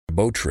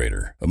Boat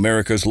Trader,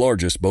 America's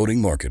largest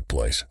boating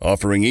marketplace,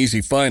 offering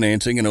easy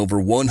financing and over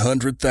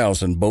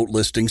 100,000 boat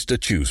listings to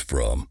choose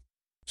from.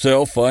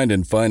 Sell, find,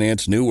 and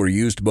finance new or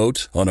used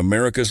boats on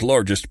America's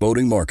largest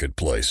boating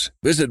marketplace.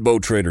 Visit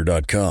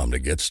BoatTrader.com to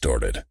get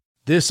started.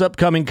 This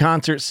upcoming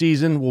concert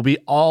season will be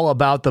all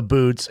about the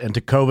boots, and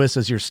Tecovas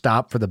is your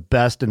stop for the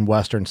best in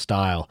Western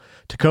style.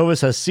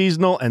 Tecovas has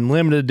seasonal and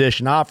limited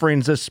edition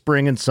offerings this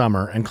spring and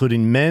summer,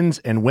 including men's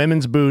and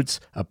women's boots,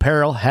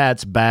 apparel,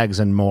 hats, bags,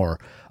 and more.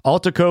 All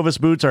Tecovas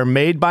boots are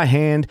made by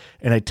hand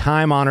in a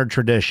time-honored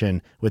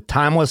tradition with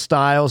timeless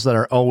styles that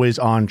are always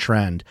on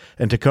trend.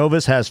 And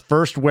Tecovas has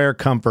first wear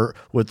comfort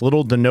with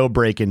little to no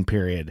break-in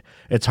period.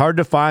 It's hard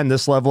to find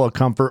this level of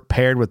comfort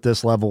paired with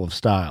this level of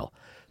style.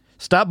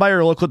 Stop by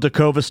your local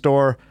Tecovas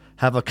store,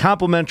 have a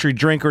complimentary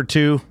drink or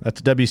two,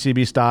 that's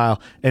WCB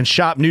style, and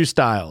shop new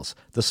styles.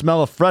 The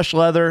smell of fresh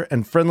leather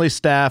and friendly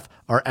staff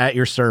are at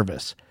your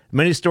service.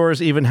 Many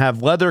stores even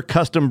have leather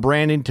custom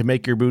branding to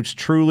make your boots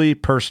truly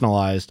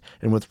personalized.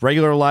 And with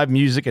regular live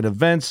music and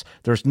events,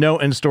 there's no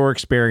in-store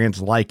experience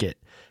like it.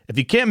 If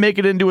you can't make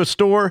it into a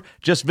store,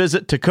 just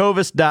visit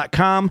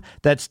tecovas.com.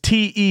 That's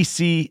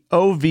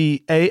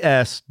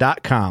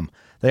TECOVAS.com.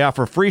 They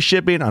offer free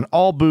shipping on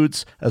all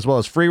boots, as well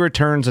as free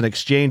returns and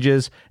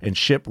exchanges, and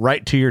ship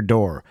right to your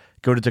door.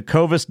 Go to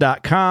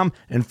tecovas.com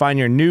and find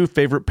your new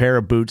favorite pair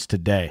of boots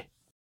today.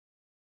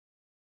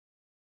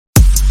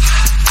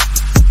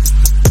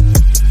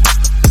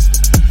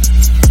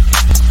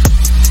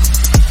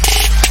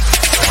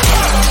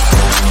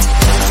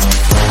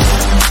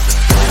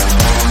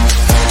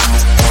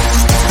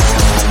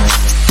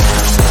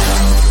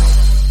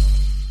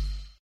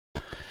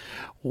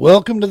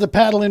 Welcome to the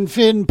Paddle and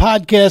Fin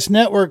Podcast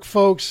Network,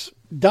 folks.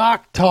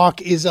 Dock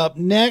Talk is up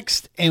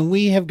next, and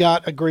we have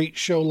got a great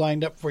show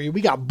lined up for you.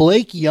 We got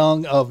Blake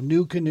Young of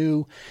New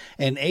Canoe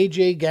and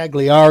AJ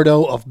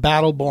Gagliardo of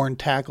Battleborn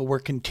Tackle. We're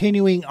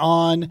continuing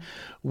on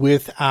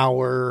with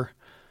our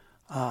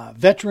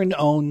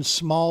veteran-owned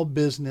small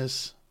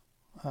business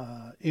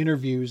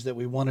interviews that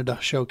we wanted to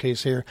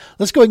showcase here.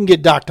 Let's go ahead and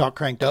get Dock Talk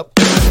cranked up.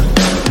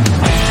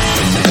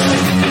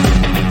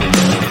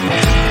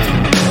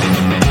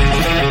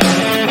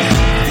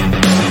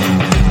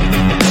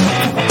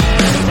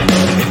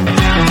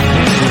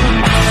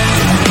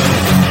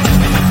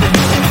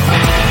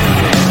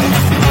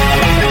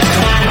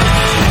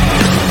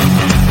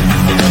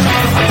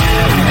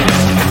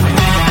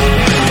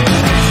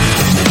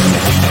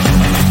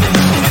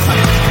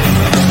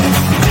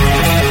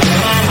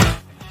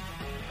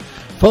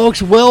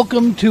 Folks,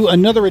 welcome to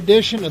another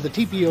edition of the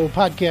TPO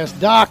podcast,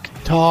 Dock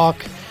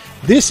Talk.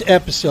 This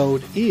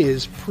episode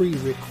is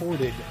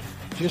pre-recorded.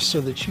 Just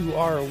so that you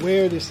are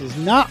aware, this is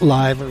not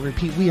live. I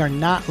repeat, we are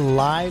not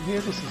live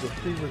here. This is a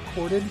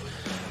pre-recorded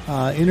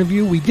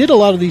interview. We did a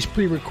lot of these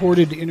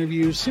pre-recorded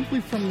interviews simply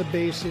from the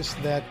basis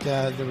that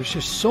there was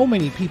just so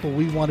many people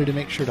we wanted to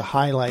make sure to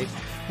highlight.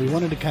 We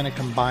wanted to kind of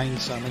combine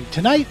some. And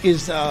tonight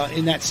is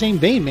in that same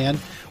vein, man.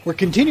 We're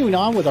continuing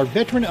on with our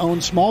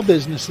veteran-owned small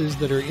businesses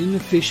that are in the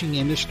fishing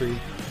industry.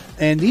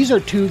 And these are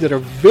two that are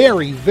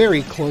very,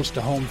 very close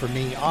to home for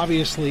me.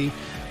 Obviously,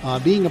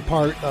 being a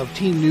part of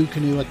Team New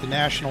Canoe at the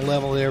national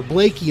level there.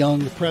 Blake Young,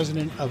 the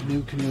president of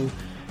New Canoe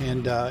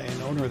and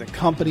owner of the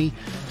company.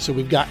 So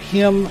we've got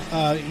him.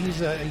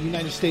 He's a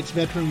United States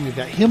veteran. We've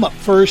got him up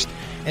first.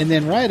 And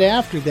then right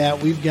after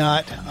that, we've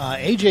got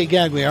AJ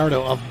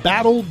Gagliardo of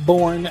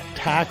Battleborn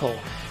Tackle,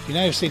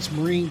 United States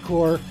Marine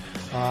Corps.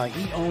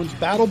 He owns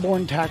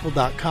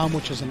BattlebornTackle.com,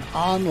 which is an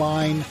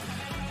online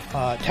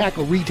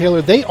tackle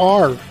retailer. They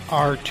are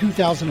our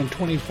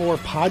 2024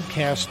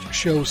 podcast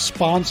show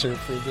sponsor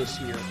for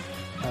this year.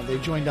 They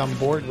joined on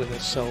board with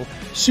us. So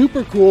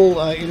super cool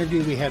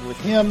interview we had with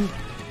him.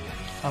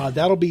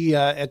 That'll be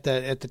at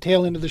the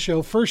tail end of the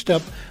show. First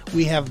up,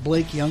 we have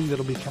Blake Young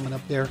that'll be coming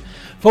up there.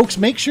 Folks,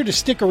 make sure to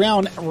stick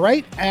around.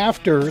 Right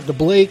after the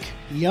Blake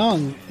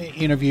Young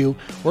interview,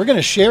 we're going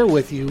to share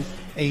with you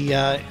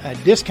a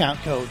discount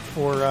code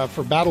for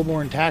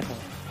Battleborn Tackle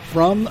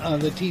from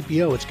the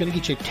TPO. It's going to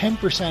get you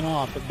 10%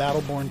 off at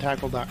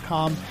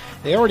BattlebornTackle.com.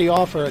 They already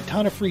offer a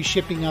ton of free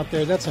shipping out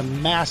there. That's a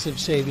massive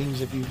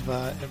savings if you've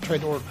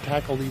tried to order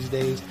tackle these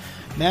days.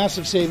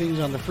 Massive savings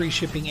on the free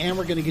shipping, and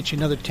we're going to get you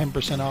another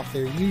 10% off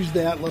there. Use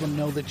that. Let them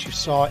know that you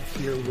saw it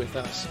here with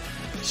us.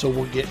 So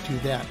we'll get to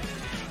that.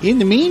 In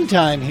the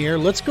meantime here,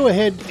 let's go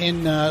ahead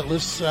and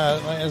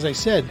as I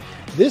said,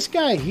 this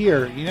guy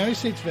here, United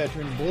States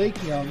veteran,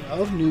 Blake Young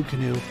of New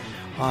Canoe,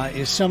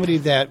 is somebody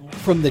that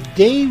from the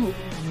day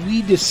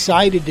we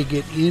decided to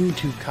get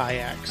into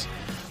kayaks,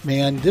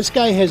 man, this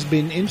guy has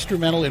been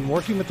instrumental in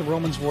working with the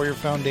Romans Warrior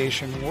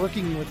Foundation,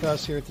 working with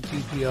us here at the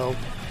TPO,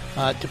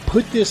 to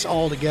put this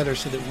all together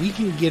so that we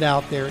can get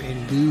out there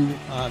and do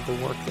the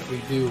work that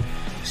we do.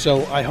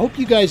 So I hope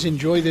you guys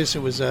enjoy this.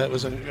 It was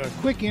a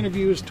quick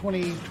interview. It was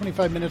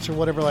 25 minutes or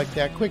whatever like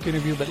that. Quick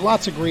interview, but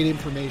lots of great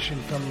information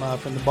from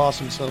the boss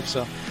himself.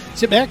 So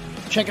sit back,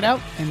 check it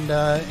out,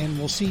 and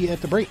we'll see you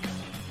at the break.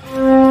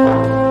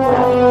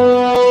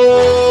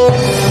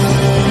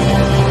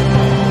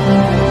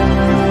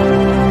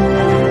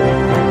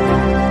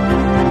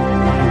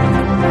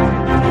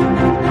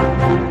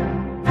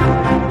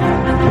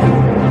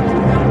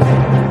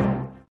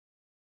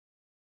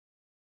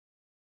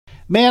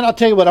 Man, I'll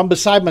tell you what, I'm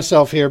beside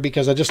myself here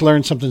because I just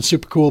learned something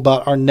super cool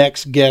about our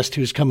next guest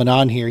who's coming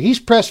on here. He's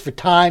pressed for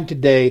time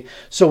today.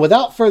 So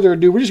without further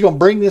ado, we're just going to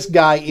bring this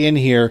guy in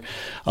here.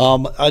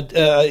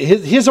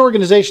 His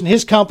organization,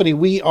 his company,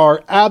 we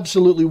are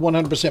absolutely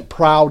 100%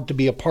 proud to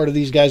be a part of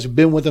these guys. We've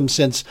been with them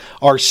since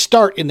our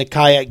start in the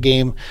kayak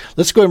game.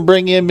 Let's go and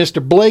bring in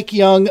Mr. Blake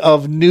Young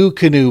of New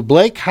Canoe.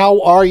 Blake,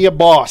 how are you,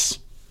 boss?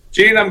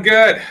 Gene, I'm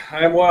good.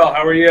 I'm well.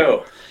 How are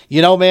you?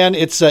 You know, man,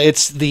 it's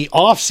the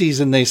off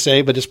season, they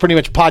say, but it's pretty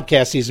much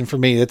podcast season for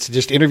me. It's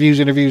just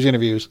interviews.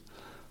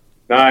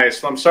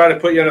 Nice. Well, I'm sorry to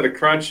put you under the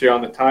crunch here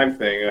on the time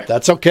thing.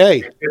 That's okay. I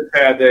just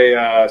had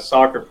a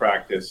soccer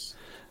practice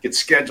get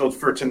scheduled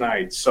for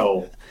tonight,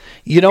 so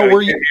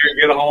we're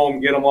get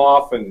home, get them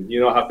off, and you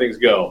know how things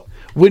go.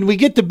 When we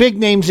get the big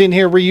names in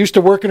here, we're used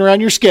to working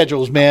around your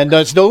schedules, man.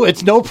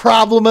 It's no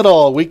problem at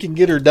all. We can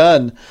get her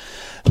done.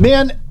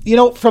 Man,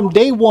 from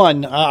day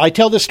one, I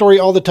tell this story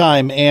all the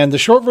time, and the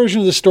short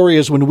version of the story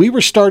is when we were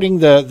starting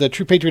the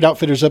True Patriot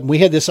Outfitters up, and we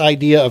had this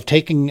idea of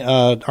taking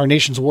our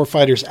nation's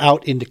warfighters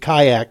out into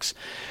kayaks,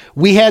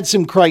 we had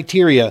some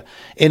criteria,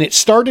 and it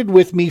started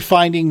with me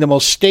finding the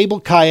most stable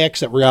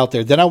kayaks that were out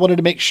there. Then I wanted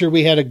to make sure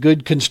we had a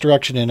good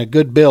construction and a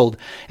good build,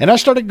 and I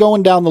started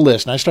going down the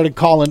list, and I started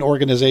calling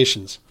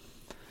organizations.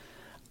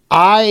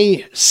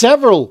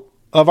 Several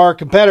of our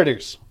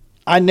competitors,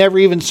 I never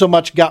even so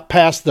much got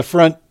past the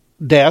front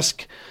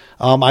desk.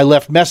 I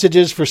left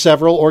messages for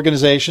several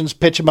organizations,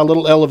 pitching my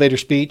little elevator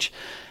speech,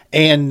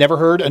 and never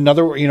heard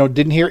another,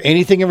 didn't hear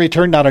anything in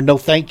return, not a no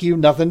thank you,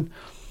 nothing.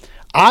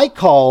 I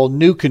call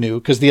New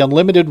Canoe because the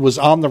Unlimited was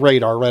on the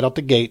radar right out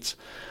the gates.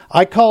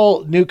 I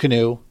call New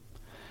Canoe,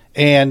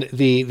 and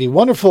the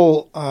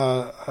wonderful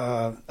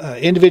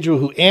individual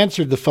who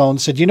answered the phone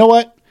said, "You know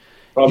what?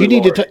 You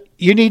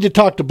need to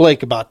talk to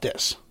Blake about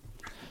this."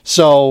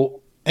 So.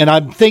 And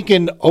I'm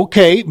thinking,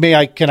 okay,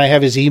 can I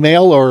have his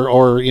email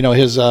or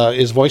his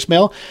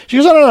voicemail? She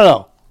goes,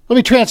 no. Let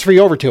me transfer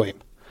you over to him.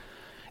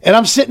 And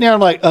I'm sitting there, I'm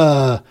like,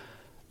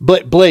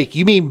 Blake,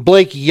 you mean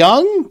Blake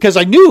Young? Because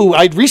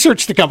I'd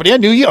researched the company. I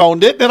knew you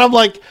owned it. And I'm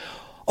like,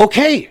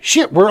 okay,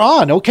 shit, we're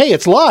on. Okay,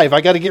 it's live.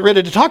 I got to get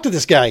ready to talk to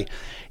this guy.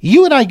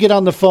 You and I get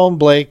on the phone,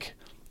 Blake.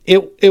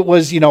 It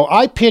was,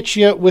 I pitch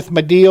you with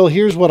my deal.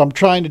 Here's what I'm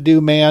trying to do,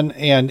 man.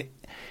 And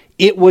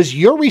it was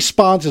your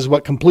response is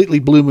what completely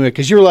blew me away,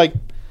 because you're like,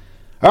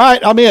 all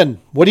right, I'm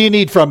in. What do you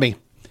need from me?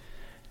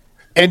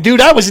 And dude,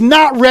 I was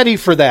not ready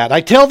for that.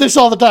 I tell this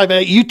all the time.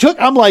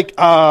 I'm like,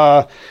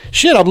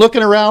 shit, I'm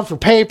looking around for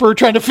paper,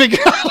 trying to figure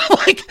out. I'm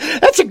like,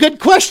 that's a good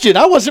question.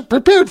 I wasn't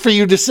prepared for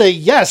you to say,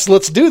 yes,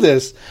 let's do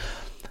this.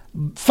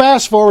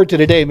 Fast forward to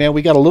today, man,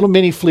 we got a little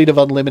mini fleet of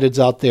Unlimiteds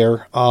out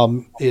there.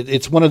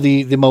 It's one of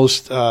the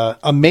most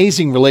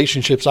amazing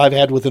relationships I've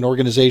had with an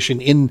organization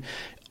in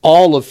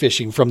all of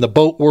fishing, from the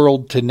boat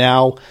world to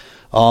now.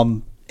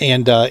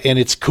 And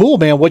it's cool,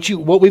 man,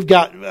 what we've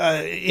got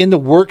in the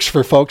works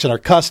for folks and our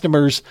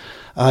customers,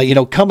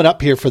 coming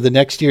up here for the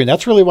next year. And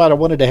that's really what I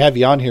wanted to have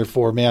you on here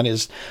for, man,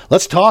 is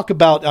let's talk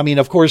about,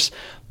 of course,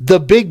 the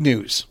big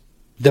news,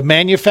 the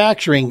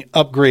manufacturing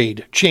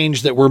upgrade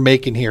change that we're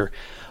making here.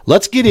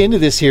 Let's get into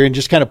this here and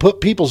just kind of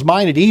put people's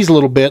mind at ease a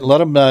little bit and let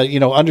them,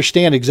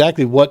 understand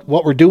exactly what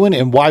we're doing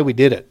and why we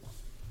did it.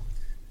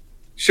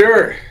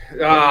 Sure.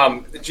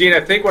 Gene, I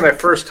think when I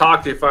first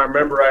talked to you, if I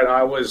remember right,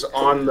 I was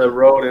on the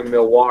road in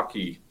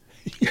Milwaukee.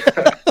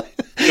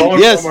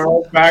 Going from our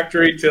old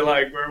factory to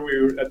where we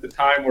were at the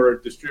time we're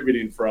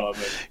distributing from.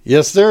 And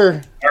yes,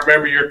 sir. I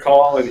remember your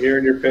call and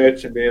hearing your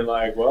pitch and being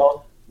like,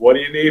 well, what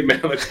do you need,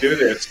 man? Let's do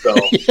this. So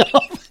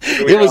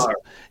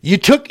you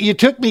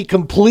took me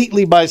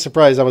completely by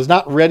surprise. I was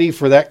not ready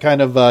for that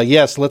kind of,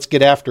 yes, let's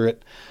get after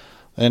it.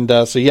 And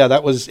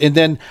that was, and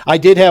then I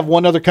did have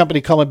one other company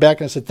coming back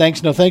and I said,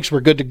 thanks, no thanks.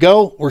 We're good to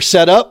go. We're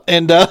set up,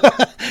 and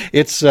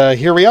it's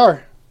here we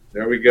are.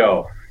 There we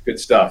go. Good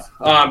stuff.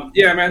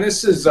 Man,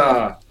 this is,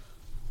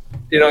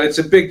 it's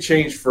a big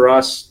change for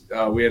us.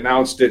 We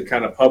announced it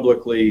kind of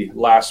publicly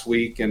last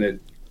week, and it,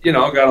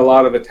 got a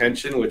lot of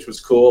attention, which was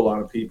cool. A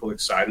lot of people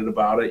excited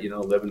about it,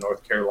 live in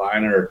North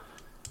Carolina or,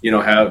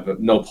 have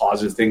no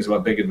positive things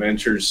about big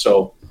adventures.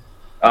 So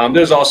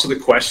there's also the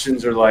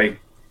questions are like,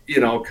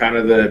 kind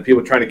of the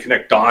people trying to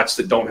connect dots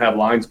that don't have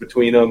lines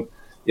between them,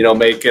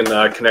 making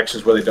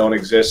connections where they don't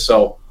exist.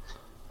 So,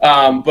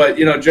 but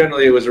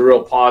generally it was a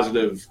real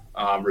positive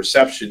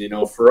reception.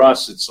 For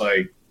us, it's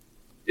like,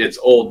 it's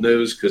old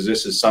news because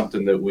this is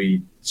something that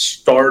we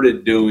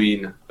started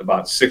doing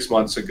about 6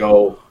 months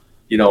ago,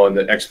 in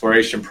the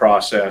exploration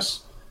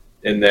process,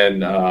 and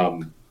then,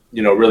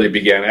 really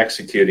began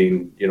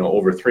executing,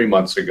 over 3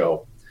 months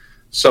ago.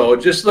 So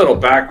just a little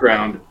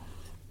background.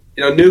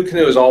 New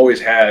Canoe has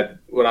always had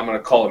what I'm going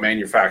to call a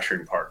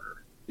manufacturing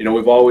partner.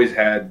 We've always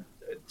had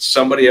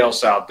somebody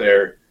else out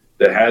there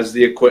that has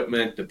the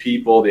equipment, the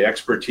people, the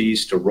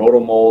expertise to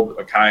rotomold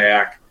a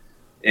kayak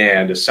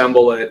and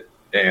assemble it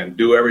and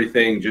do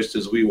everything just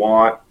as we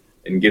want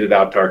and get it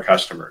out to our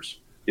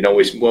customers.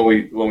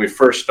 When we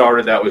first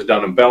started, that was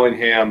done in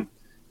Bellingham.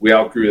 We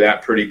outgrew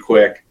that pretty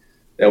quick.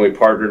 Then we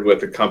partnered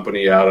with a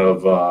company out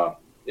of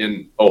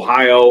in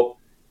Ohio,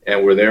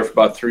 and we're there for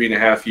about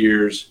 3.5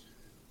 years.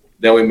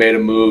 Then we made a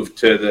move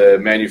to the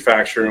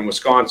manufacturer in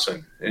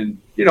Wisconsin. And,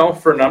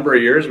 for a number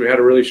of years, we had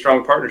a really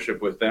strong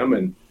partnership with them,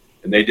 and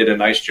they did a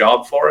nice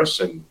job for us.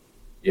 And,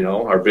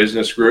 our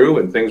business grew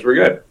and things were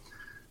good.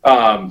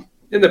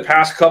 In the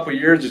past couple of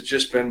years, it's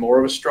just been more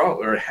of a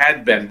struggle, or it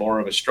had been more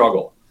of a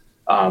struggle.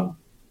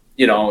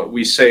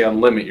 We say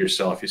unlimit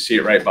yourself. You see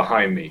it right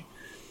behind me.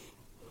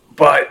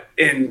 But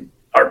in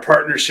our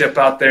partnership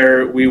out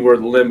there, we were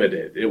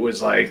limited. It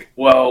was like,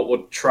 well,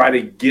 we'll try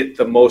to get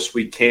the most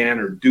we can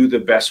or do the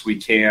best we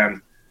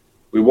can.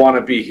 We want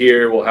to be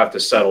here. We'll have to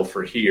settle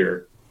for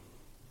here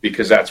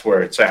because that's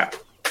where it's at.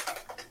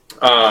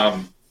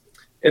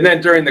 And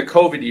then during the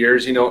COVID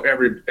years,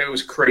 it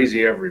was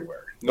crazy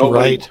everywhere.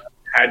 Nobody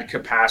had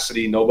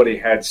capacity. Nobody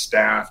had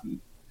staff.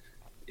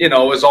 It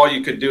was all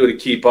you could do to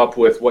keep up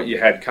with what you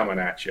had coming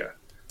at you.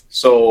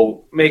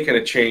 So making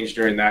a change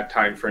during that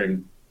time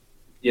frame,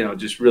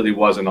 just really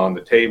wasn't on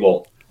the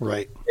table.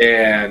 Right.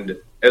 And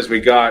as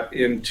we got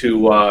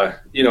into,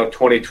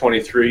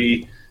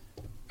 2023,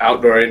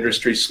 outdoor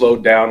industry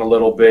slowed down a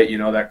little bit.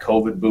 That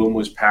COVID boom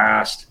was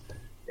past,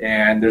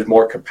 and there's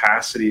more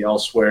capacity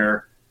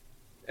elsewhere.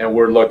 And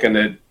we're looking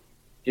at,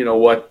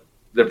 what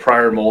the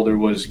prior molder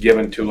was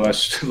given to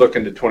us,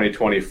 looking to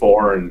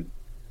 2024. And,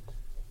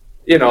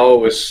 it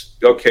was,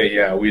 okay,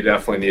 yeah, we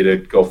definitely need to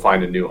go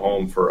find a new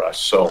home for us.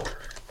 So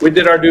we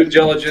did our due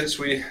diligence.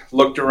 We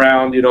looked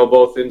around,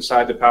 both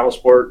inside the paddle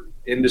sport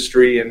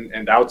industry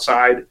and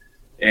outside,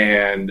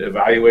 and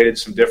evaluated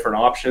some different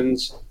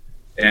options.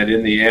 And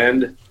in the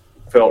end,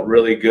 felt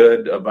really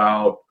good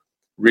about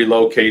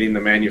relocating the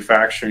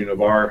manufacturing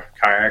of our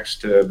kayaks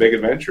to Big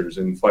Adventures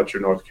in Fletcher,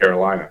 North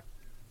Carolina.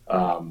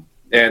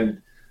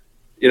 And,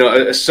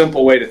 a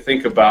simple way to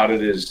think about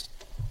it is,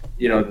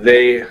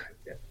 they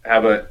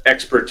have an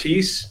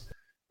expertise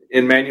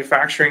in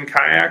manufacturing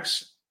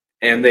kayaks,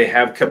 and they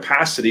have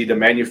capacity to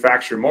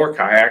manufacture more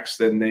kayaks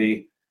than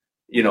they,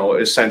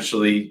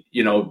 essentially,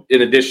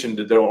 in addition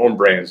to their own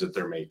brands that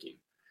they're making.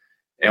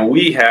 And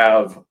we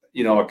have,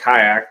 a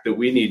kayak that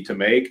we need to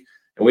make,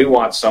 and we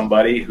want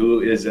somebody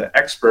who is an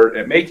expert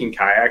at making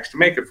kayaks to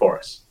make it for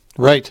us.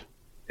 Right.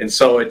 And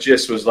so it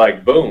just was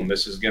like, boom,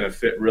 this is going to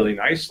fit really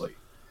nicely.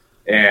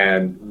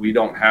 And we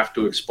don't have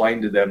to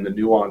explain to them the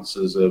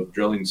nuances of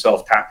drilling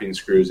self-tapping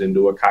screws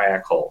into a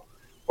kayak hull,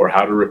 or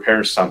how to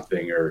repair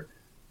something, or,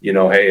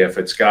 hey, if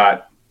it's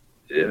got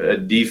a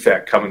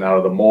defect coming out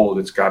of the mold,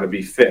 it's got to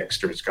be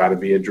fixed, or it's got to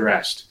be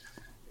addressed.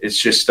 It's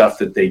just stuff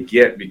that they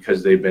get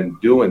because they've been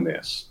doing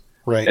this.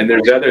 Right. And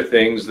there's other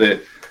things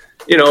that,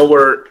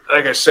 we're,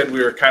 like I said,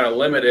 we were kind of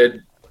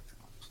limited.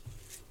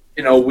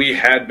 We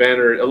had been,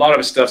 or a lot of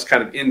the stuff's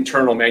kind of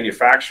internal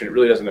manufacturing. It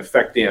really doesn't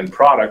affect the end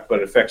product, but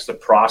it affects the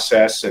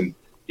process and,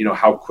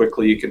 how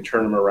quickly you can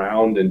turn them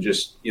around, and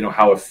just,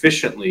 how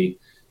efficiently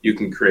you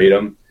can create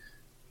them.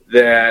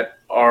 That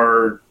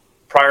our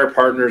prior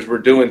partners were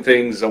doing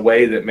things a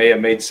way that may have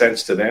made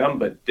sense to them,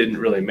 but didn't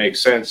really make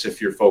sense if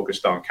you're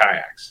focused on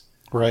kayaks.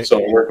 Right. So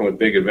working with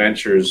Big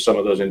Adventures, some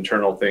of those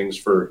internal things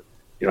for,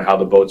 how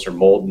the boats are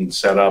molded and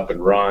set up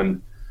and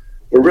run,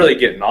 we're really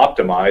getting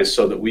optimized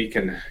so that we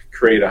can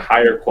create a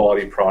higher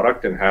quality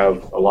product and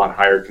have a lot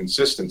higher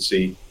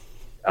consistency,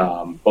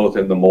 both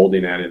in the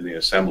molding and in the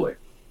assembly.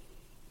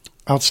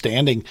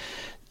 Outstanding.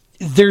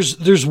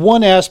 There's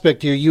one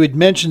aspect here. You had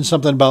mentioned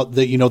something about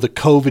the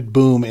COVID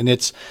boom, and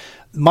it's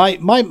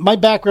my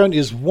background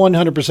is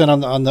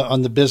 100%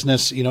 on the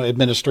business,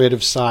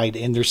 administrative side.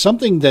 And there's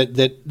something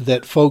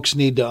that folks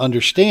need to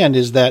understand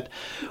is that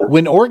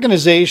when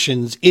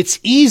organizations, it's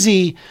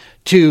easy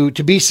to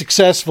be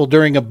successful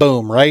during a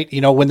boom, right?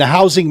 When the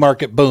housing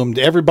market boomed,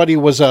 everybody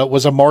was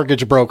a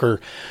mortgage broker,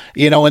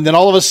 and then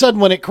all of a sudden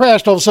when it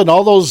crashed, all of a sudden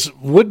all those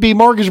would-be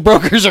mortgage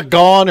brokers are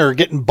gone or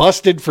getting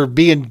busted for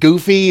being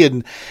goofy.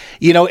 And,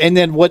 and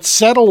then what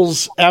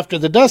settles after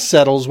the dust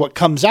settles, what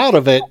comes out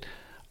of it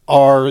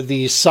are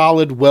the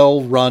solid,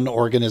 well-run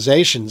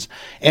organizations.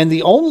 And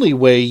the only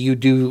way you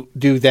do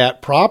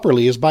that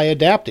properly is by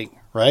adapting,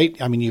 right?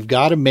 I mean, you've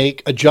got to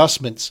make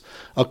adjustments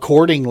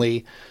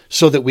accordingly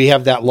so that we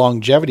have that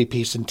longevity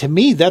piece. And to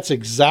me, that's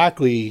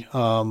exactly,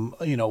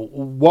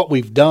 what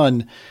we've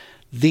done.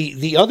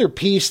 The other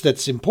piece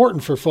that's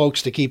important for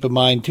folks to keep in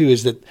mind too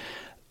is that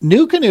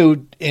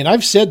NuCanoe, and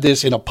I've said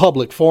this in a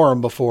public forum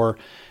before,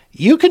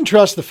 you can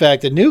trust the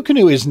fact that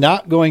NuCanoe is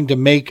not going to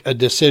make a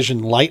decision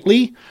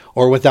lightly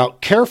or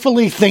without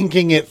carefully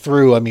thinking it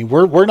through. I mean,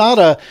 we're not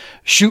a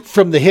shoot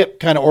from the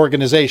hip kind of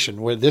organization.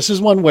 Where this is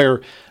one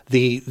where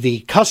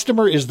the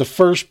customer is the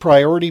first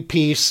priority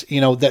piece,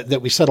 that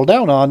we settle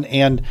down on.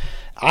 And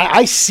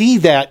I see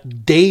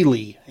that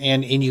daily,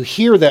 and you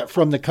hear that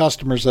from the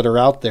customers that are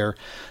out there.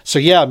 So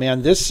yeah,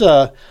 man, this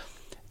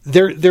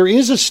There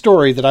is a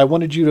story that I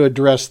wanted you to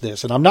address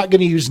this, and I'm not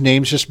going to use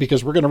names just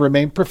because we're going to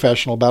remain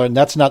professional about it, and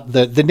that's not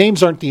the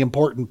names aren't the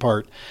important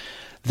part.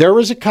 There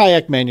was a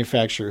kayak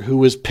manufacturer who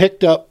was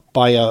picked up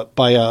by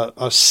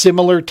a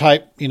similar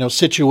type,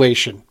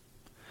 situation.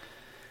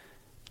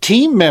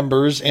 Team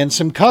members and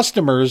some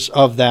customers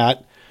of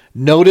that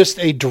noticed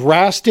a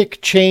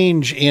drastic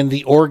change in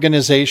the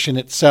organization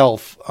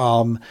itself,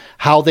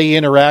 how they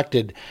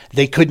interacted.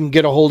 They couldn't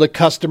get a hold of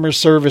customer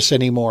service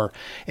anymore.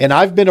 And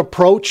I've been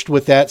approached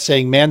with that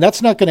saying, man,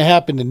 that's not going to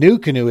happen to New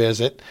Canoe,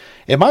 is it?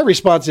 And my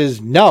response is,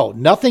 no,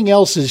 nothing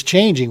else is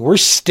changing. We're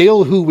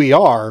still who we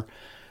are.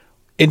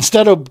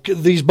 Instead of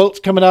these boats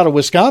coming out of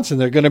Wisconsin,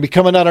 they're going to be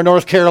coming out of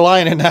North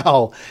Carolina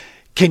now.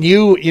 Can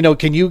you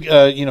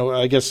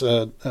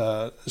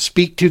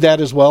speak to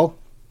that as well?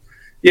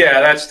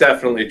 Yeah, that's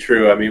definitely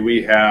true. I mean,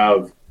 we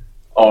have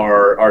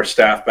our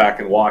staff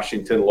back in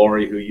Washington,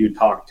 Lori, who you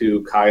talked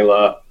to,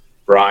 Kyla,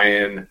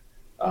 Brian,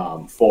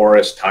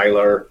 Forrest,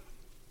 Tyler.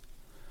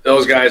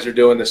 Those guys are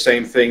doing the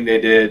same thing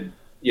they did,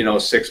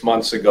 6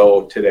 months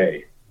ago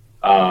today.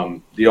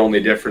 The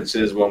only difference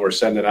is when we're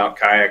sending out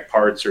kayak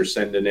parts or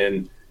sending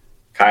in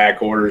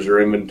kayak orders or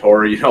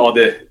inventory, all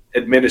the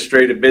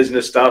administrative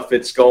business stuff,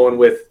 it's going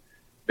with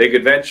Big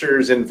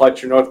Adventures in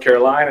Fletcher, North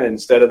Carolina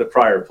instead of the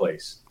prior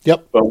place.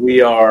 Yep. But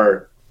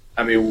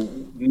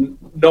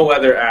no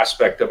other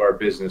aspect of our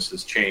business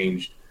has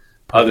changed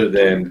other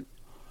than,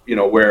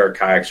 where our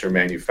kayaks are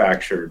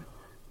manufactured.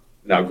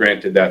 Now,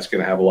 granted, that's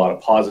going to have a lot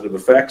of positive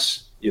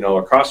effects,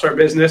 across our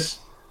business.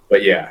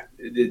 But yeah,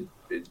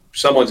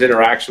 someone's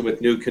interaction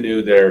with New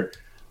Canoe, their,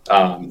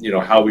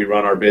 how we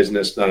run our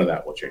business, none of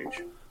that will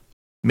change.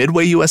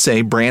 Midway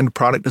USA brand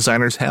product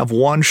designers have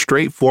one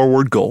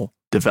straightforward goal: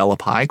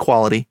 develop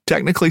high-quality,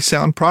 technically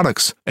sound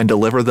products and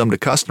deliver them to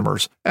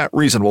customers at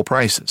reasonable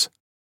prices.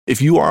 If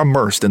you are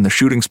immersed in the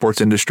shooting sports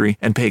industry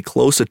and pay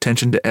close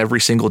attention to every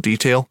single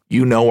detail,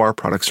 you know our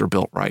products are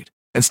built right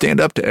and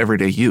stand up to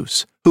everyday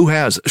use. Who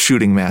has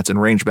shooting mats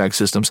and range bag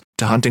systems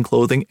to hunting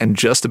clothing and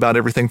just about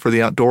everything for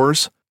the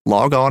outdoors?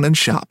 Log on and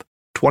shop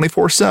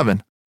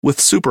 24/7 with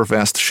super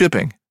fast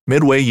shipping.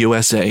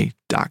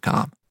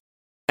 MidwayUSA.com.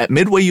 At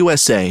Midway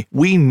USA,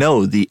 we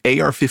know the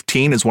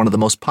AR-15 is one of the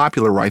most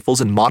popular rifles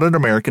in modern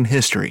American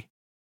history.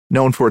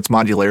 Known for its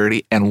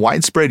modularity and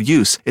widespread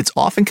use, it's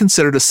often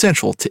considered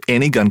essential to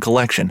any gun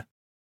collection.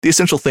 The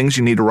essential things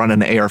you need to run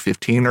an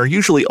AR-15 are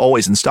usually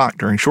always in stock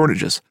during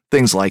shortages,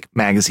 things like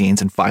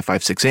magazines and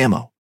 5.56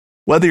 ammo.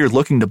 Whether you're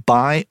looking to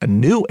buy a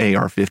new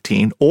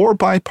AR-15 or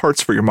buy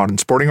parts for your modern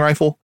sporting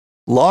rifle,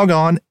 log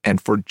on and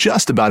for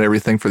just about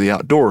everything for the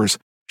outdoors,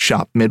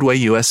 shop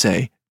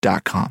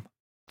MidwayUSA.com.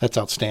 That's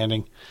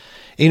outstanding.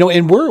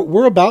 And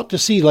we're about to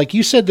see, like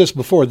you said this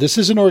before, this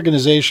is an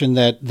organization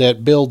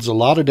that builds a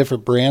lot of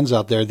different brands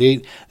out there.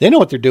 They know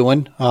what they're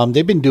doing.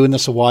 They've been doing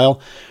this a while.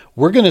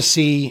 We're going to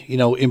see,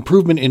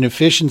 improvement in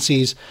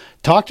efficiencies.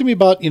 Talk to me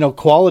about,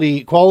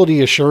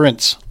 quality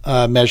assurance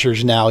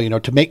measures now,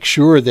 to make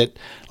sure that,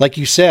 like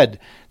you said,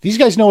 these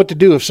guys know what to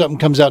do if something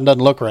comes out and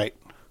doesn't look right.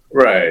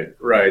 Right.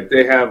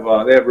 They have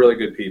really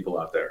good people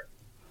out there.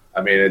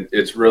 I mean,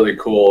 it's really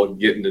cool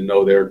getting to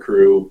know their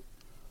crew.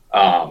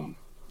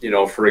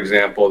 For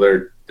example,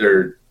 their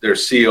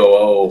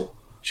COO,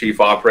 Chief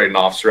Operating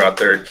Officer out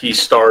there, he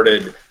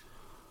started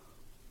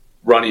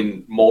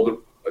running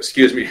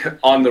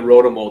on the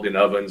rotomolding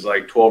ovens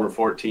like 12 or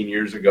 14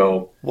 years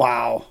ago.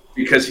 Wow.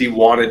 Because he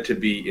wanted to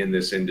be in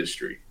this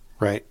industry.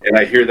 Right. And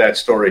I hear that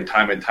story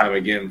time and time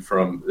again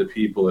from the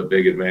people at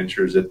Big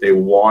Adventures that they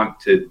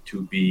wanted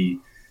to be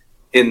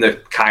in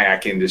the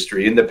kayak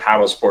industry, in the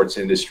paddle sports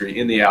industry,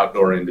 in the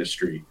outdoor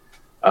industry.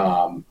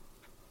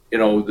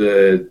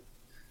 The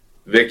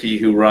Vicky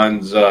who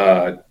runs,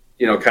 kind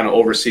of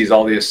oversees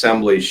all the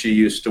assembly. She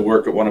used to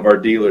work at one of our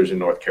dealers in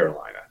North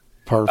Carolina.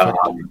 Perfect.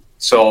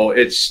 So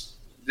it's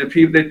the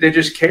people, they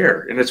just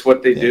care, and it's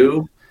what they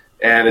do,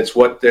 and it's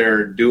what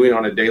they're doing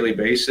on a daily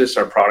basis.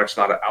 Our product's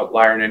not an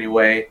outlier in any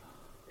way.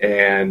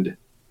 And,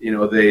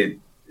 they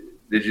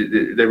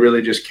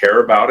really just care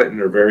about it, and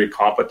they're very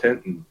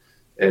competent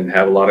and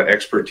have a lot of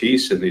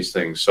expertise in these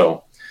things.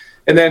 So,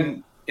 and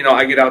then,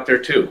 I get out there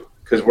too,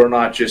 because we're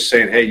not just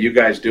saying, hey, you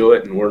guys do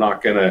it, and we're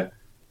not going to,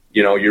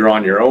 you're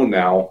on your own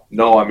now.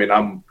 No, I mean,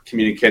 I'm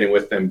communicating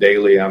with them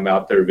daily. I'm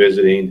out there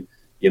visiting,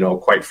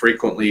 quite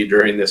frequently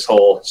during this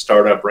whole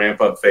startup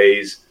ramp-up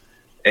phase.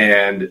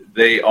 And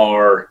we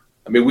are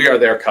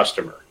their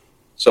customer.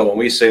 So when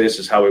we say this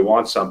is how we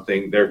want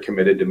something, they're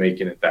committed to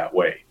making it that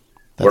way.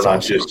 We're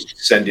not just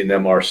sending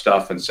them our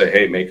stuff and say,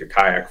 hey, make a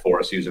kayak for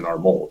us using our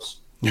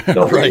molds.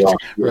 No, right.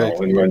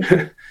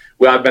 And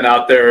I've been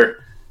out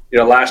there,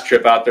 last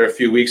trip out there a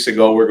few weeks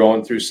ago, we're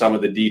going through some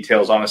of the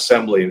details on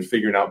assembly and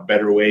figuring out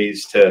better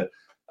ways to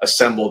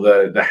assemble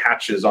the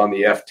hatches on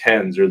the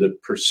F10s or the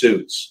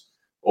Pursuits,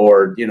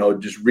 or,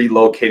 just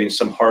relocating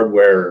some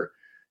hardware,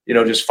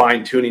 just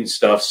fine tuning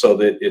stuff so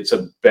that it's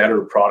a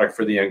better product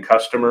for the end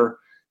customer.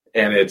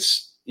 And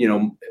it's,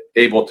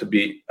 able to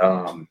be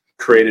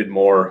created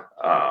more,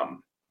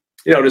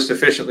 just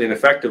efficiently and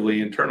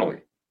effectively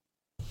internally.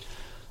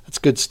 That's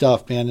good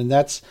stuff, man. And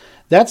that's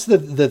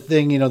the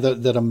thing,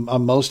 that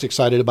I'm most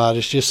excited about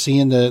is just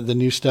seeing the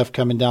new stuff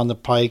coming down the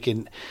pike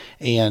and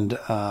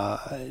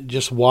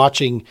just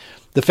watching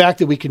the fact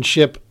that we can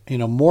ship,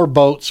 more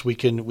boats. We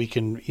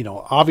can,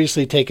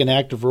 obviously take an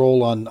active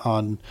role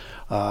on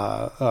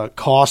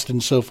cost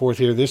and so forth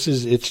here.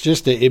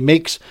 It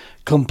makes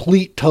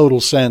complete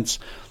total sense.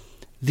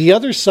 The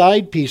other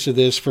side piece of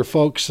this for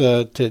folks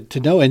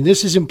to know, and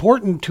this is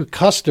important to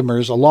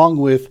customers along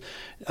with,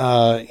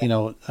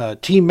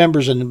 team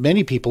members and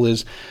many people,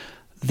 is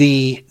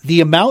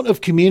the amount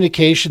of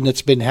communication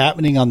that's been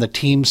happening on the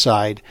team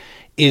side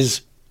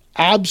is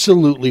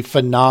absolutely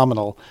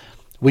phenomenal.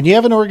 When you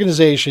have an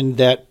organization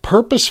that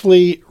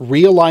purposefully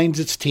realigns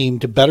its team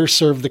to better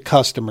serve the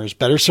customers,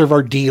 better serve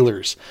our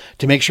dealers,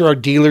 to make sure our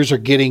dealers are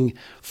getting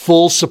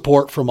full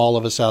support from all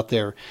of us out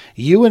there.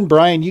 You and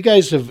Brian, you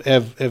guys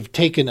have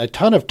taken a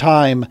ton of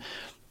time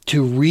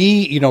to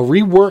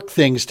rework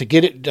things, to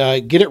get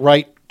it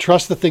right,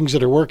 trust the things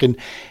that are working.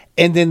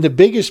 And then the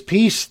biggest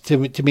piece to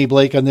me,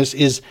 Blake, on this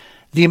is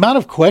the amount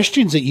of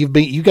questions that you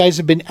guys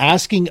have been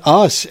asking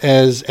us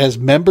as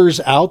members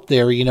out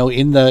there,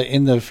 in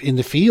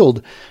the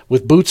field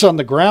with boots on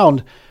the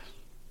ground.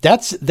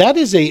 That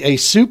is a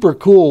super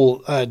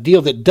cool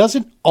deal that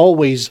doesn't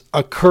always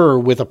occur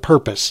with a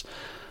purpose.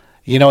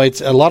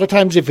 It's a lot of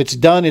times if it's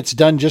done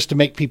just to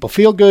make people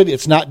feel good.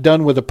 It's not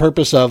done with a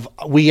purpose of,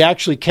 we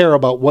actually care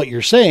about what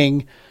you're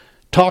saying.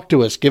 Talk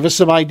to us, give us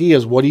some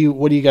ideas. What do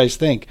you guys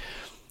think?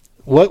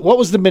 What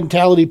was the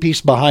mentality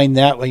piece behind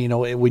that?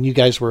 When you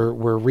guys were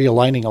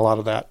realigning a lot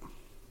of that.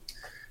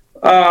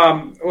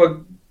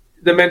 Well,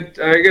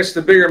 I guess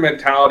the bigger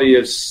mentality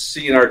is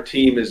seeing our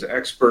team as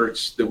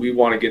experts, that we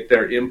want to get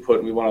their input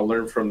and we want to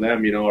learn from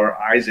them.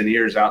 Our eyes and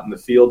ears out in the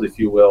field, if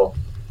you will.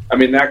 I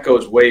mean, that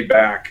goes way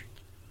back,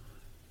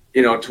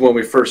 to when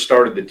we first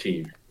started the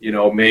team.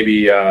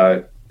 Maybe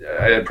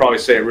I'd probably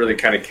say it really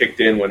kind of kicked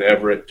in when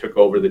Everett took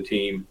over the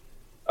team.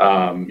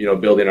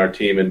 Building our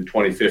team in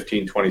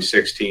 2015,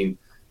 2016.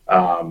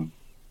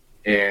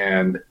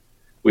 And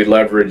we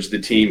leveraged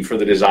the team for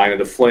the design of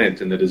the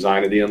Flint and the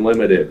design of the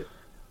Unlimited.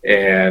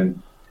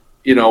 And,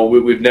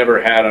 we've never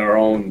had our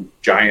own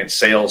giant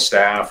sales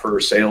staff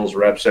or sales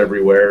reps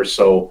everywhere.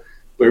 So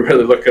we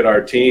really look at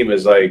our team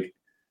as like,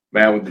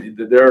 man,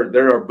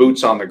 there are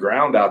boots on the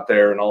ground out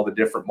there in all the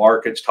different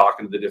markets,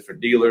 talking to the different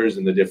dealers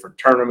and the different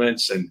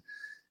tournaments and,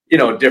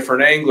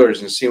 different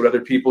anglers and seeing what other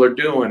people are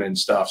doing and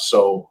stuff.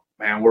 So,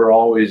 man, we're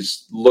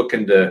always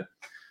looking to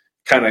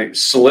kind of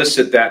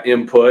solicit that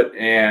input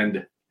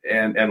and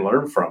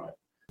learn from it.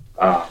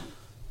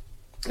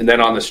 And then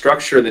on the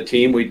structure of the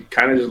team, we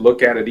kind of just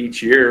look at it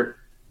each year,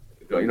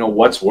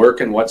 what's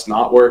working, what's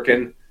not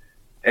working.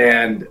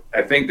 And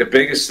I think the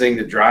biggest thing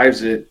that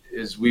drives it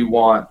is we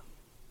want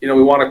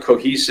a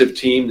cohesive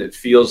team that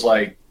feels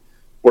like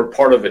we're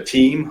part of a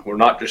team. We're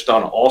not just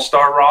on an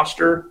all-star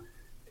roster.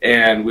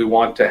 And we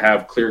want to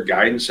have clear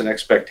guidance and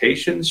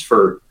expectations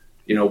for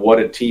what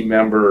a team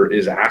member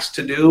is asked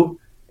to do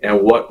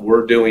and what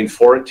we're doing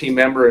for a team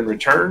member in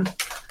return,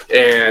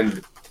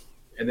 and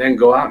then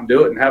go out and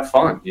do it and have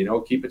fun,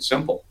 keep it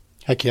simple.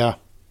 Heck yeah.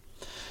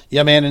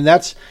 Yeah, man. And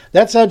that's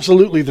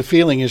absolutely the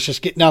feeling, is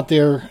just getting out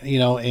there,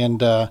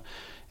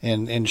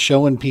 and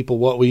showing people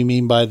what we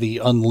mean by the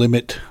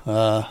unlimit,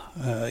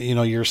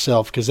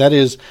 yourself. Cause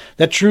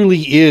that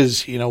truly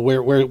is,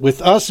 where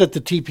with us at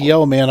the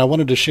TPO, man, I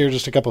wanted to share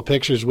just a couple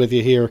pictures with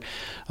you here.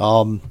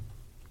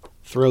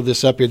 Throw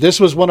this up here. This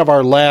was one of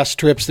our last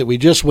trips that we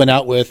just went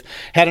out with,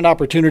 had an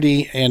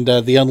opportunity, and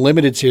the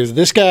Unlimited's here.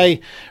 This guy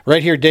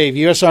right here, Dave,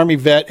 U.S. Army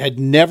vet, had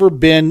never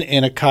been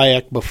in a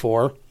kayak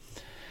before.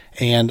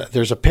 And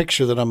there's a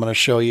picture that I'm going to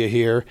show you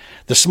here.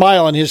 The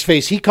smile on his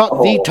face. He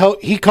caught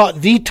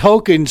the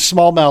token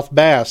smallmouth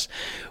bass.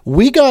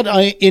 We got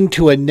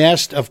into a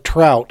nest of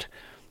trout,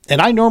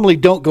 and I normally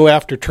don't go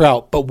after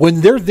trout, but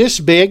when they're this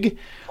big,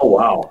 oh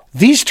wow,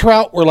 these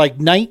trout were like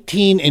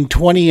 19 and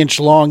 20 inch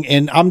long,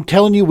 and I'm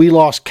telling you, we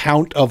lost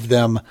count of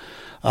them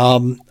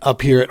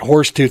up here at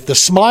Horsetooth. The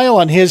smile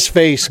on his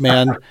face,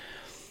 man,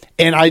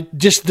 and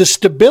the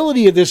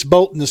stability of this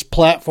boat and this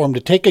platform to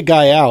take a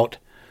guy out.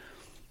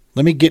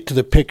 Let me get to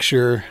the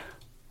picture.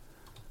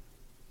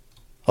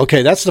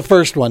 Okay, that's the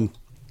first one.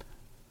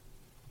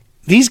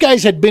 These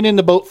guys had been in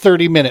the boat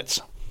 30 minutes,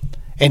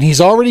 and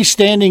he's already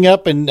standing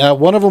up, and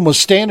one of them was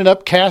standing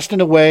up, casting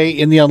away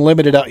in the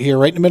Unlimited out here,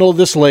 right in the middle of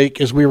this lake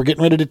as we were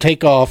getting ready to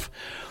take off.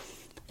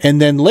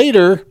 And then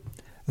later,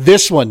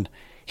 this one.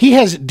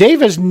 Dave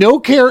has no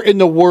care in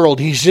the world.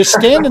 He's just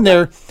standing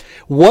there.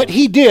 What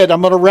he did,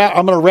 I'm gonna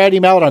rat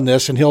him out on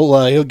this, and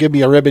he'll give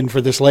me a ribbon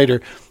for this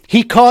later.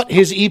 He caught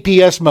his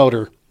EPS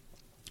motor.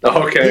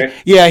 Okay.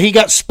 He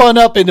got spun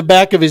up in the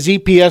back of his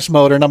EPS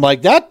motor, and I'm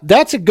like,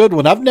 that's a good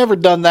one. I've never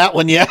done that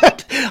one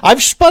yet.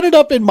 I've spun it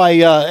up in my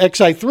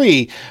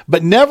XI3,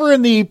 but never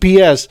in the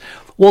EPS.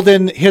 Well,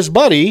 then his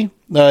buddy,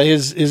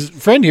 his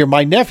friend here,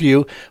 my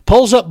nephew,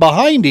 pulls up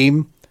behind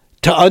him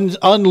to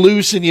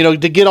unloose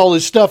and, to get all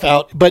his stuff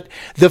out. But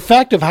the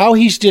fact of how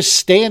he's just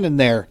standing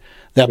there,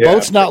 that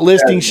boat's not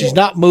listing, she's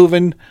not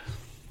moving.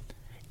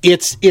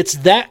 it's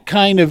that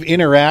kind of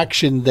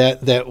interaction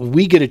that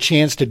we get a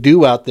chance to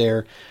do out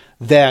there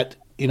that,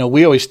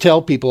 we always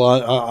tell people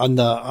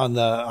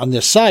on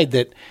this side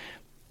that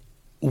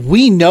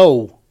we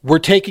know we're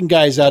taking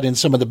guys out in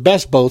some of the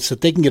best boats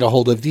that they can get a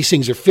hold of. These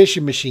things are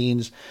fishing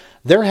machines.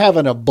 They're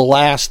having a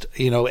blast,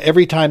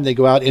 every time they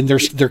go out, and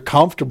they're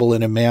comfortable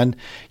in them, man.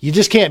 You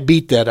just can't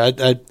beat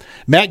that.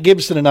 Matt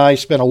Gibson and I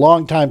spent a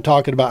long time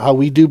talking about how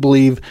we do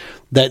believe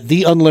that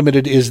the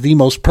Unlimited is the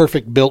most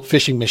perfect built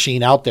fishing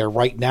machine out there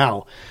right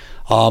now.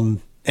 And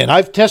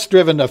I've test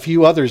driven a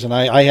few others, and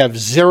I have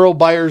zero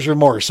buyer's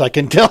remorse, I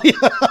can tell you.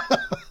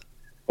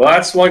 Well,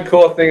 that's one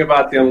cool thing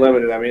about the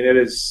Unlimited. I mean, it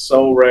is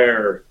so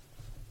rare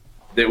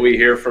that we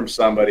hear from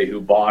somebody who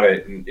bought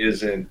it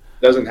and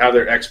doesn't have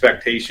their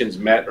expectations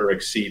met or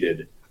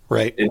exceeded.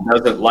 Right. It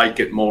doesn't like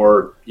it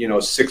more,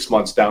 6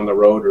 months down the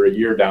road or a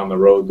year down the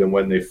road than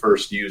when they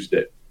first used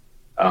it.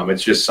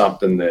 It's just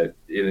something that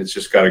it's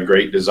just got a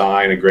great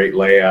design, a great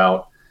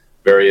layout,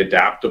 very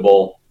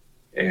adaptable,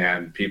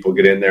 and people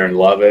get in there and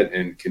love it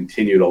and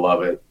continue to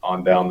love it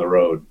on down the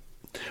road.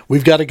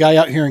 We've got a guy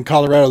out here in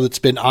Colorado that's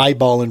been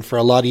eyeballing for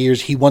a lot of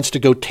years. He wants to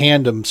go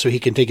tandem so he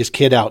can take his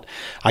kid out.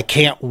 I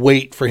can't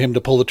wait for him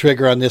to pull the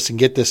trigger on this and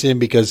get this in,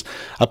 because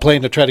I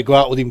plan to try to go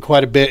out with him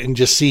quite a bit and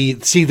just see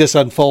this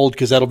unfold,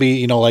 because that'll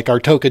be, like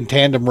our token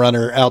tandem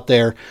runner out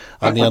there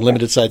on the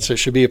Unlimited side. So it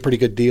should be a pretty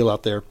good deal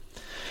out there.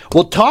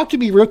 Well, talk to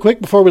me real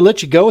quick before we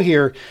let you go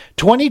here.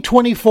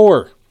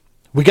 2024.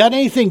 We got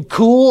anything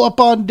cool up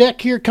on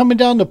deck here coming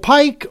down the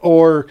pike,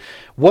 or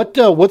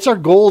what's our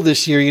goal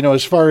this year,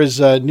 as far as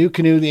new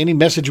canoe, any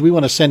message we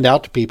want to send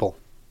out to people?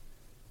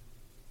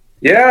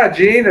 Yeah,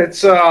 Gene,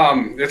 it's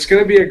going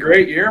to be a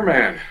great year,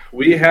 man.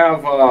 We have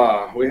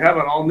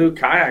an all new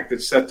kayak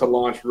that's set to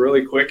launch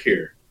really quick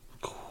here.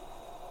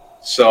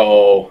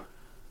 So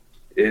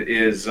it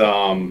is,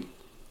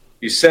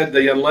 you said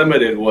the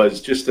Unlimited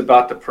was just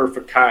about the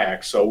perfect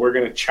kayak, so we're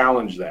going to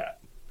challenge that.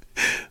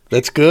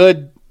 That's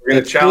good. We're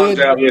going to challenge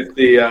that with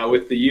the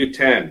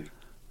U10,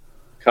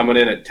 coming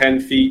in at 10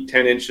 feet,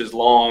 10 inches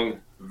long,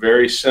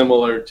 very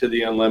similar to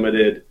the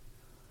Unlimited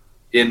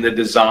in the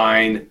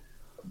design,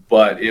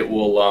 but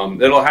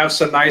it'll have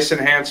some nice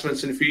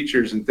enhancements and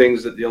features and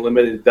things that the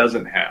Unlimited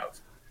doesn't have.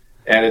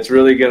 And it's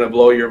really going to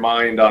blow your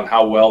mind on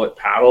how well it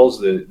paddles,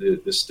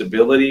 the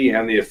stability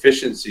and the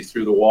efficiency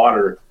through the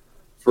water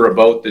for a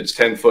boat that's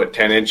 10 foot,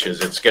 10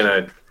 inches. It's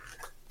going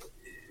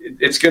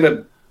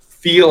to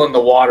feel in the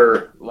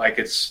water like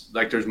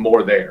there's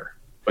more there.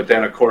 But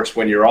then, of course,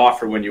 when you're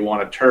off or when you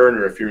want to turn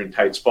or if you're in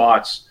tight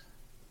spots,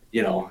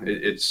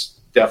 it's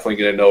definitely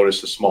going to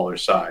notice a smaller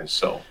size.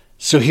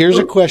 So here's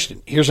a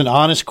question. Here's an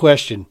honest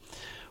question.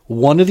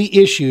 One of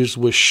the issues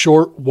with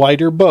short,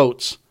 wider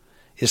boats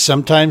is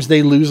sometimes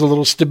they lose a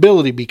little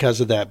stability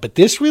because of that. But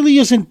this really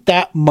isn't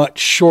that much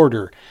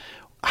shorter.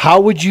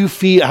 How do you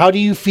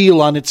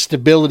feel on its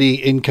stability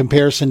in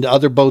comparison to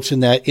other boats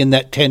in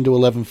that 10 to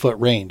 11 foot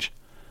range?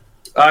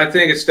 I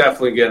think it's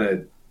definitely going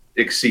to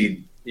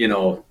exceed,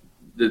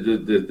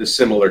 the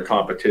similar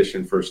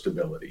competition for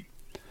stability.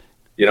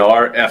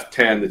 Our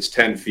F10 that's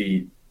 10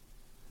 feet,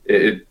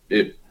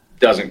 it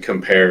doesn't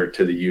compare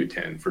to the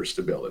U10 for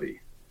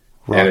stability.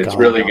 And it's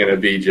really going to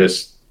be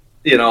just,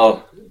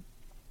 a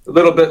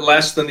little bit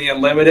less than the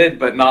Unlimited,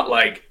 but not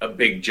like a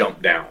big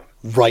jump down.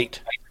 Right.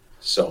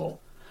 So.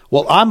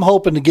 Well, I'm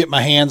hoping to get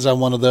my hands on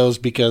one of those,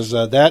 because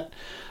that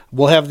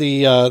we'll have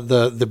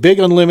the big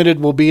Unlimited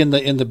will be in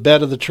the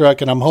bed of the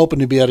truck, and I'm hoping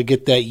to be able to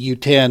get that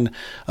U10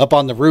 up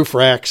on the roof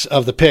racks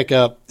of the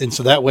pickup, and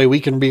so that way we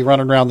can be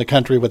running around the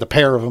country with a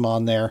pair of them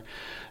on there.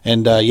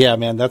 And yeah,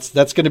 man, that's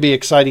going to be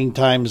exciting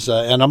times,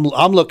 and I'm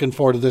looking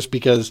forward to this,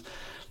 because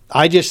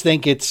I just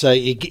think it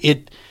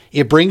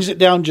brings it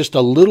down just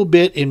a little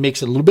bit and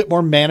makes it a little bit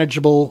more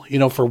manageable,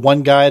 for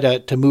one guy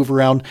to move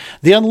around.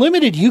 The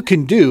Unlimited you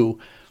can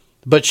do.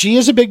 But she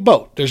is a big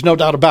boat. There's no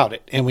doubt about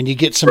it. And when you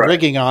get some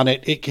rigging on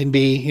it, it can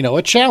be,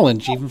 a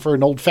challenge, even for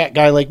an old fat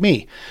guy like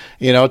me,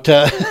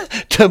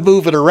 to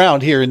move it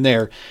around here and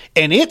there.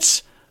 And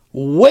it's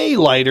way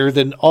lighter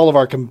than all of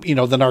our,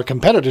 than our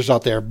competitors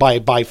out there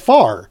by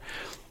far.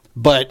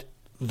 But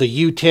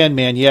the U10,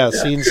 man,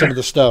 seeing some of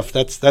the stuff,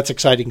 that's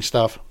exciting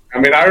stuff. I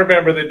mean, I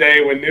remember the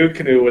day when New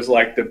Canoe was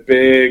like the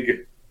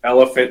big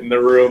elephant in the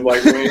room,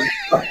 like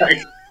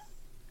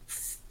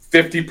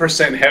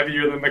 50%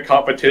 heavier than the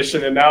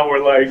competition, and now we're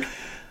like,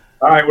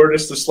 all right, we're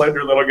just a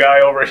slender little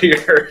guy over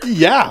here.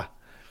 Yeah.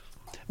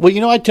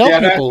 Well, I tell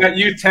people that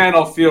U10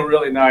 will feel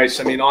really nice.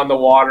 I mean, on the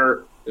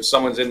water, if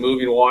someone's in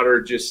moving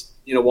water, just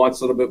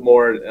wants a little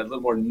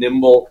more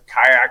nimble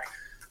kayak,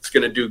 it's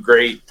going to do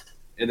great.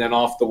 And then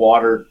off the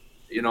water,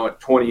 at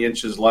 20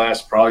 inches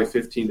less, probably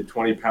 15 to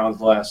 20 pounds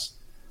less,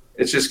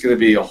 it's just going to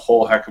be a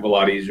whole heck of a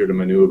lot easier to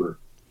maneuver.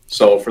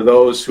 So for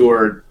those who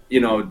are,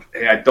 hey,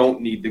 I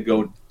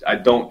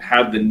don't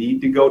have the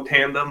need to go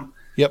tandem,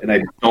 and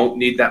I don't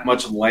need that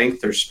much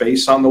length or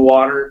space on the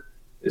water,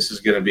 this is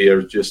going to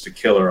be just a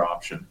killer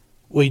option.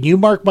 When you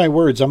mark my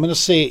words, I'm going to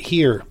say it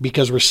here,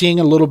 because we're seeing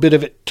a little bit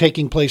of it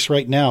taking place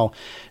right now.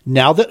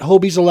 Now that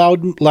Hobie's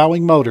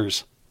allowing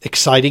motors,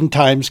 exciting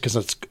times because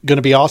it's going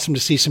to be awesome to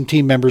see some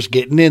team members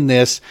getting in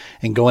this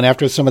and going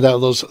after some of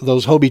those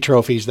Hobie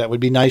trophies. That would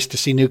be nice to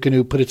see New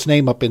Canoe put its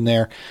name up in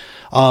there.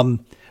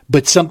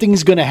 But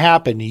something's going to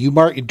happen.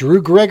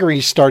 Drew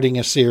Gregory's starting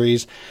a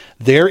series.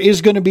 There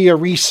is going to be a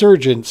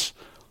resurgence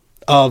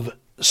of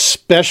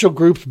special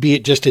groups, be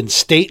it just in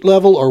state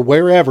level or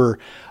wherever,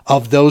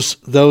 of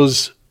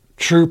those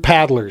true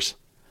paddlers.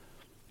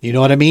 You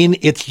know what I mean?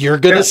 You're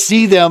going to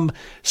see them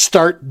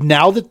start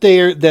now that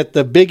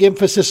the big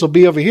emphasis will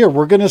be over here.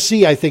 We're going to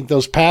see, I think,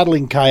 those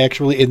paddling kayaks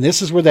really, and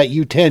this is where that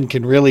U10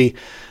 can really,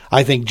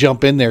 I think,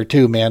 jump in there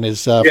too, man,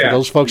 for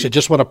those folks that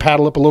just want to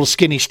paddle up a little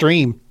skinny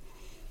stream.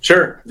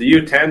 Sure. The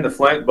U10, the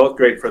Flint, both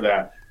great for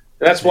that.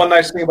 And that's one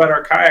nice thing about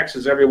our kayaks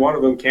is every one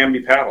of them can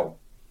be paddled.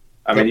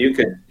 I mean, you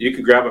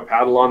could grab a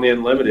paddle on the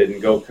Unlimited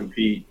and go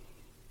compete,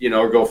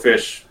 or go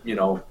fish,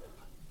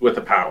 with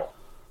a paddle.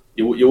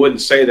 You wouldn't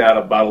say that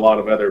about a lot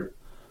of other,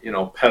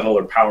 pedal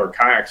or power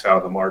kayaks out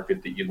of the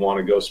market that you'd want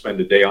to go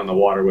spend a day on the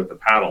water with a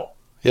paddle.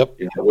 Yep.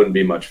 It wouldn't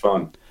be much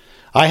fun.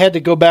 I had to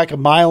go back 1.5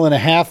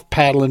 miles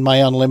paddling my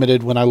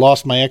Unlimited when I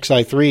lost my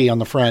XI3 on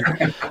the front.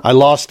 I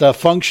lost a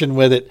function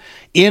with it.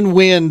 In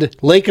wind,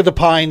 Lake of the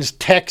Pines,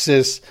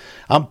 Texas.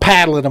 I'm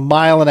paddling 1.5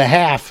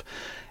 miles.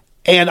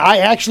 And I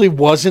actually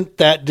wasn't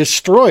that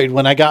destroyed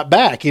when I got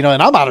back, and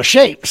I'm out of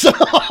shape. So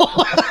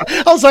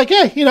I was like,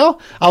 hey,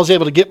 I was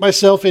able to get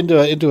myself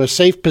into a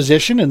safe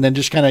position and then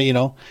just kind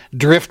of,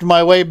 drift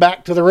my way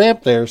back to the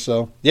ramp there.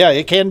 So, yeah,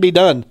 it can be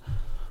done.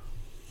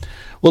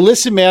 Well,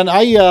 listen, man,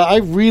 I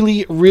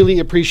really, really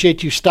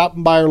appreciate you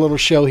stopping by our little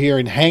show here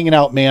and hanging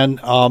out, man,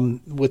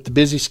 with the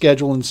busy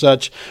schedule and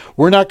such.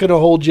 We're not going to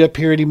hold you up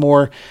here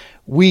anymore.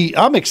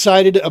 I'm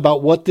excited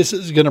about what this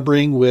is going to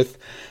bring with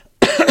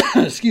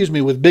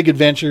with Big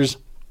Adventures,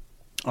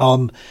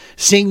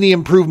 seeing the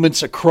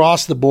improvements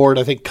across the board.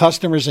 I think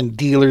customers and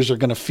dealers are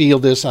going to feel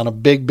this on a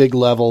big, big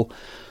level.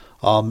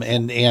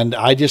 And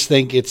I just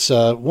think it's,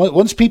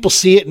 once people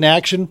see it in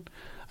action,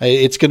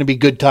 it's going to be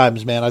good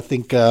times, man. I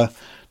think,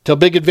 till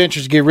Big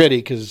Adventures get ready,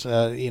 because,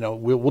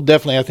 we'll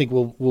definitely, I think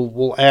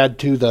we'll add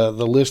to the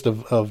list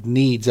of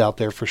needs out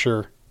there for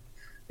sure.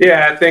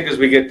 Yeah, I think as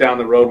we get down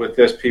the road with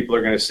this, people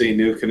are going to see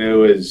New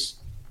Canoe as,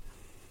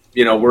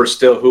 we're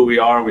still who we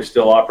are. We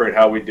still operate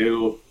how we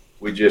do.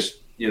 We just,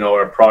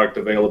 our product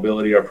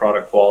availability, our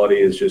product quality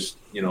is just,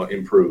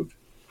 improved.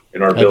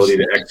 And our ability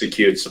to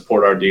execute,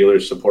 support our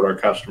dealers, support our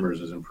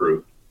customers is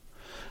improved.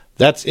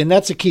 That's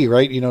a key,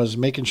 right? Is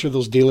making sure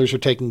those dealers are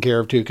taken care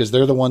of too, because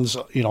they're the ones,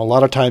 a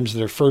lot of times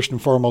they're first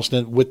and foremost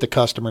with the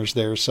customers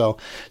there. So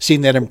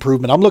seeing that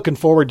improvement, I'm looking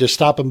forward to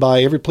stopping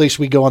by every place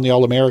we go on the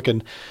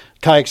All-American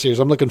Kayak Series.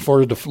 I'm looking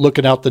forward to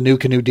looking out the New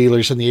Canoe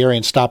dealers in the area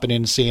and stopping in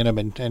and seeing them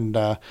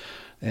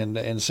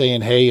and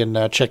saying hey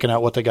and checking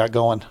out what they got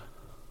going.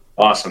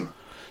 Awesome.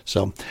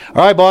 So, all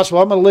right, boss.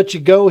 Well, I'm going to let you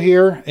go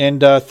here,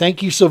 and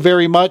thank you so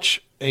very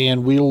much.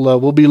 And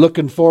we'll be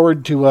looking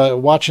forward to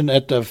watching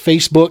at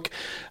Facebook,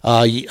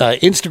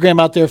 Instagram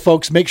out there,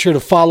 folks. Make sure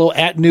to follow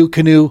at New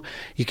Canoe.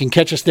 You can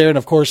catch us there, and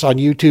of course on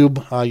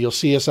YouTube, you'll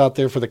see us out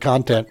there for the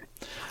content.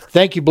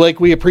 Thank you, Blake.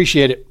 We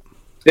appreciate it.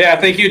 Yeah,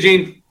 thank you,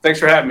 Gene. Thanks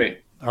for having me.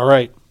 All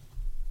right.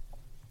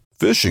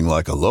 Fishing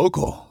like a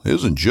local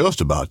isn't just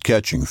about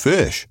catching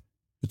fish.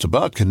 It's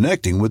about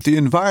connecting with the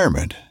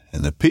environment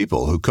and the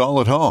people who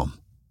call it home.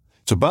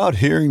 It's about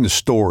hearing the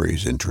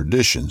stories and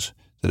traditions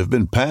that have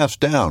been passed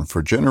down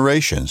for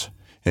generations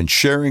and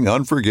sharing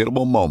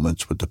unforgettable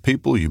moments with the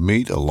people you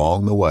meet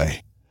along the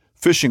way.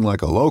 Fishing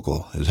like a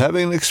local is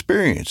having an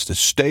experience that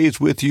stays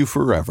with you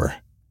forever.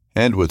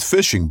 And with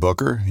Fishing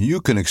Booker,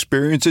 you can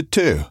experience it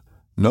too,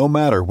 no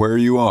matter where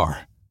you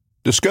are.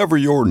 Discover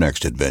your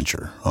next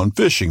adventure on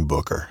Fishing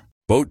Booker.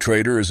 Boat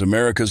Trader is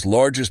America's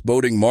largest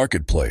boating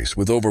marketplace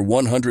with over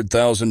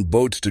 100,000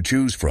 boats to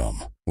choose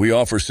from. We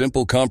offer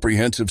simple,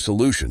 comprehensive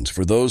solutions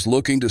for those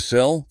looking to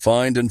sell,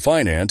 find, and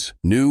finance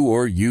new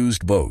or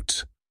used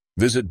boats.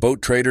 Visit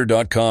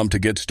BoatTrader.com to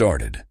get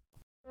started.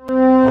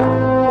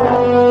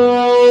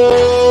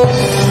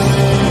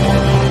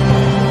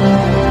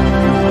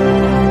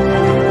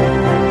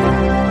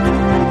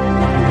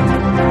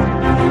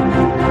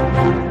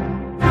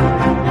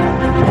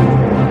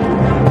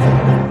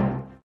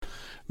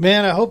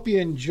 Man, I hope you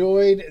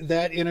enjoyed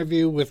that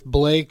interview with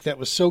Blake. That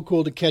was so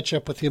cool to catch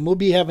up with him. We'll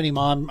be having him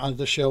on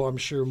the show, I'm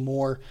sure,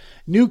 more.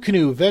 New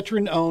Canoe,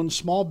 veteran-owned,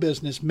 small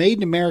business, made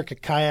in America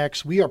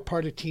kayaks. We are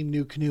part of Team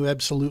New Canoe.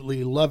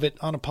 Absolutely love it.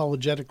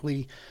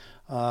 Unapologetically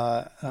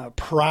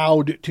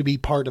proud to be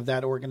part of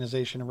that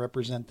organization and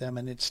represent them.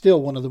 And it's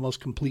still one of the most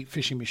complete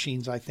fishing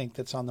machines, I think,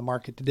 that's on the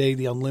market today,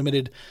 the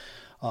Unlimited.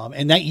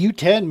 And that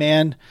U10,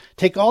 man,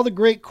 take all the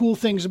great, cool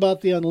things about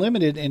the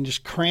Unlimited and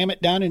just cram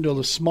it down into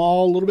a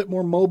small, a little bit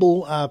more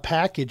mobile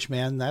package,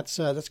 man. That's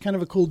kind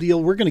of a cool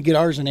deal. We're going to get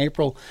ours in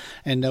April,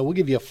 and we'll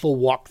give you a full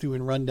walkthrough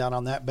and rundown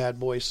on that bad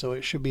boy. So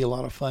it should be a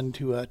lot of fun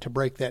to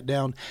break that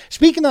down.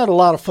 Speaking of a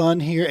lot of fun,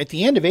 here at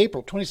the end of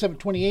April, 27th,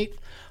 28th,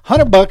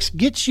 $100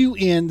 gets you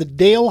in the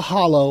Dale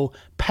Hollow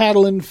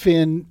Paddle and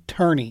Fin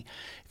Tourney.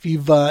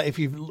 If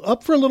you're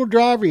up for a little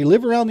drive or you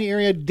live around the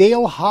area,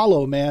 Dale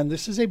Hollow, man,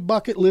 this is a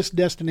bucket list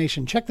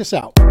destination. Check this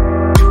out.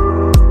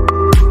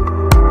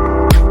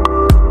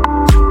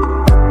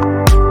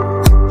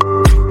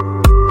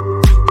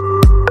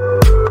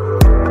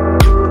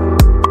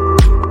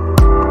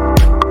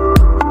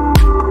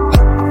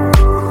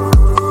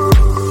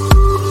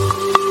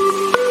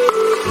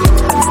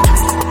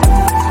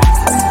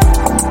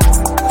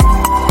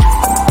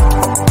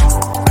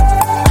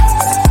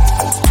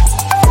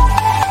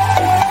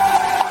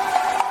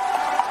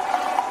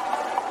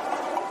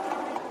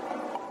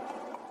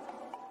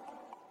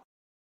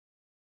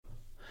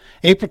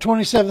 April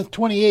 27th,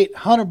 28th,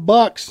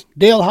 $100,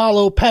 Dale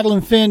Hollow Paddle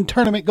and Fin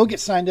Tournament. Go get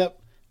signed up.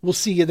 We'll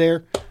see you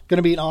there. Going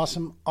to be an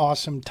awesome,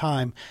 awesome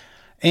time.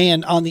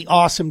 And on the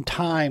awesome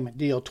time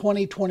deal,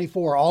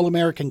 2024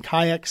 All-American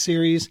Kayak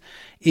Series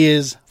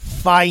is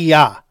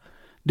fire.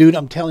 Dude,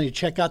 I'm telling you,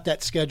 check out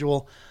that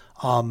schedule.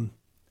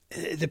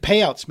 The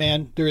payouts,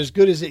 man, they're as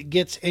good as it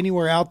gets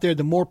anywhere out there.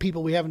 The more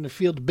people we have in the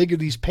field, the bigger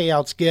these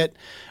payouts get.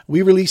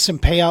 We released some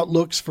payout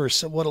looks for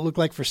what it looked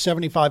like for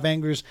 75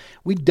 anglers.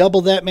 We double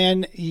that,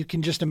 man. You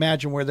can just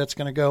imagine where that's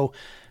going to go.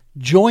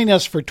 Join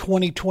us for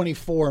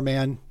 2024,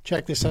 man.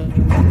 Check this out.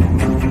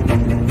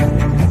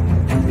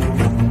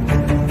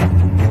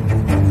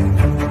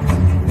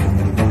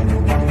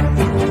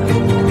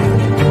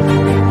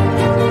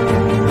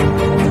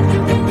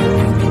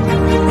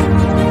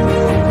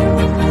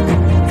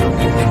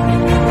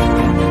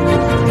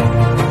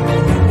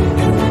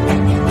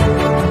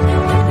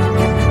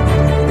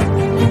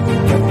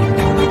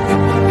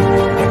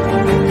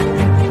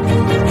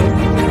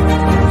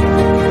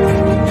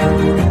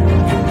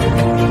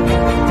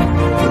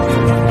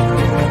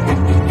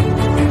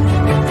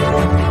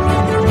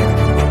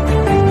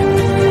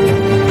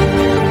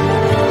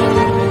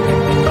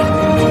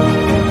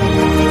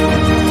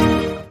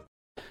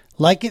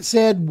 Like it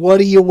said, what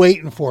are you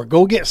waiting for?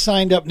 Go get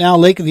signed up now.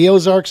 Lake of the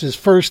Ozarks is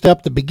first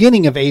up, the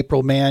beginning of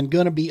April, man.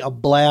 Going to be a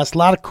blast. A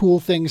lot of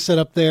cool things set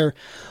up there.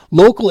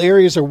 Local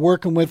areas are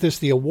working with us.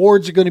 The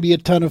awards are going to be a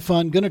ton of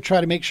fun. Going to try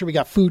to make sure we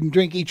got food and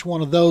drink each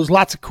one of those.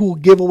 Lots of cool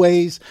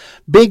giveaways,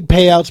 big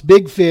payouts,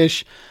 big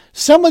fish.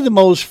 Some of the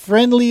most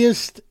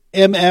friendliest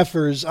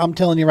MFers, I'm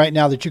telling you right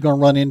now, that you're going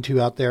to run into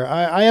out there.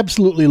 I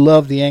absolutely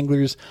love the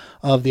anglers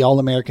of the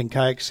All-American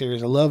Kayak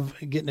Series. I love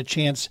getting a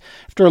chance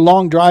after a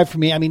long drive for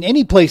me. I mean,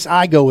 any place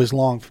I go is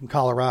long from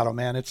Colorado,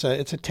 man. It's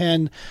a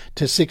 10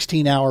 to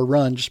 16 hour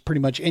run, just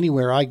pretty much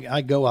anywhere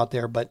I go out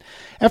there. But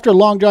after a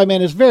long drive,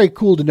 man, it's very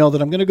cool to know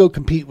that I'm going to go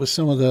compete with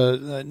some of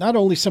the, not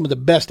only some of the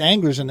best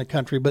anglers in the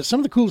country, but some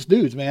of the coolest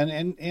dudes, man.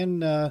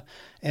 And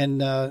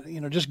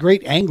just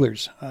great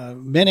anglers,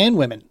 men and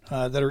women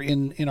that are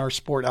in our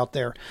sport out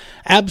there.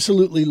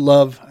 Absolutely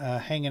love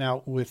hanging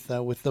out with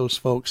those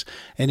folks,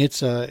 and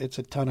it's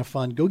a ton of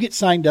fun. Go get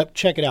signed up,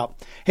 check it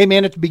out. Hey,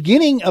 man, at the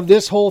beginning of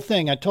this whole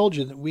thing, I told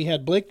you that we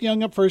had Blake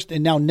Young up first,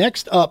 and now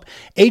next up,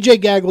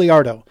 AJ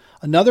Gagliardo,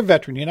 another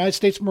veteran, United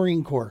States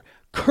Marine Corps,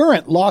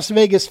 current Las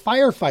Vegas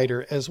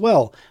firefighter as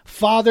well,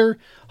 father,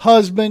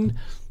 husband.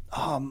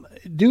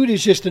 Dude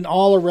is just an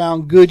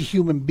all-around good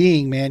human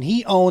being, man.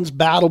 He owns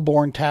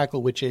Battleborn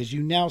Tackle, which, as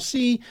you now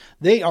see,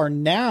 they are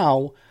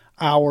now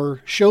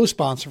our show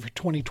sponsor for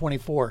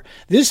 2024.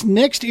 This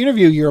next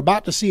interview you're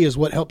about to see is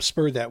what helped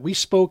spur that. We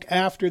spoke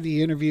after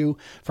the interview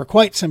for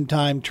quite some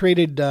time,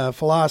 traded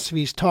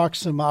philosophies, talked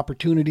some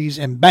opportunities,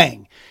 and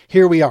bang,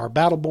 here we are.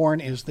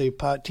 Battleborn is the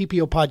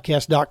TPO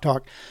podcast Doc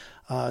Talk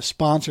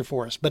sponsor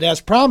for us. But as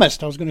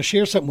promised, I was going to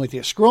share something with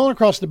you. Scrolling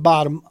across the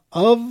bottom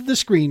of the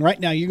screen right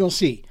now, you're going to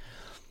see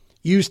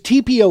use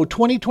TPO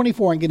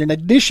 2024 and get an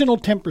additional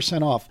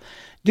 10% off.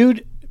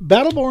 Dude,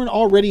 Battleborn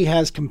already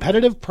has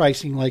competitive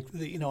pricing, like,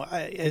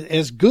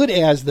 as good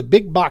as the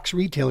big box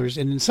retailers,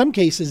 and in some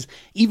cases,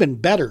 even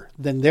better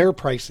than their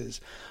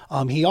prices.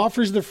 He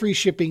offers the free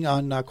shipping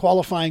on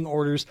qualifying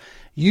orders.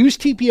 Use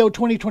TPO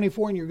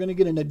 2024 and you're going to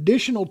get an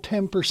additional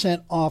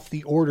 10% off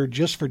the order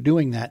just for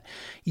doing that.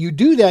 You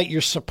do that,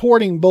 you're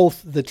supporting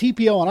both the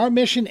TPO on our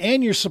mission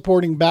and you're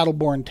supporting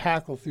Battleborn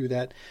Tackle through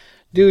that.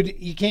 Dude,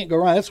 you can't go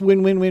wrong. That's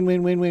win, win, win,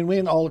 win, win, win,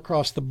 win all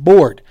across the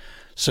board.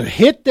 So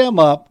hit them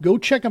up. Go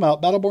check them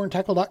out,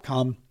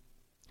 battleborntackle.com.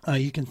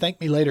 You can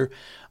thank me later.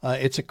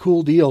 It's a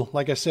cool deal.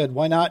 Like I said,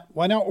 why not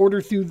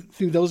order through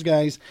those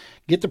guys,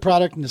 get the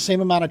product in the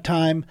same amount of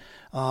time,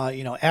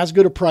 as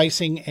good a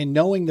pricing, and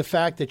knowing the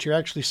fact that you're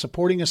actually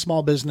supporting a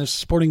small business,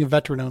 supporting a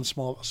veteran-owned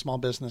small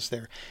business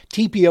there.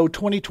 TPO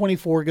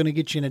 2024 going to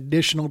get you an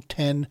additional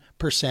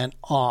 10%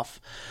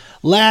 off.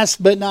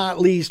 Last but not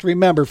least,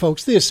 remember,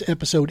 folks, this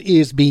episode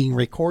is being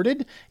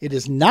recorded. It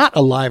is not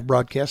a live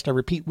broadcast. I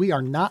repeat, we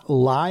are not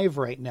live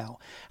right now.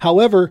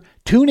 However,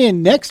 tune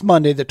in next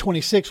Monday, the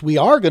 26th. We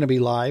are going to be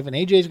live, and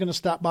AJ is going to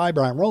stop by.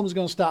 Brian Roman's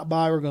going to stop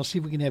by. We're going to see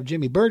if we can have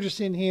Jimmy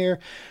Burgess in here.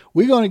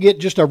 We're going to get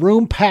just a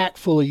room packed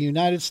full of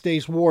United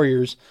States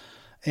warriors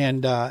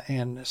and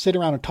sit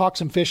around and talk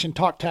some fishing,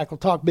 talk tackle,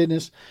 talk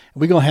business.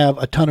 And we're going to have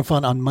a ton of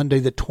fun on Monday,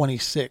 the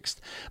 26th.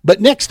 But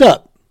next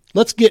up,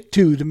 Let's get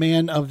to the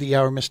man of the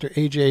hour, Mr.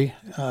 AJ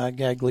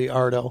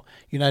Gagliardo,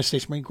 United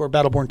States Marine Corps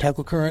Battleborn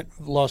Tackle Current,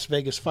 Las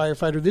Vegas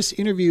firefighter. This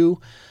interview,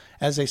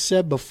 as I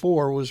said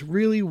before, was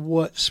really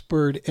what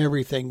spurred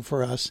everything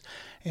for us.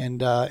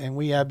 And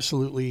we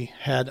absolutely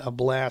had a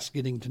blast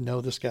getting to know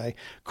this guy.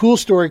 Cool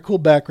story, cool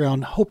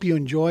background. Hope you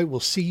enjoy.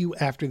 We'll see you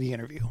after the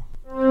interview.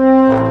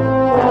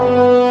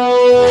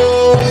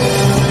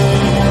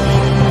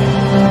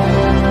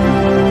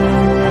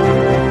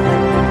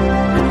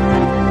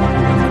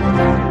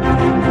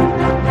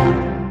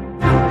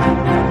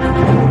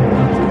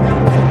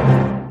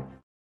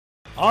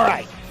 All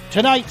right,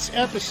 tonight's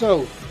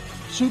episode,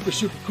 super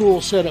cool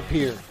setup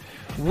here.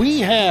 We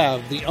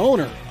have the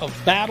owner of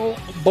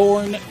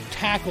Battleborn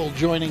Tackle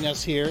joining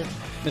us here,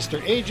 Mr.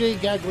 AJ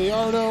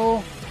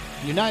Gagliardo,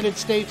 United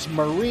States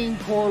Marine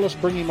Corps. Let's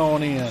bring him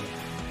on in.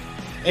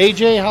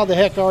 AJ, how the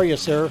heck are you,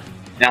 sir?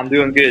 Yeah, I'm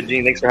doing good,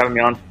 Gene. Thanks for having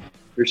me on.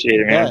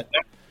 Appreciate it, man.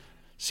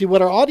 See,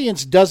 what our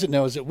audience doesn't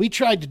know is that we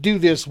tried to do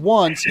this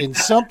once and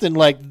something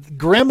like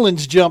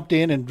gremlins jumped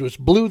in and just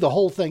blew the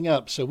whole thing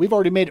up. So we've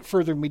already made it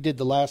further than we did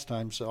the last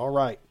time. So, all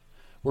right.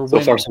 We're so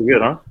winning. far, so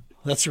good, huh?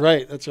 That's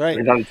right.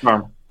 We're done the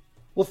farm.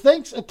 Well,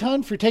 thanks a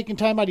ton for taking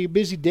time out of your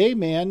busy day,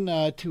 man,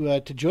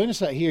 to join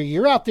us out here.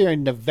 You're out there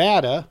in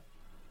Nevada,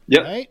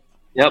 Yep. right?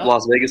 Yep,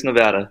 Las Vegas,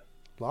 Nevada.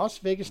 Las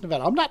Vegas,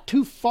 Nevada. I'm not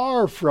too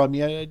far from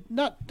you.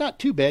 Not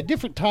too bad.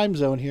 Different time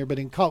zone here, but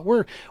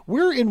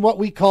we're in what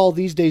we call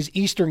these days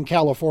Eastern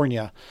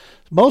California.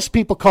 Most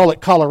people call it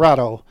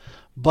Colorado,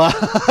 but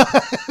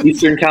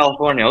Eastern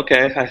California.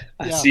 Okay,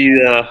 I see.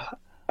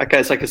 I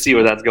guess I can see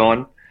where that's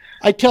going.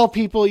 I tell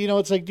people,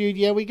 it's like, dude,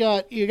 yeah,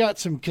 you got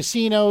some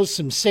casinos,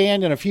 some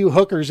sand, and a few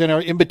hookers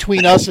in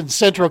between us and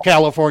Central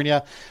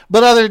California.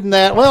 But other than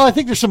that, well, I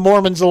think there's some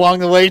Mormons along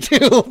the way too.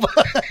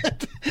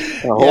 But,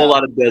 a whole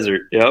lot of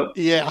desert. Yep.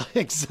 Yeah,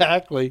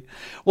 exactly.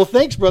 Well,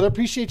 thanks, brother.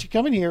 Appreciate you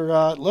coming here.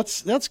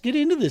 Let's get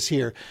into this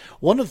here.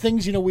 One of the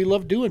things we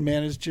love doing,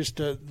 man, is just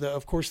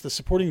of course the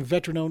supporting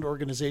veteran-owned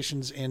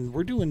organizations, and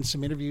we're doing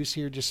some interviews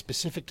here just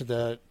specific to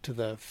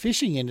the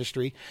fishing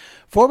industry.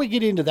 Before we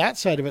get into that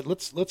side of it,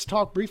 let's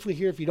talk briefly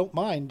here, if you don't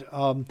mind.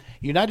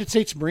 United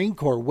States Marine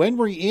Corps. When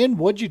were you in?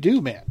 What'd you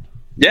do, man?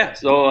 Yeah,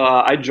 so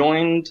I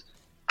joined.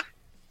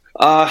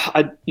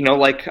 I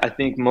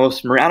think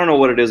most Marines, I don't know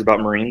what it is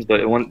about Marines,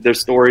 but their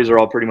stories are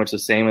all pretty much the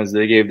same, as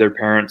they gave their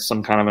parents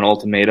some kind of an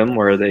ultimatum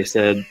where they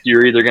said,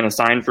 you're either going to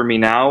sign for me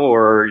now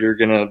or you're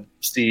going to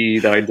see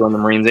that I joined the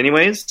Marines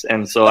anyways.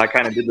 And so I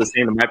kind of did the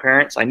same to my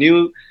parents. I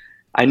knew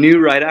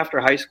right after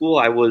high school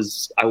I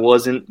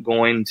wasn't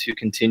going to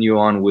continue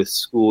on with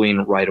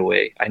schooling right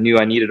away. I knew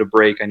I needed a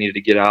break. I needed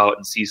to get out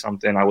and see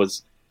something. I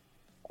was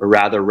a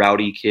rather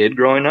rowdy kid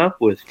growing up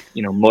with,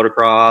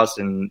 motocross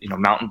and,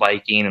 mountain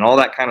biking and all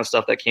that kind of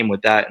stuff that came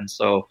with that. And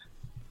so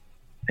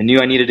I knew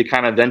I needed to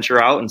kind of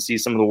venture out and see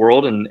some of the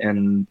world.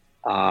 And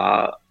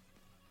I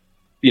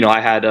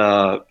had,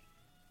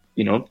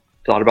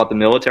 thought about the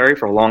military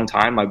for a long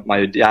time.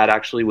 My dad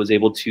actually was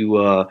able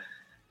to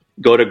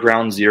go to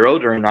ground zero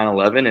during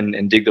 9/11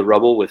 and dig the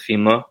rubble with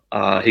FEMA.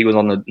 He was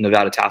on the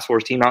Nevada task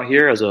force team out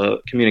here as a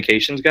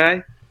communications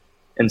guy.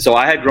 And so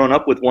I had grown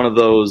up with one of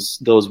those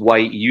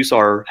white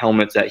USAR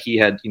helmets that he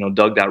had,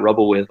 dug that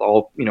rubble with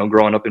all,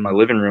 growing up in my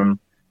living room.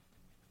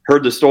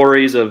 Heard the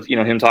stories of,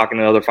 him talking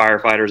to other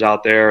firefighters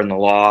out there and the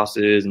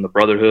losses and the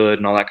brotherhood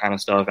and all that kind of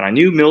stuff. And I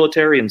knew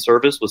military and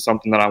service was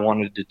something that I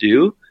wanted to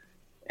do.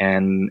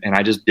 And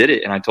I just did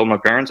it. And I told my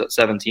parents at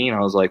 17, I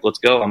was like, let's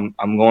go.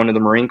 I'm going to the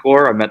Marine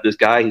Corps. I met this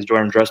guy. He's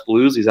Jordan Dress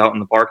Blues. He's out in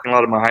the parking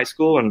lot of my high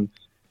school. And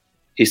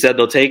he said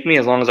they'll take me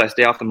as long as I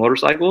stay off the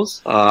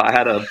motorcycles. I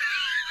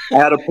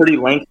had a pretty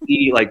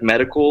lengthy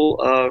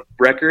medical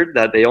record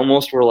that they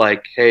almost were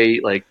like, hey,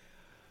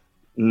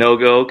 no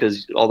go,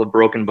 because all the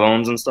broken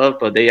bones and stuff.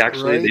 But they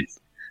actually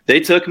they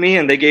took me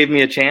and they gave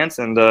me a chance.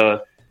 And I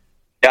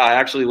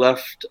actually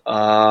left.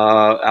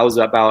 I was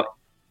about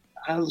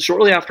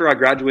shortly after I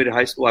graduated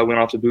high school. I went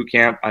off to boot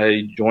camp.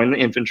 I joined the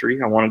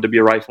infantry. I wanted to be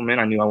a rifleman.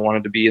 I knew I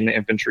wanted to be in the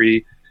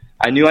infantry.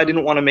 I knew I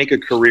didn't want to make a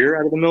career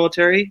out of the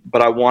military,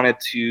 but I wanted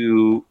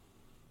to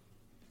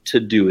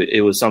do it.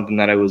 It was something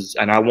that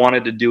I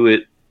wanted to do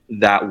it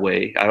that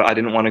way. I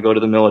didn't want to go to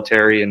the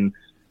military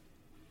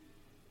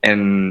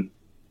and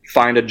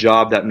find a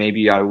job that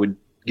maybe I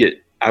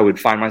would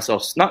find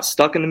myself not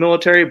stuck in the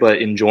military,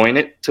 but enjoying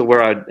it to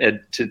where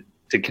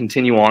to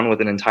continue on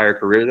with an entire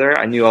career there.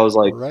 I knew I was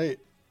like,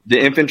 the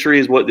infantry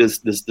is what is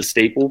the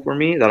staple for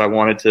me, that I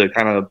wanted to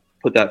kind of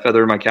put that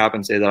feather in my cap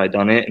and say that I'd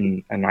done it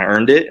and I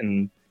earned it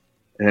and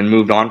then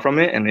moved on from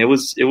it. And it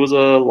was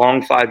a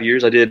long 5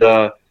 years. I did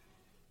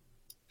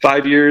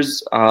 5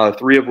 years,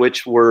 3 of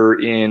which were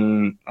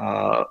in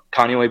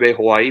Kaneohe Bay,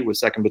 Hawaii, with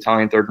 2nd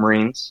Battalion, 3rd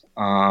Marines.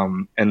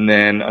 And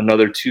then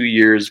another 2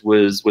 years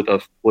was with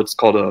what's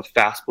called a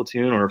FAST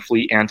platoon, or a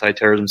Fleet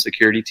Anti-Terrorism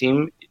Security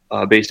Team,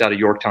 based out of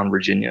Yorktown,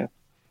 Virginia.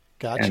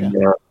 Gotcha. And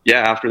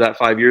after that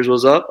 5 years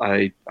was up,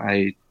 I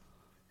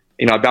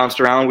bounced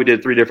around. We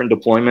did 3 different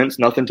deployments,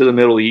 nothing to the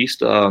Middle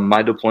East.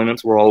 My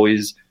deployments were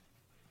always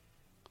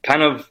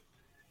kind of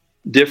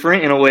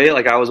different in a way.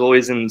 Like I was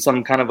always in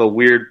some kind of a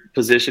weird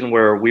position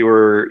where we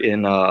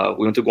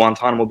went to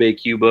Guantanamo Bay,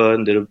 Cuba,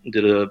 and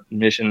did a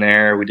mission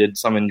there. We did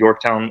some in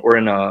Yorktown or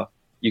in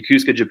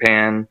Yokosuka,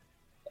 Japan,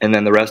 and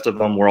then the rest of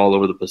them were all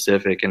over the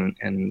Pacific.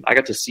 And I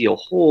got to see a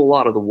whole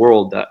lot of the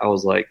world that I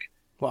was like,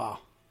 wow.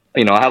 I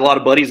had a lot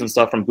of buddies and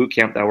stuff from boot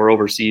camp that were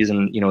overseas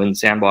and in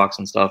Sandbox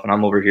and stuff, and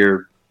I'm over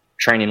here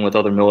training with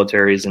other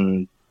militaries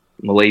in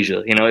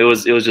Malaysia. It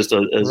was just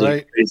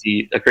a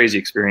crazy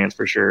experience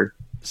for sure.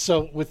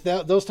 So with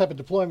those type of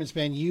deployments,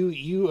 man,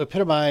 you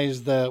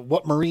epitomize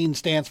what Marine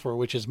stands for,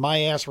 which is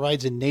my ass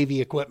rides in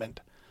Navy equipment.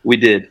 We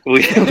did.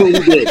 We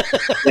did.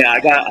 Yeah, I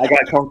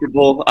got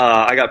comfortable.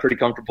 I got pretty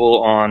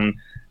comfortable on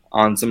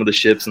some of the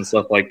ships and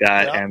stuff like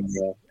that. Yeah.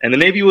 And the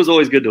Navy was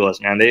always good to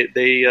us, man.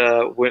 They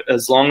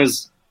as long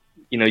as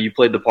you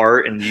played the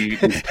part and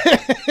it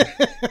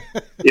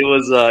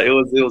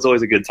was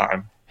always a good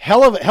time.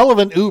 Hell of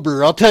an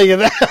Uber, I'll tell you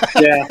that.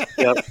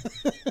 Yeah.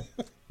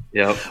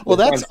 Yep. Well,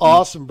 that's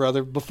awesome,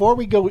 brother. Before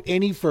we go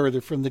any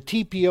further, from the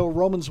TPO,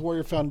 Romans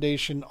Warrior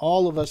Foundation,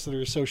 all of us that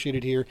are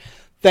associated here,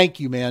 thank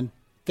you, man.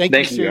 Thank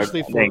you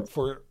seriously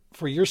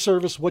for your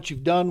service, what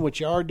you've done, what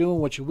you are doing,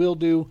 what you will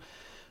do.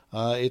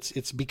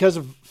 It's because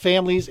of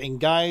families and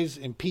guys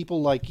and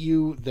people like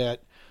you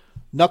that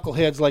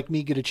knuckleheads like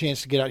me get a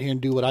chance to get out here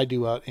and do what I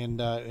do out.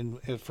 And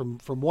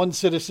from one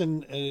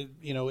citizen,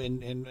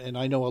 and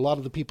I know a lot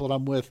of the people that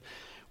I'm with,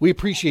 we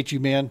appreciate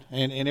you, man,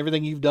 and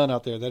everything you've done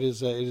out there. That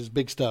is it is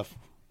big stuff.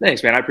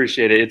 Thanks, man. I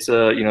appreciate it. It's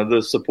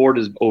the support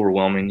is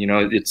overwhelming.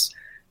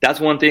 That's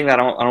one thing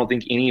that I don't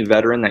think any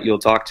veteran that you'll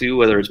talk to,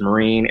 whether it's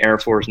Marine, Air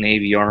Force,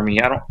 Navy,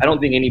 Army, I don't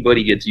think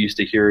anybody gets used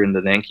to hearing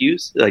the thank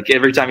yous. Like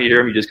every time you hear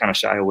them, you just kind of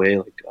shy away.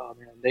 Like, oh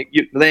man,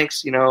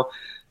 thanks.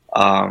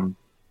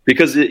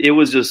 Because it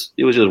was just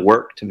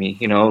work to me.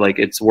 Like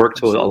it's work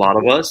to a lot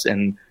of us,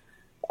 and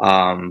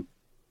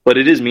but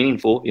it is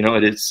meaningful.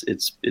 It's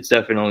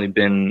definitely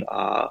been,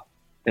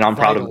 and I'm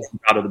proud of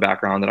the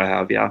background that I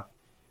have. Yeah.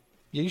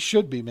 You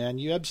should be, man.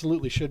 You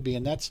absolutely should be.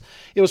 And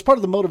it was part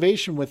of the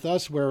motivation with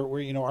us where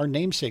our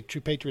namesake,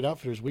 True Patriot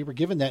Outfitters, we were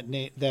given that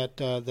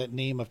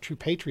name of True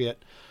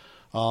Patriot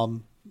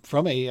from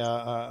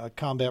a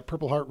combat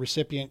Purple Heart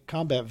recipient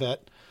combat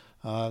vet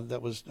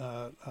that was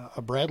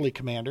a Bradley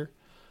commander.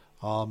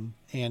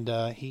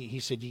 He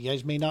said, you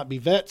guys may not be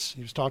vets.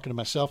 He was talking to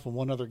myself and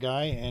one other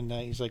guy. And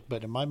he's like,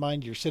 but in my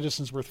mind, you're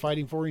citizens worth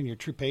fighting for and you're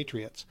true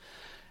patriots.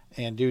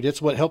 And dude,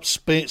 it's what helps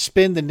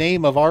spin the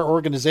name of our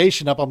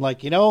organization up. I'm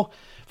like, for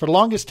the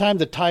longest time,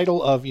 the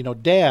title of,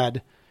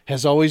 dad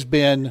has always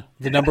been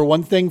the number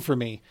one thing for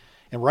me.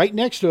 And right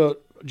next to it,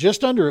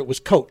 just under it was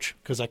coach,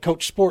 because I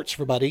coached sports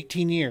for about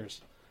 18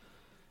 years.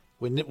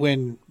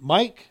 When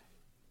Mike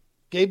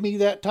gave me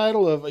that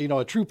title of,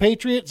 a true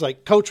patriot, it's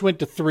like coach went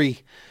to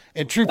 3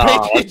 and true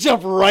patriot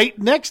jumped right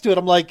next to it.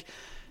 I'm like,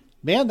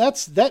 man,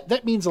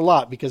 that means a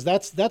lot, because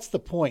that's the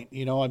point.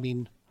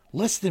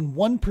 Less than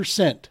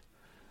 1%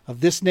 of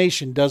this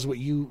nation does what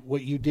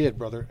you did,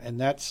 brother. And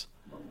that's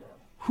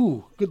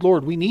good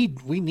Lord, we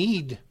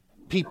need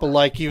people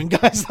like you and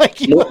guys like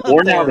you.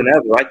 More now than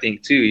ever, I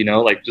think too,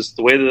 like just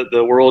the way that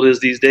the world is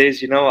these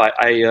days,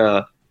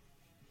 I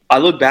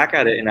look back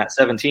at it, and at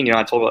 17,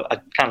 I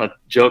kind of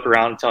joke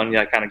around telling you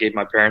I kind of gave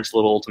my parents a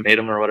little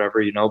ultimatum or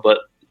whatever, but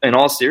in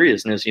all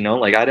seriousness,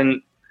 like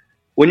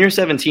when you're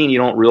 17, you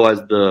don't realize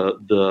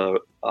the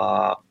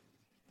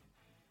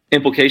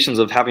implications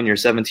of having your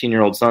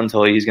 17-year-old son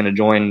tell you he's going to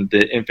join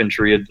the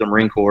infantry of the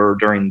Marine Corps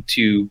during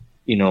the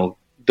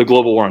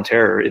global war on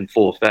terror in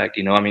full effect.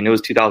 It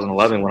was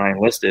 2011 when I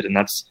enlisted, and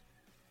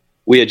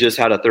we had just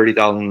had a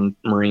 30,000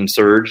 Marine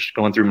surge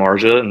going through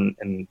Marja,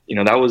 and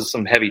that was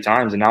some heavy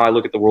times. And now I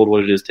look at the world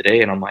what it is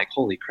today, and I'm like,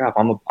 holy crap,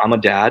 I'm a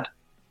dad.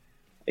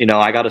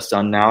 I got a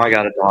son now, I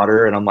got a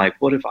daughter, and I'm like,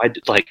 what if I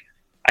did, I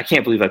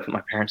can't believe I put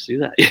my parents through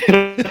that.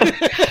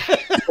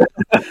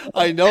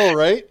 I know,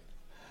 right?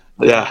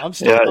 Yeah, I'm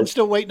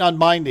still waiting on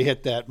mine to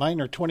hit that. Mine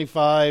are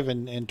 25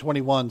 and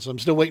 21, so I'm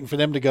still waiting for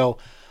them to go,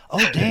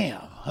 oh,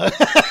 damn.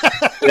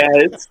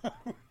 Yeah,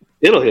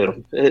 it'll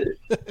hit them.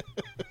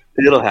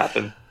 It'll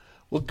happen.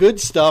 Well, good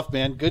stuff,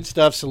 man. Good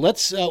stuff. So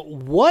let's,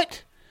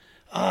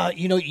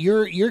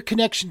 your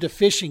connection to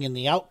fishing and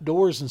the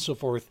outdoors and so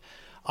forth.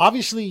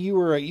 Obviously, you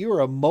were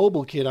a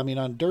mobile kid.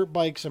 On dirt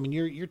bikes.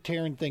 You're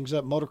tearing things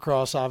up.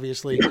 Motocross,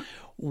 obviously.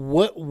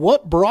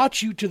 What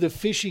brought you to the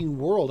fishing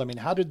world?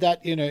 How did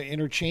that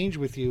interchange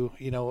with you?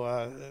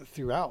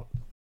 Throughout.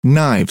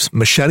 Knives,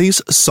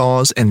 machetes,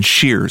 saws, and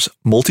shears,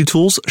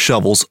 multi-tools,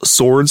 shovels,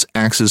 swords,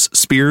 axes,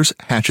 spears,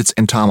 hatchets,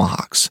 and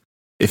tomahawks.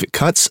 If it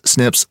cuts,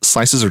 snips,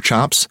 slices, or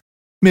chops,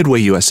 Midway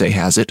USA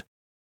has it.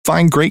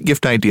 Find great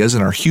gift ideas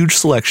in our huge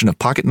selection of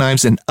pocket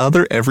knives and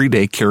other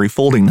everyday carry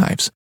folding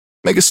knives.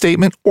 Make a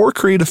statement or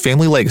create a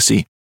family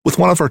legacy with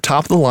one of our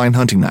top-of-the-line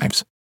hunting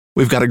knives.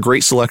 We've got a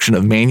great selection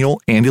of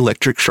manual and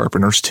electric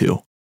sharpeners,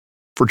 too.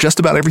 For just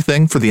about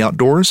everything for the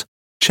outdoors,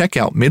 check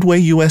out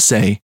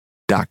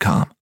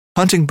MidwayUSA.com.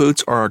 Hunting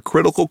boots are a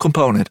critical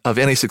component of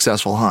any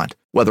successful hunt.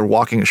 Whether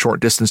walking a short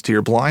distance to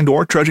your blind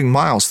or trudging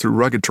miles through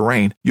rugged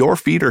terrain, your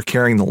feet are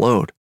carrying the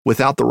load.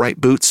 Without the right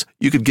boots,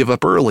 you could give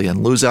up early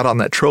and lose out on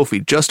that trophy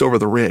just over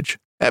the ridge.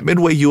 At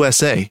Midway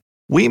USA,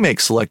 we make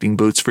selecting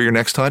boots for your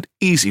next hunt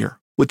easier.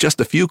 With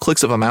just a few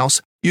clicks of a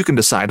mouse, you can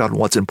decide on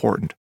what's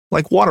important,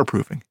 like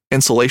waterproofing,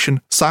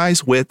 insulation,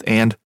 size, width,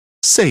 and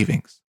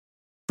savings.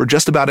 For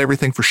just about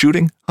everything for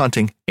shooting,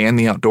 hunting, and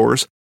the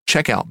outdoors,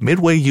 check out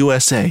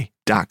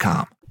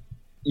midwayusa.com.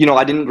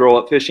 I didn't grow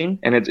up fishing,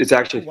 and it's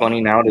actually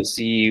funny now to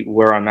see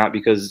where I'm at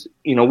because,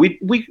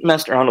 we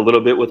messed around a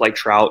little bit with like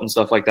trout and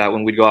stuff like that.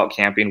 When we'd go out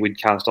camping, we'd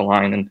cast a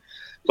line,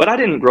 but I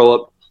didn't grow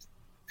up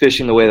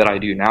fishing the way that I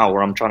do now,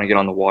 where I'm trying to get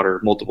on the water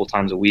multiple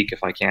times a week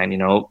if I can.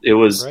 It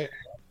was,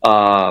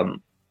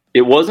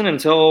 it wasn't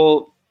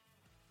until,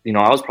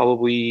 I was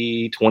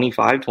probably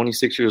 25,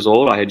 26 years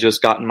old. I had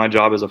just gotten my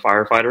job as a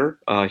firefighter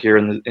here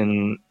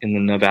in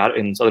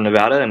Southern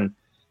Nevada, and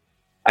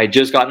I had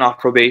just gotten off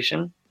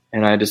probation.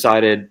 And I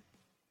decided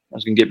I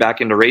was going to get back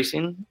into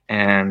racing,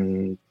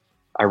 and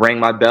I rang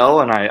my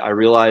bell, and I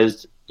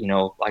realized,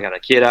 I got a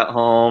kid at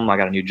home, I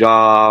got a new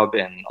job,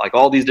 and like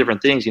all these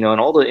different things, and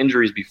all the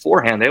injuries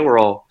beforehand, they were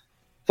all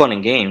fun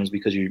and games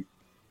because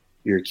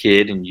you're a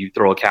kid and you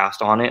throw a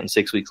cast on it, and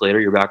 6 weeks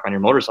later you're back on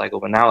your motorcycle.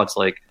 But now it's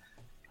like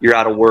you're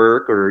out of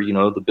work, or,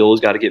 the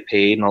bills got to get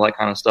paid and all that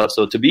kind of stuff.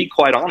 So to be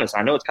quite honest,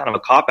 I know it's kind of a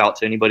cop out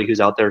to anybody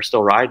who's out there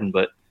still riding,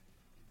 but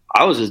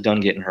I was just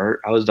done getting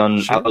hurt. I was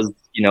done. Sure.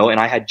 And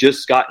I had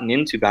just gotten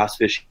into bass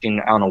fishing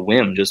on a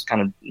whim, just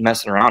kind of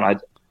messing around. I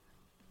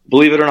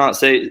believe it or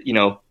not,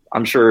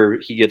 I'm sure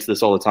he gets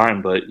this all the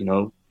time, but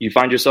you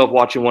find yourself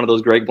watching one of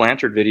those Greg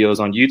Blanchard videos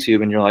on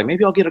YouTube and you're like,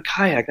 maybe I'll get a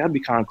kayak. That'd be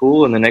kind of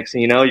cool. And the next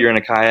thing you know, you're in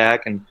a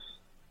kayak and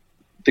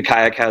the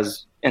kayak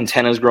has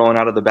antennas growing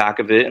out of the back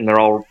of it. And they're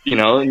all,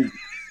 and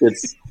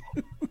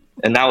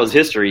that was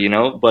history,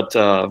 but,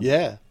 So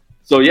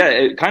yeah,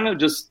 it kind of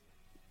just,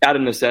 out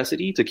of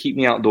necessity to keep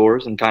me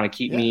outdoors and kind of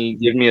give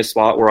me a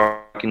spot where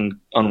I can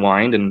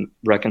unwind and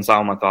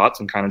reconcile my thoughts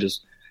and kind of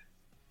just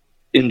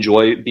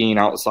enjoy being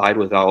outside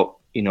without,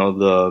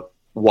 the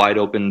wide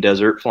open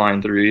desert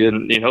flying through you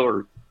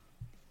and,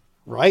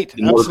 Right.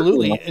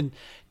 Absolutely. And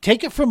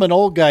take it from an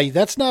old guy.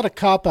 That's not a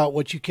cop out.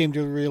 What you came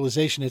to the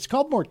realization, it's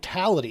called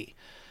mortality.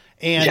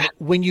 And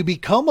when you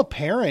become a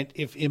parent,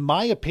 in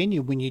my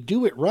opinion, when you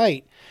do it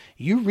right,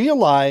 you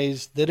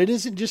realize that it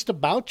isn't just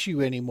about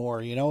you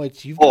anymore.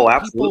 You've got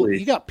absolutely.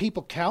 You got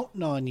people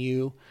counting on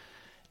you,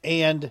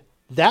 and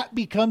that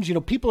becomes,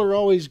 people are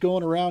always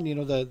going around,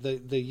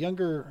 the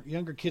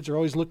younger kids are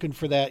always looking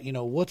for that,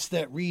 what's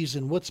that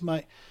reason?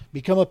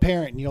 Become a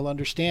parent and you'll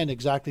understand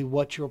exactly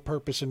what your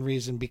purpose and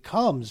reason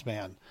becomes,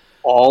 man.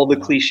 All the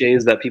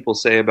cliches that people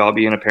say about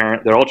being a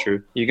parent, they're all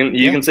true. You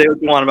can say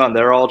what you want about them.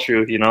 They're all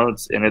true,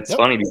 it's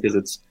funny because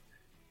it's,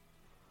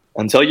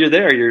 until you're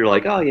there, you're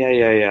like, oh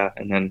yeah.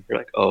 And then you're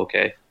like, oh,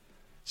 okay.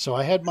 So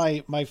I had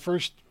my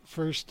first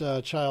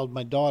child,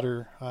 my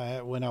daughter,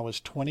 when I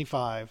was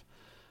 25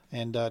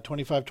 and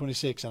 25,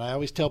 26. And I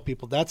always tell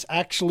people that's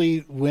actually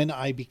when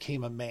I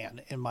became a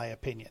man, in my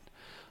opinion.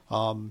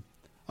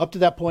 Up to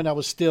that point, I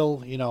was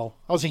still, I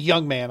was a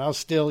young man. I was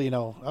still,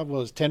 I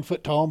was 10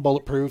 foot tall and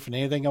bulletproof, and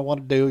anything I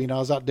wanted to do, I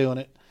was out doing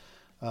it.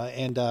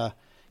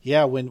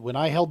 When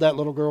I held that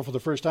little girl for the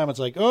first time, it's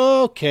like,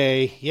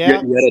 okay,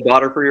 yeah. You had a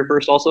daughter for your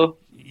first also?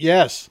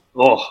 Yes.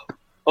 Oh,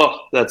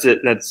 that's it.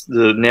 That's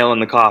the nail in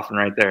the coffin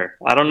right there.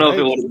 I don't know if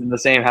it would have been the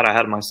same had I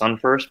had my son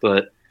first,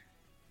 but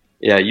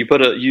yeah,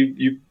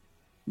 you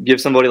give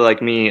somebody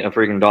like me a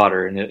freaking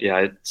daughter, and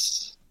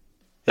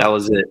that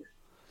was it.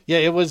 Yeah,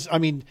 it was,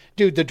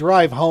 dude, the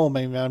drive home,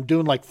 I'm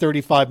doing like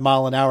 35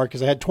 mile an hour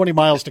because I had 20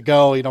 miles to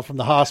go, from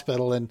the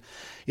hospital. And,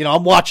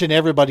 I'm watching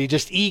everybody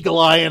just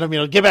eagle-eyeing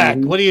them, get back.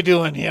 Mm-hmm. What are you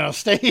doing?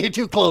 Stay, you're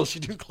too close.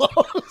 You're too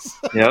close.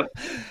 Yep.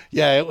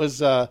 Yeah, it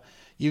was,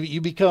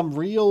 you become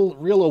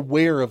real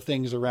aware of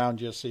things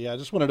around you. So yeah, I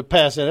just wanted to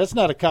pass that. That's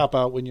not a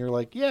cop-out when you're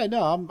like, yeah,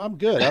 no, I'm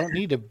good. I don't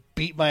need to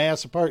beat my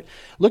ass apart.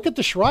 Look at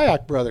the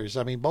Shryock brothers.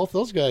 Both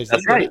those guys.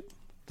 That's right.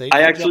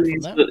 I actually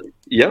used to,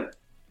 yep.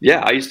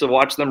 Yeah, I used to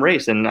watch them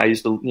race, and I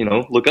used to,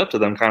 look up to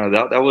them kind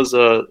of. That was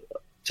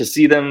to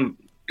see them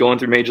going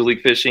through Major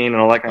League Fishing and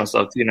all that kind of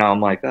stuff too. Now I'm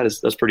like, that's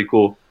pretty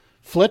cool.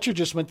 Fletcher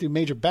just went through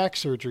major back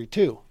surgery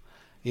too,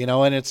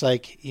 and it's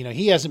like,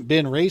 he hasn't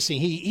been racing.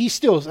 He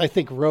still, I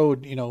think,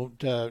 rode,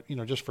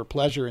 just for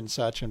pleasure and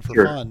such and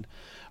for fun.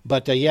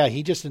 But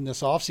he just in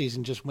this off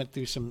season just went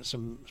through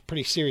some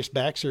pretty serious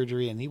back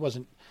surgery, and he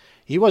wasn't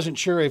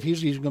sure if he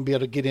was going to be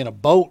able to get in a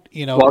boat.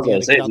 Well, I was going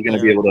to say, is he going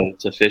to be able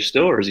to fish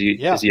still, or is he?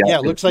 Yeah,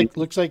 looks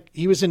like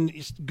he was in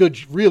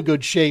real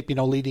good shape,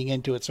 leading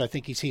into it. So I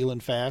think he's healing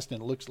fast,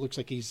 and it looks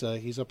like he's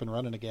up and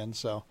running again.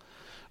 So,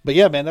 but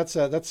yeah, man, that's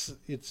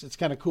it's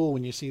kind of cool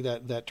when you see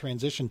that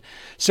transition.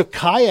 So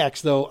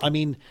kayaks, though,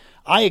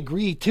 I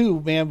agree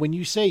too, man. When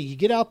you say you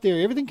get out there,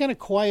 everything kind of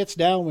quiets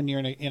down when you're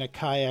in a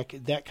kayak.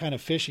 That kind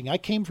of fishing. I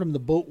came from the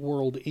boat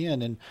world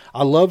and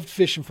I loved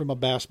fishing from a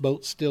bass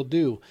boat, still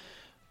do.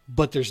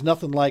 But there's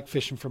nothing like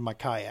fishing from my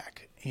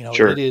kayak.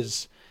 Sure. It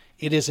is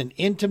an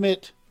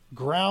intimate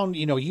ground.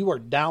 You are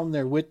down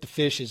there with the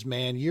fishes,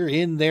 man. You're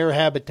in their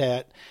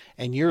habitat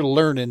and you're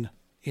learning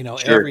Sure.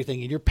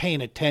 everything, and you're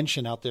paying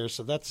attention out there.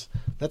 So that's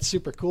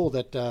super cool.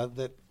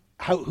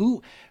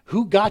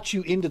 Who got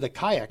you into the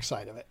kayak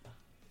side of it?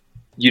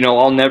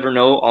 I'll never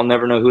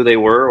know who they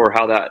were or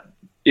how that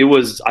it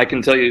was. I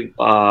can tell you,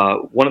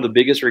 one of the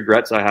biggest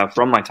regrets I have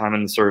from my time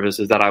in the service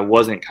is that I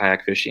wasn't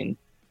kayak fishing,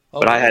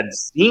 but I had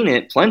seen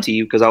it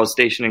plenty because I was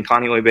stationed in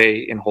Kaneohe Bay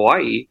in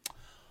Hawaii.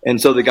 And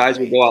so the guys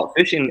would go out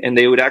fishing and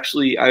they would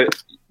actually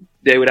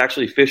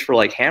fish for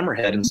like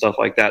hammerhead and stuff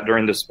like that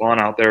during the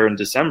spawn out there in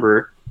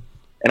December.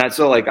 And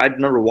I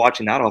remember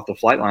watching that off the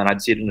flight line.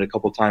 I'd seen it a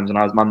couple of times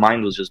and my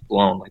mind was just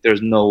blown. Like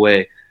there's no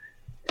way.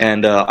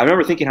 And I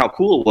remember thinking how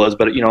cool it was,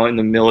 but in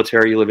the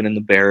military, you're living in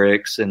the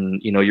barracks and,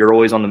 you're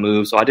always on the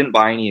move. So I didn't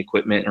buy any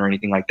equipment or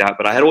anything like that,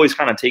 but I had always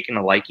kind of taken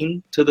a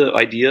liking to the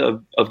idea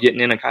of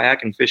getting in a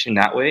kayak and fishing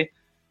that way,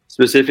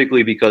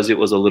 specifically because it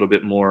was a little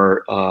bit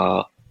more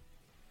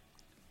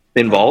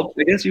involved,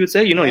 I guess you would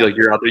say.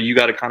 You're out there, you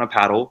got to kind of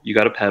paddle, you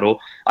got to pedal.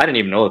 I didn't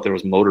even know that there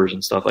was motors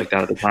and stuff like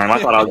that at the time. I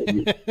thought I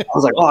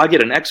was like, I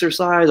get an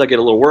exercise, I get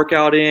a little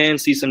workout in,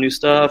 see some new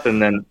stuff.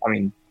 And then,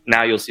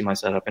 now you'll see my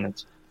setup and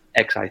it's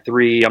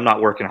XI3. I'm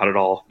not working out at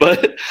all,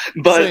 but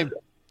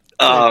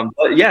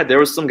yeah, there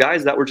was some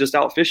guys that were just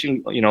out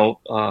fishing.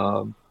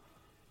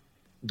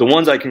 The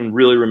ones I can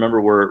really remember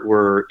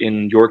were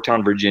in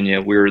Yorktown, Virginia.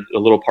 We were a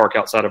little park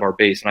outside of our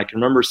base, and I can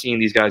remember seeing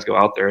these guys go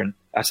out there. And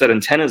I said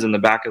antennas in the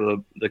back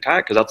of the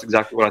kayak because that's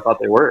exactly what I thought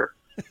they were.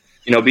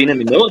 Being in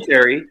the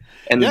military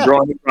and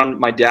growing around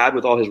my dad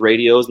with all his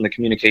radios and the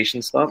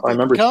communication stuff. I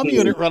remember comm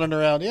unit running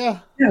around. Yeah,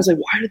 I was like,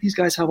 why do these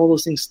guys have all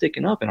those things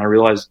sticking up? And I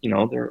realized,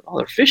 they're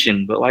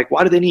fishing, but like,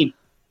 why do they need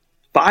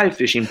 5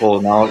 fishing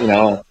poles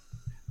now?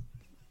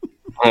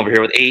 I'm over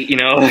here with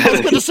 8. I was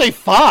going to say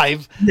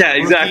 5. Yeah,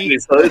 exactly.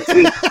 So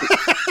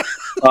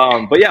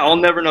but yeah, I'll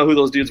never know who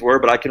those dudes were,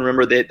 but I can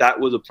remember that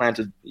was a plan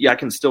to. Yeah, I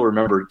can still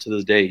remember to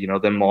this day.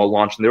 Them all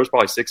launching. There was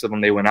probably 6 of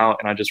them. They went out,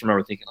 and I just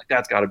remember thinking like,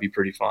 that's got to be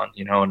pretty fun,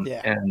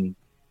 And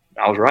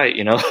I was right.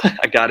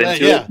 I got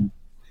into it,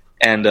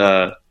 and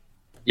now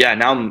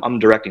I'm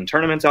directing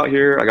tournaments out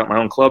here. I got my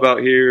own club out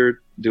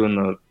here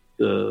doing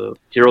the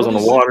Heroes on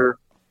the Water.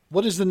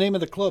 What is the name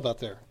of the club out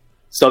there?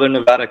 Southern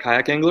Nevada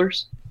Kayak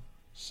Anglers.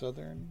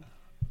 Southern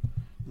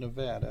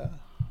Nevada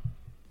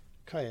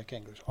Kayak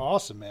Anglers.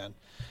 Awesome, man.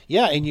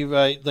 Yeah, and you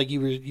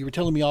you were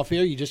telling me off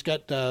air, you just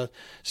got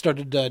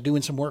started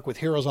doing some work with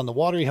Heroes on the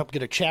Water. You helped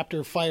get a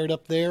chapter fired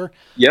up there.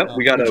 Yep,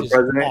 we got a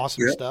president.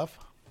 Awesome stuff.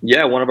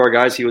 Yeah, one of our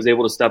guys, he was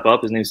able to step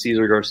up. His name's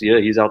Cesar Garcia.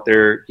 He's out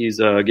there. He's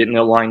getting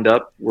it lined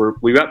up.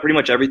 We've got pretty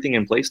much everything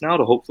in place now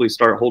to hopefully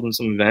start holding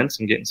some events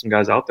and getting some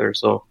guys out there.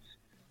 So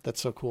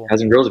that's so cool.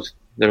 Guys and girls, if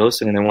they're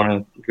listening and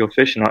want to go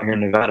fishing out here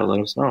in Nevada,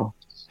 let us know.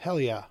 Hell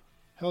yeah.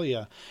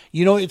 It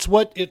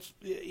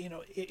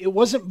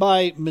wasn't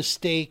by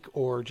mistake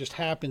or just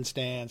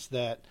happenstance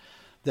that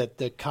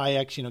the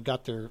kayaks,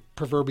 got their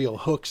proverbial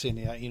hooks in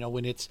it.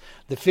 When it's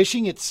the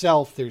fishing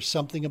itself, there's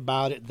something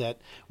about it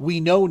that we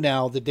know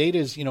now. The data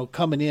is,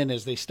 coming in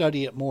as they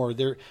study it more.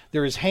 There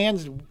is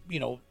hands,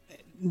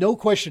 no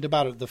question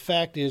about it. The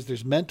fact is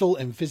there's mental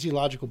and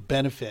physiological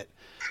benefit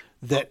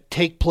that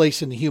take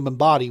place in the human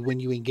body when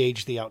you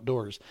engage the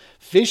outdoors.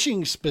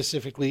 Fishing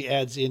specifically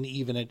adds in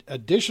even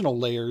additional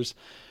layers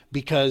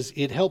because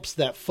it helps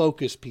that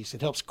focus piece.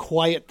 It helps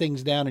quiet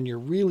things down, and you're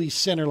really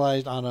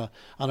centralized on an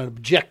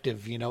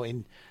objective,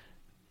 and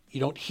you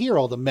don't hear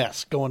all the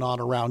mess going on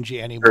around you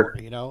anymore,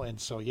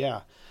 And so,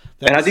 yeah.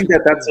 And I think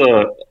that's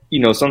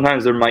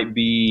sometimes there might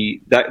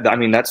be that. I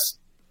mean, that's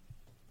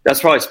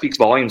probably speaks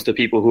volumes to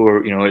people who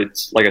are,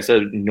 it's like I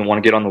said,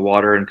 want to get on the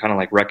water and kind of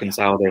like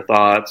reconcile their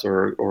thoughts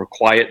or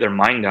quiet their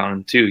mind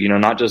down too,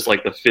 not just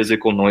like the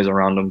physical noise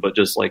around them, but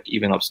just like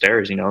even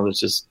upstairs, it's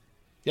just,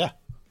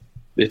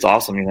 it's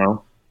awesome,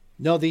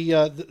 No,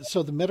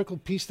 so the medical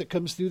piece that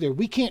comes through there,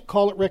 we can't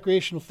call it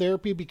recreational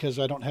therapy because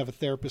I don't have a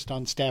therapist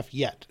on staff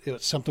yet.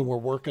 It's something we're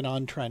working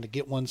on, trying to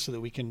get one so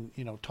that we can,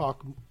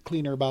 talk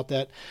cleaner about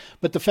that.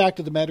 But the fact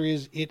of the matter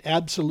is it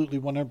absolutely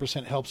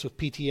 100% helps with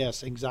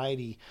PTS,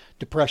 anxiety,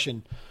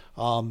 depression,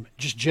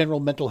 just general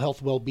mental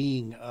health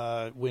well-being.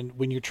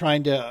 When you're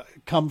trying to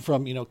come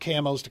from,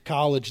 camos to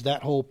college,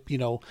 that whole,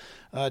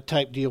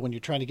 type deal, when you're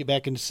trying to get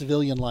back into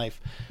civilian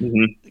life,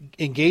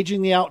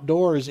 engaging the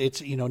outdoors,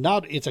 it's,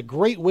 it's a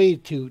great way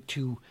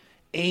to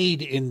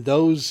aid in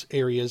those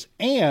areas.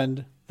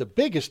 And the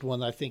biggest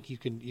one I think you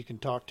can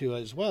talk to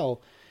as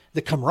well,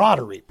 the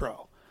camaraderie,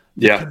 bro.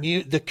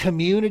 The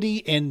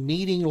community and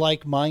meeting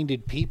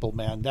like-minded people,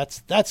 man.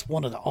 That's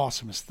one of the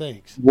awesomest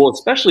things. Well,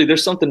 especially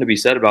there's something to be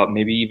said about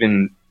maybe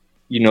even,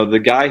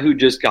 the guy who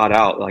just got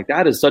out, like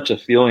that is such a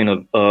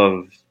feeling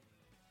of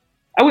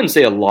I wouldn't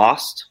say a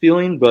lost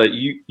feeling, but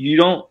you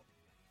don't,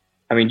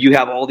 you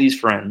have all these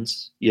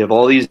friends, you have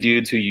all these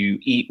dudes who you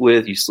eat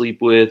with, you sleep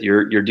with,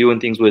 you're doing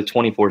things with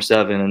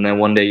 24/7. And then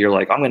one day you're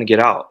like, I'm going to get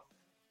out.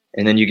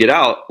 And then you get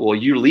out, well,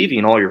 you're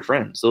leaving all your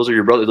friends. Those are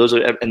your brothers.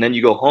 And then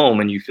you go home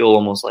and you feel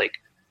almost like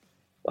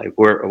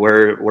where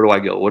do I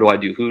go? What do I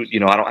do?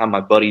 I don't have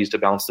my buddies to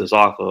bounce this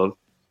off of.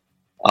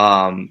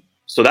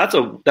 So that's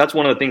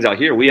one of the things out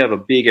here. We have a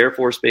big Air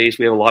Force base.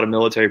 We have a lot of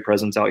military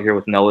presence out here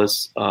with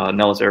Nellis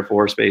Air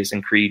Force Base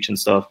and Creech and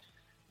stuff.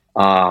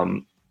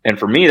 And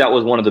for me, that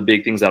was one of the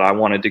big things that I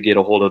wanted to get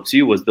a hold of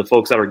too, was the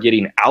folks that are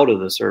getting out of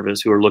the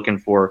service who are looking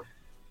for,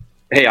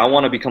 hey, I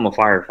want to become a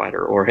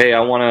firefighter, or hey, I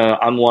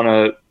want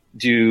to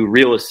do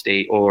real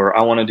estate, or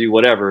I want to do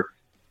whatever.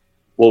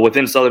 Well,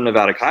 within Southern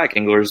Nevada Kayak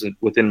Anglers,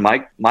 within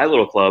my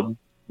little club,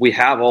 we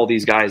have all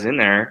these guys in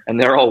there, and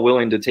they're all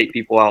willing to take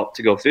people out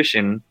to go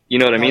fishing. You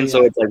know what I mean? Yeah.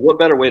 So it's like, what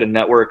better way to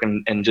network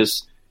and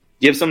just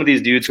give some of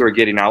these dudes who are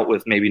getting out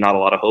with maybe not a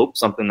lot of hope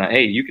something that,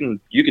 hey, you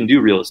can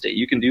do real estate,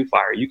 you can do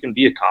fire, you can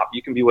be a cop,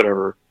 you can be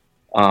whatever.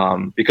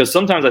 Because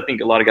sometimes I think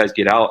a lot of guys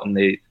get out and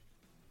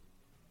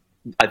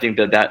I think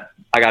that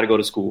I got to go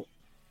to school.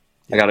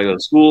 I got to go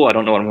to school. I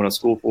don't know what I'm going to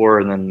school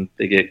for, and then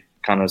they get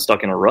kind of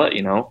stuck in a rut,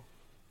 you know.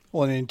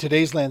 Well, and in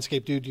today's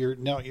landscape, dude,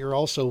 you're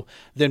also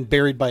then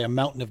buried by a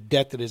mountain of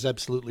debt that is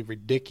absolutely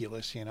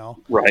ridiculous, you know.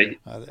 Right.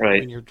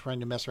 When you're trying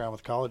to mess around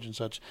with college and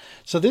such.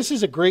 So this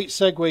is a great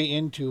segue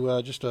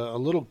into just a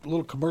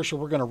little commercial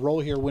we're going to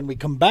roll here. When we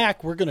come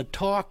back, we're going to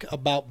talk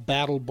about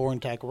Battleborn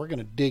Tackle. We're going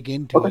to dig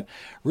into it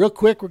real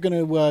quick. We're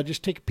going to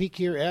just take a peek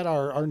here at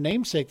our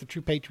namesake, the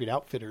True Patriot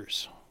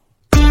Outfitters.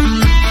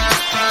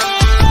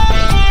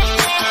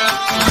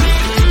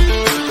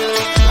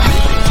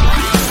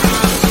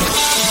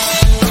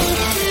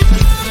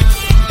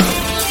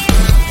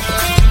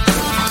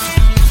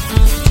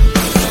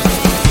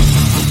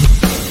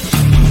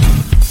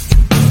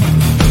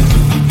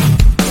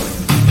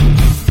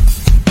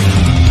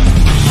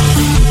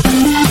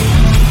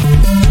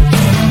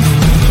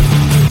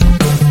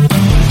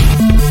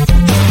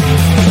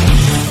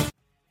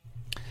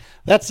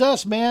 That's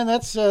us, man.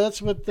 That's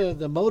what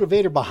the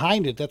motivator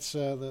behind it. That's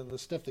the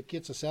stuff that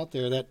gets us out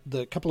there. That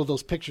the couple of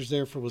those pictures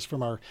there was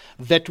from our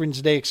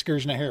Veterans Day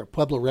excursion out here at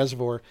Pueblo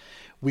Reservoir.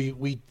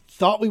 We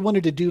thought we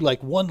wanted to do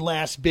like one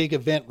last big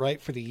event right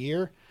for the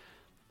year.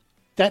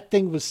 That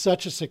thing was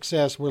such a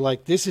success. We're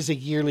like, this is a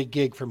yearly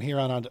gig from here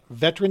on.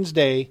 Veterans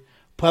Day,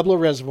 Pueblo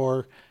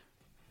Reservoir.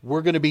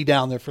 We're going to be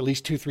down there for at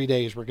least 2-3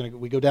 days.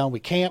 We go down, we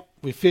camp,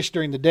 we fish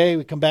during the day,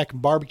 we come back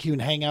and barbecue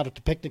and hang out at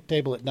the picnic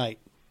table at night.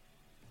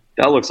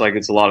 That looks like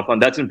it's a lot of fun.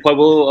 That's in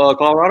Pueblo,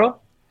 Colorado?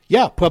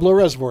 Yeah, Pueblo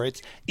Reservoir.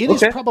 It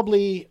is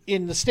probably,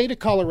 in the state of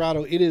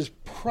Colorado, it is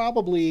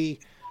probably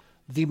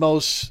the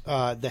most,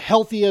 the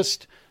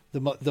healthiest,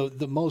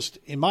 the most,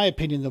 in my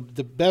opinion,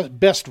 the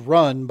best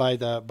run by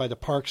the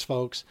parks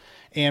folks,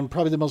 and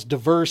probably the most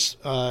diverse,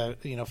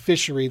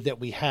 fishery that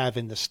we have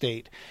in the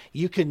state.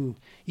 You can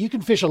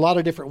fish a lot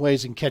of different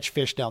ways and catch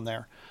fish down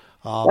there.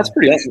 That's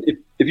pretty awesome.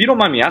 If you don't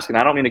mind me asking,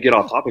 I don't mean to get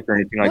off topic or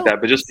anything like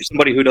that, but just for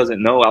somebody who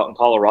doesn't know out in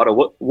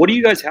Colorado, what do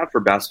you guys have for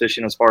bass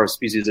fishing as far as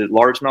species? Is it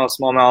largemouth,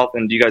 smallmouth,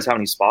 and do you guys have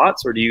any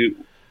spots, or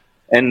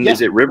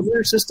is it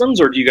river systems,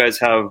 or do you guys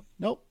have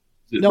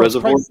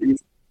reservoirs?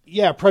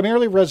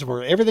 Primarily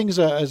reservoir. Everything is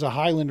a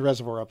highland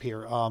reservoir up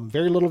here.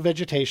 Very little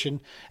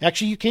vegetation.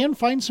 Actually, you can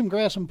find some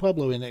grass in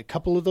Pueblo in a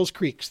couple of those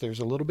creeks. There's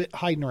a little bit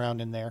hiding around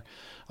in there.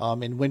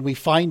 And when we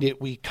find it,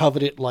 we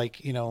covet it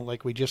like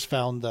we just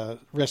found the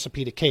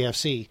recipe to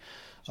KFC.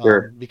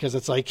 Sure. Because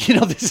it's like,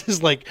 this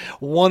is like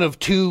one of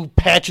 2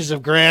 patches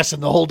of grass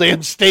in the whole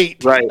damn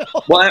state. Right.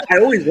 Well, I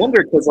always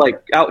wonder, because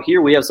like out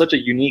here we have such a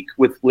unique,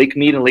 with Lake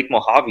Mead and Lake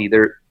Mojave,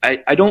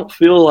 I don't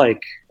feel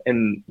like,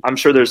 and I'm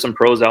sure there's some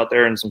pros out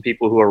there and some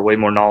people who are way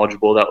more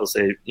knowledgeable that will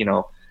say,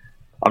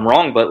 I'm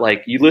wrong, but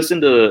like you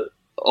listen to,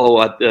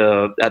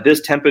 at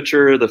this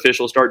temperature, the fish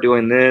will start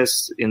doing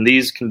this. In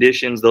these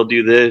conditions, they'll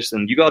do this.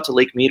 And you go out to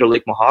Lake Mead or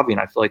Lake Mojave, and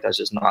I feel like that's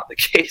just not the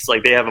case.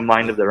 Like they have a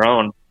mind of their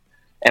own.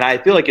 And I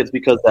feel like it's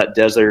because of that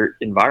desert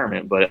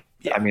environment. But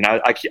I mean,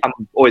 I'm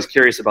always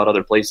curious about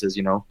other places,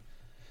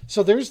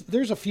 So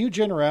there's a few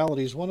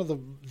generalities. One of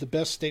the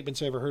best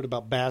statements I ever heard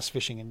about bass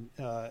fishing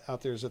out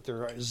there is that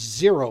there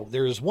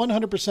is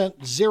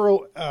 100%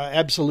 zero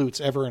absolutes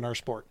ever in our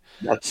sport.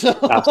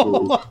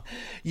 Absolutely.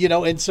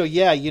 And so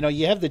you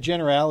have the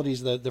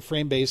generalities, the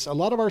frame base. A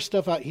lot of our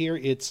stuff out here,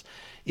 it's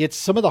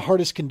some of the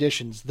hardest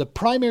conditions. The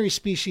primary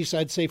species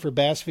I'd say for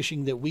bass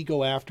fishing that we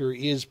go after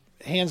is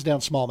hands down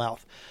smallmouth,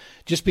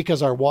 just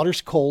because our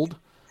water's cold.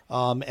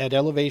 At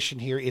elevation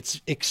here,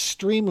 it's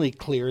extremely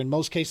clear. In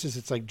most cases,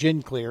 it's like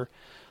gin clear.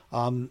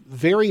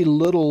 Very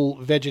little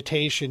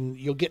vegetation.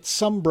 You'll get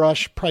some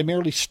brush,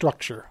 primarily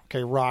structure.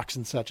 Okay, rocks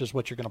and such is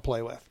what you're going to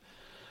play with.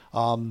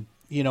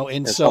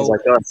 Sounds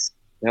like us.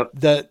 Yep.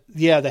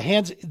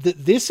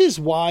 This is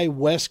why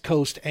West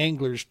Coast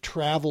anglers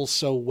travel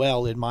so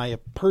well, in my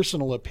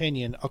personal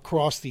opinion,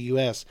 across the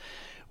U.S.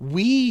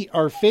 We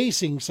are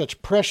facing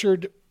such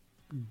pressured,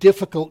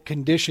 difficult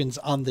conditions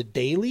on the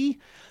daily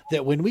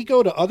that when we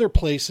go to other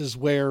places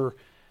where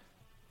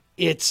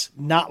it's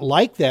not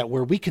like that,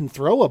 where we can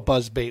throw a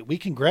buzzbait, we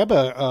can grab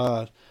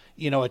a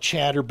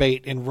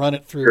chatterbait and run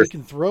it through. Sure. We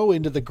can throw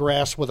into the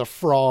grass with a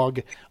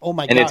frog. Oh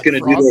my God. And it's going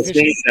to do those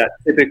things that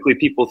typically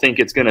people think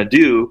it's going to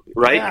do,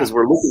 right? Because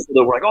we're looking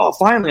for we're like, oh,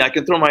 finally I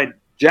can throw my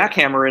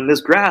jackhammer in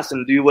this grass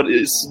and do what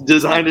it's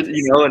designed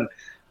to, and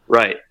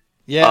right.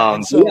 Yeah,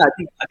 I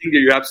think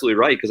you're absolutely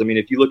right, because I mean,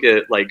 if you look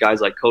at like guys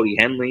like Cody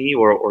Henley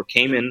or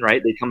Cayman,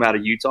 right? They come out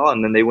of Utah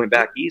and then they went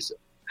back east.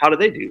 How do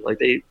they do? Like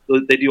they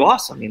do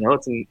awesome.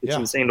 It's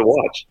insane to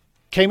watch.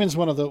 Cayman's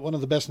one of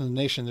the best in the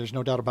nation. There's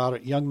no doubt about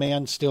it. Young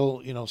man, still.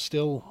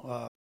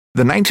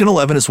 The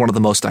 1911 is one of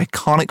the most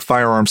iconic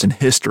firearms in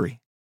history.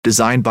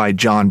 Designed by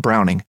John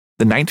Browning,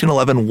 the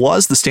 1911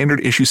 was the standard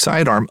issue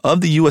sidearm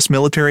of the U.S.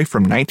 military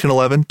from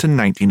 1911 to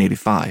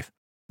 1985.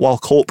 While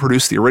Colt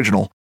produced the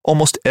original,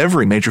 almost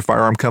every major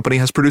firearm company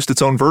has produced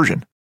its own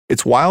version.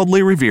 It's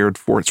wildly revered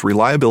for its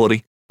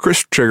reliability,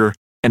 crisp trigger,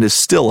 and is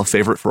still a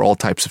favorite for all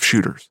types of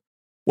shooters.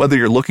 Whether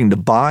you're looking to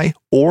buy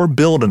or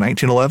build a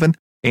 1911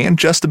 and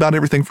just about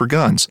everything for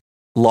guns,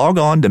 log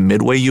on to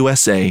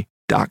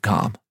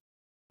MidwayUSA.com.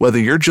 Whether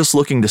you're just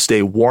looking to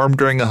stay warm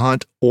during a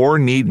hunt or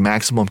need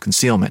maximum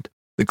concealment,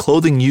 the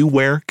clothing you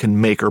wear can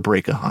make or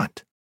break a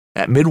hunt.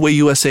 At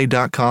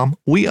MidwayUSA.com,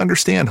 we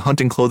understand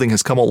hunting clothing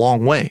has come a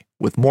long way,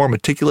 with more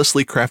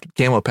meticulously crafted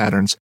camo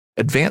patterns,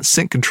 advanced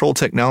scent control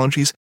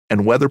technologies,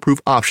 and weatherproof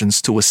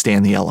options to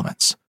withstand the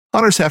elements.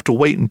 Hunters have to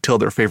wait until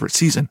their favorite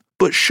season,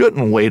 but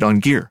shouldn't wait on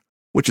gear,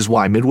 which is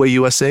why Midway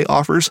USA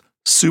offers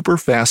super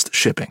fast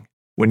shipping.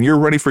 When you're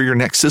ready for your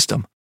next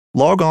system,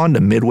 log on to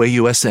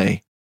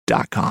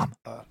MidwayUSA.com.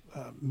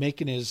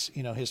 Making his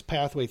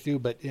pathway through,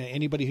 but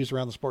anybody who's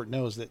around the sport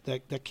knows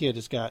that kid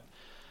has got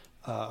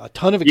a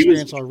ton of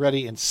experience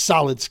already and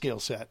solid skill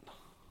set.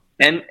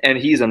 And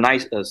he's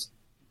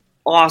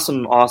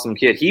awesome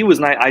kid. He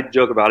was nice. I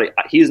joke about it.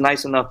 He's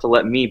nice enough to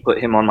let me put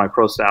him on my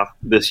pro staff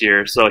this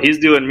year. So he's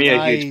doing me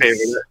a huge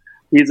favor.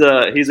 He's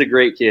a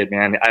great kid,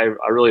 man. I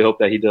really hope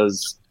that he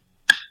does.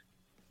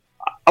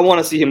 I want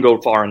to see him go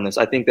far in this.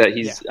 I think that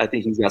I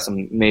think he's got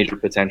some major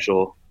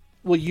potential.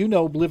 Well,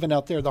 living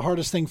out there, the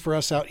hardest thing for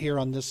us out here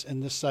in this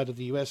side of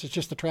the U.S. is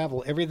just the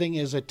travel. Everything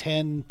is a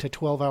 10 to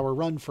 12 hour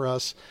run for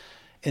us.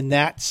 And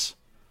that's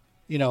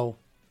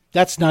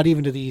not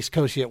even to the East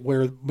Coast yet,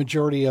 where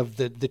majority of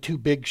the two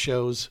big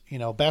shows,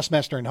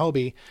 Bassmaster and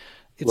Hobie,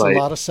 it's right. A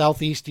lot of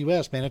Southeast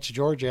U.S., man. It's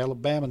Georgia,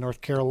 Alabama, North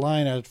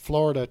Carolina,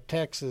 Florida,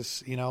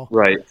 Texas,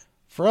 Right.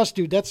 For us,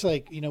 dude, that's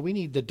like, we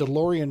need the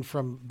DeLorean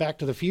from Back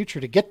to the Future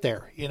to get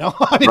there,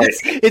 I mean, right.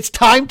 It's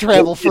time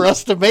travel for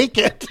us to make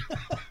it.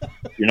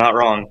 You're not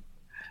wrong.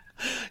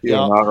 You're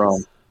not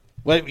wrong.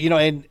 Well,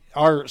 and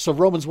so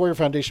Roman's Warrior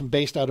Foundation,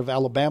 based out of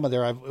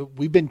Alabama,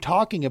 we've been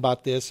talking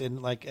about this,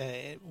 and like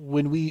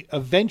when we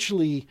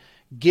eventually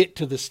get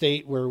to the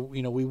state where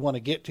we want to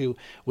get to,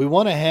 we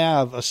want to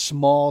have a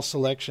small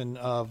selection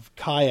of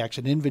kayaks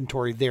and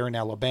inventory there in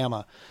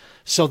Alabama,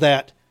 so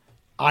that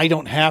I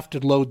don't have to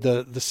load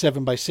the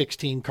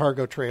 7x16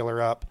 cargo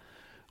trailer up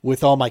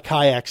with all my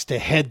kayaks to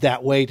head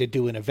that way to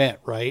do an event,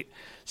 right?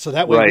 So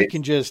that way we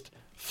can just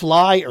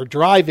fly or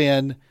drive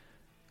in,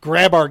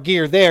 grab our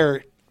gear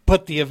there,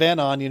 put the event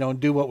on, and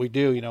do what we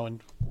do,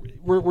 and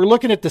we're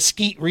looking at the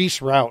Skeet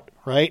Reese route,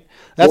 right?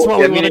 That's what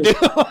we want to do.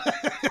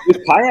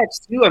 With kayaks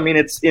too, I mean,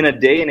 it's in a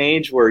day and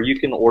age where you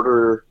can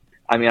order.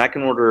 I mean, I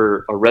can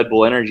order a Red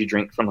Bull energy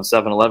drink from a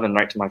 7-Eleven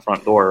right to my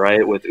front door,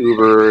 right? With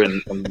Uber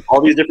and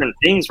all these different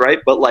things, right?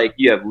 But like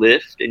you have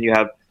Lyft, and you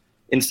have,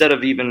 instead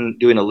of even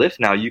doing a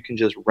Lyft now, you can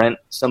just rent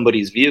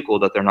somebody's vehicle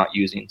that they're not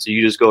using. So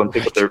you just go and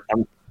pick up their.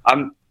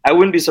 I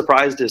wouldn't be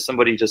surprised if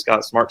somebody just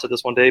got smart to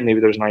this one day. Maybe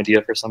there's an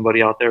idea for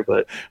somebody out there,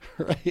 but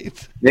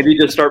maybe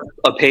just start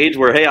a page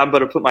where, hey, I'm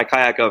going to put my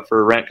kayak up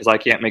for rent because I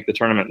can't make the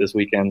tournament this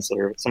weekend,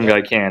 so some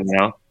guy can,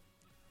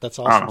 That's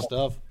awesome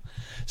stuff.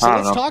 So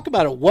let's talk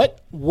about it.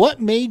 What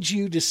made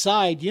you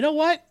decide, you know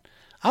what?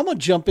 I'm going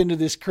to jump into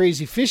this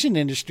crazy fishing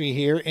industry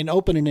here and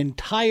open an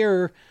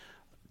entire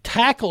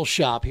tackle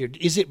shop here.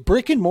 Is it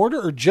brick and mortar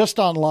or just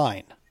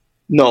online?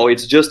 No,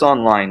 it's just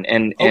online.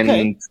 And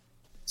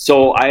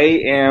so I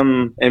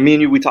am, and me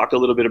and you, we talked a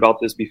little bit about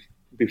this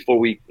before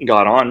we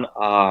got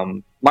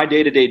on. My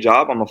day-to-day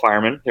job, I'm a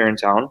fireman here in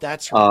town.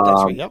 That's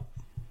right. Yep.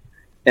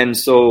 And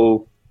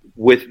so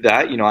with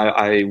that,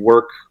 I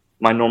work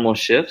my normal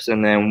shifts,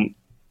 and then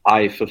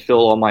I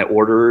fulfill all my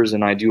orders,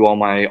 and I do all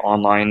my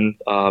online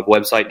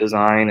website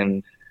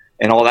design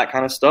and all that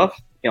kind of stuff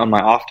on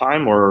my off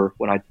time, or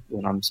when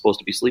I'm supposed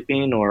to be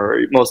sleeping,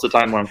 or most of the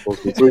time when I'm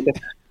supposed to be sleeping.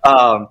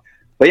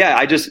 But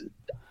yeah,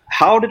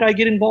 how did I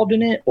get involved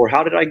in it, or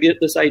how did I get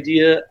this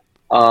idea?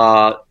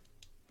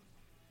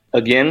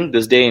 Again,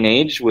 this day and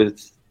age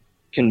with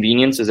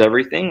convenience is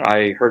everything.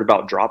 I heard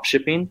about drop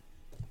shipping,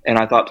 and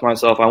I thought to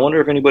myself, I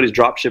wonder if anybody's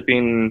drop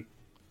shipping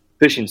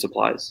fishing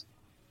supplies.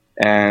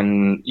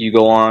 And you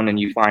go on and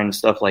you find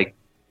stuff like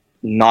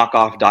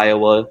knockoff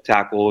Daiwa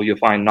tackle. You'll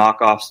find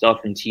knockoff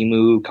stuff from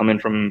Temu coming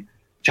from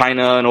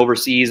China and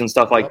overseas and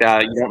stuff like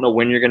that. You don't know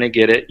when you're going to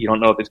get it. You don't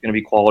know if it's going to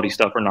be quality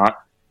stuff or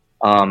not.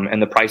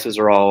 And the prices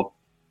are all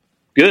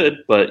good,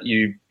 but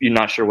you're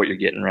not sure what you're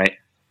getting, right?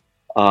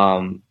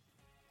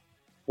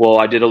 Well,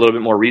 I did a little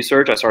bit more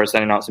research. I started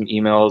sending out some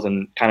emails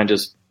and kind of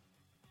just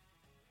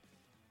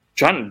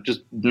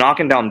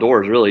knocking down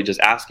doors, really just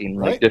asking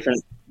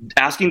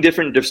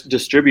different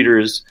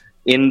distributors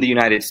in the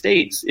United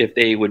States if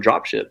they would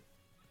drop ship.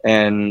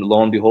 And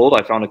lo and behold,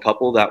 I found a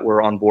couple that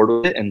were on board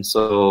with it. And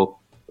so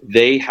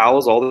They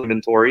house all the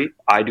inventory.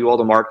 I do all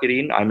the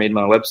marketing. I made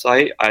my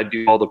website. I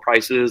do all the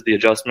prices, the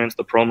adjustments,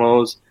 the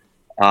promos.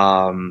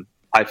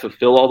 I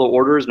fulfill all the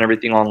orders and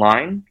everything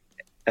online.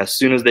 As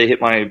soon as they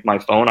hit my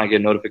phone, I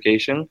get a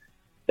notification.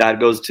 That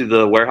goes to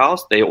the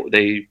warehouse.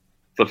 They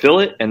fulfill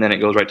it, and then it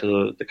goes right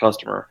to the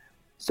customer.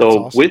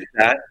 So awesome. With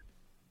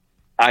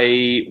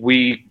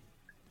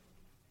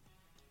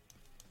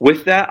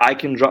that, I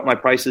can drop my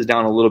prices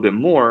down a little bit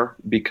more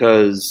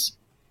because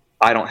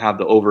I don't have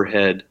the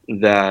overhead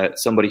that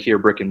somebody here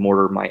brick and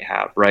mortar might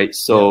have, right?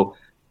 So,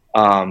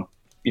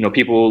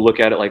 people will look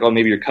at it like, oh,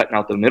 maybe you're cutting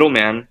out the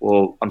middleman.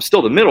 Well, I'm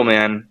still the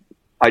middleman.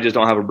 I just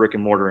don't have a brick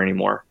and mortar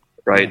anymore,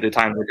 right? The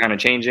times are kind of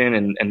changing,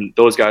 and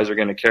those guys are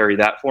going to carry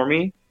that for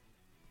me.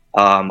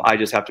 I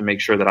just have to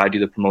make sure that I do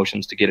the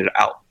promotions to get it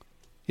out.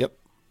 Yep.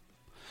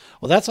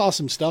 Well, that's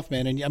awesome stuff,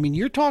 man. And I mean,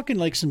 you're talking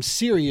like some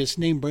serious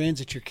name brands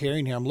that you're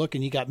carrying here. I'm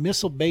looking. You got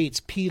Missile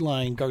Baits,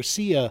 P-Line,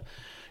 Garcia,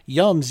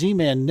 Yum,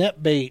 Z-Man,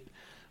 Netbait,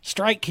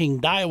 Strike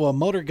King, Daiwa,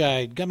 Motor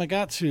Guide,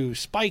 Gamakatsu,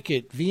 Spike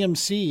It,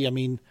 VMC. I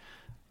mean,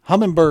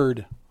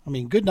 Humminbird. I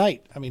mean, good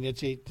night. I mean,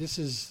 this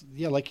is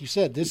like you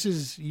said, this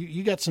is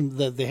you got some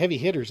the heavy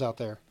hitters out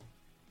there.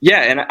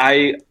 Yeah, and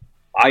I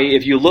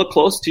if you look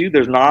close to,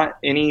 there's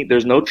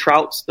no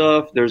trout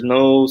stuff. There's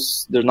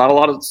not a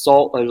lot of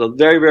salt. There's a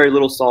very, very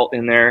little salt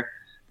in there.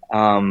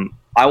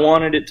 I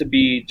wanted it to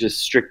be just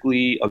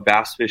strictly a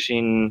bass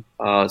fishing,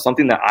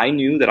 something that I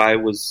knew that I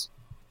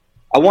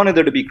wanted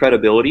there to be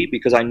credibility,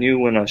 because I knew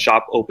when a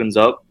shop opens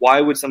up,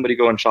 why would somebody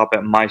go and shop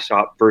at my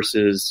shop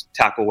versus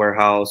Tackle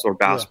Warehouse or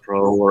Bass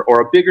Pro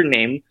or a bigger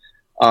name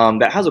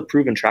that has a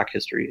proven track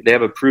history? They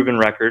have a proven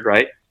record,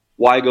 right?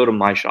 Why go to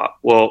my shop?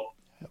 Well,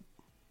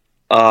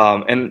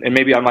 and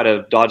maybe I might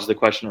have dodged the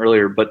question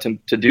earlier, but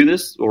to do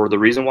this, or the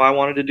reason why I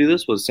wanted to do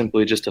this, was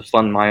simply just to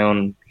fund my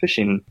own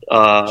fishing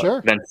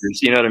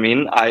ventures. You know what I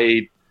mean?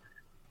 I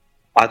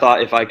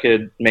thought if I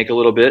could make a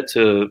little bit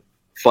to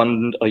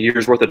fund a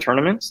year's worth of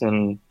tournaments,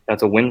 and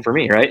that's a win for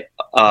me, right?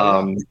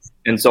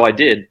 And so I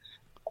did.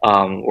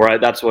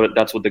 That's what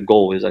the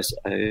goal is.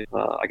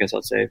 I guess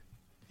I'd say.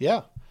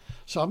 Yeah.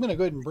 So I'm going to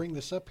go ahead and bring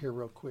this up here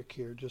real quick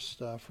here, just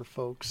for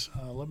folks.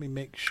 Let me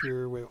make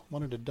sure. We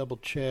wanted to double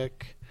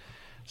check.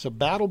 So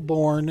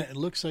Battleborn, it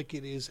looks like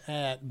it is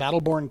at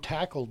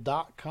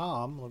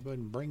battleborntackle.com. We'll go ahead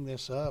and bring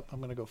this up. I'm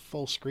going to go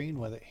full screen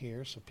with it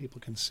here so people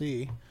can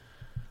see.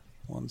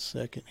 1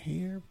 second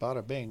here.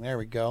 Bada bing. There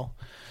we go.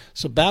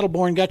 So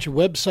Battleborn, got your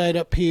website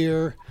up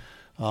here,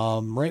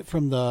 right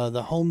from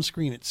the home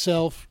screen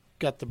itself.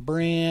 Got the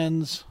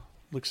brands.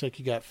 Looks like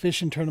you got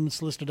fishing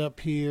tournaments listed up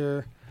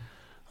here.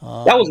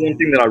 That was one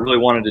thing that I really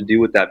wanted to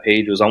do with that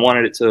page, was I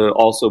wanted it to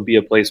also be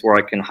a place where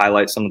I can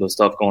highlight some of the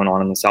stuff going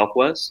on in the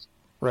Southwest.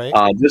 Right.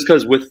 Just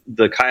because with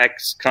the kayak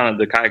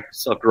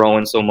stuff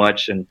growing so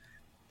much, and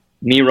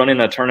me running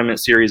a tournament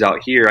series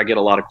out here, I get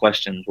a lot of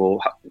questions. Well,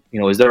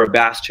 is there a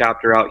bass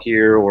chapter out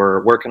here,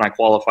 or where can I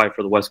qualify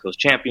for the West Coast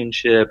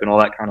Championship and all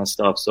that kind of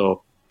stuff?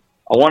 So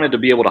I wanted to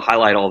be able to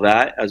highlight all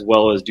that, as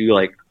well as do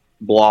like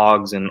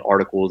blogs and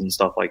articles and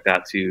stuff like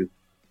that too.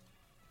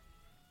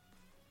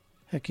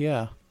 Heck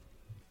yeah.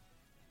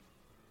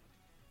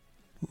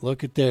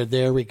 Look at there.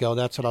 There we go.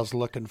 That's what I was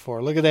looking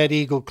for. Look at that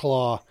eagle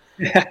claw.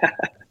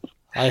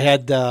 I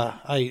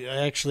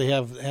actually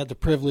had the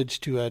privilege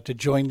to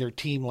join their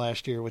team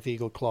last year with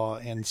Eagle Claw,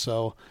 and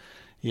so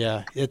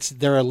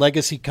they're a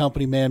legacy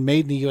company, man,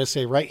 made in the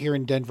USA, right here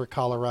in Denver,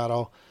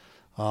 Colorado.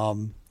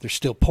 They're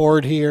still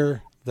poured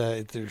here.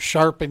 They're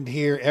sharpened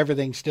here.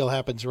 Everything still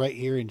happens right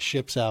here and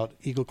ships out.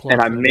 Eagle Claw.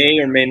 And I may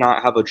or may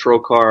not have a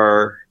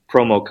Trocar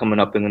promo coming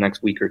up in the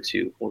next week or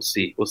two. We'll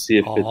see. We'll see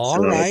if it's all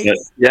right.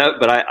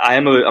 But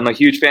I'm a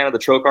huge fan of the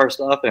Trocar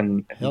stuff,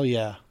 and hell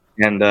yeah.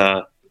 And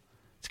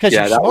it's because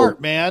you're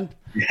smart, man.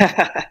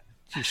 Yeah.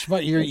 You're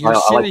smart. You're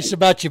serious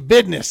about your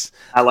business.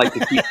 I like to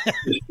keep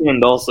the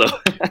wind also.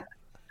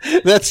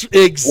 That's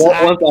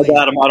exactly. Once I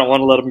got him, I don't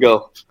want to let him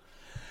go.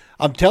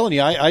 I'm telling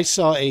you, I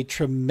saw a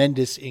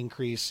tremendous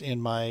increase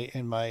in my.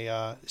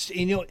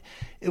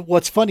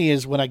 What's funny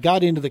is when I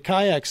got into the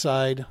kayak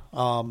side,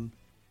 the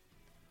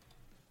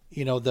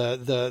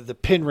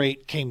pin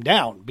rate came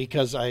down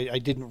because I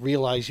didn't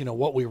realize,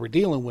 what we were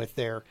dealing with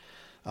there.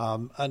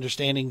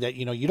 Understanding that,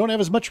 you don't have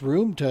as much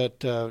room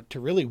to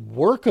really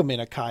work them in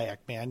a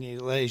kayak, man,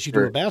 as you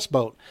do a bass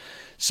boat.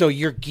 So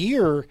your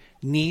gear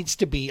needs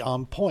to be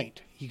on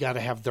point. You got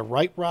to have the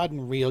right rod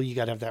and reel. You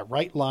got to have that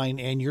right line,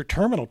 and your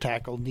terminal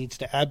tackle needs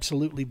to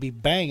absolutely be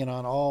banging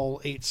on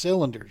all 8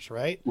 cylinders,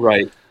 right?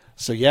 Right.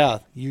 So yeah,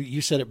 you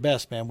said it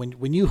best, man.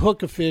 When you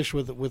hook a fish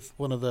with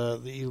one of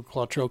the Eagle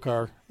Claw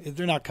Trocar,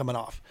 they're not coming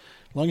off.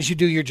 As long as you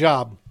do your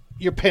job,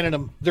 you're pinning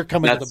them. They're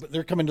coming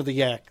to the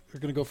yak.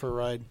 They're going to go for a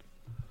ride.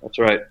 That's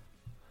right.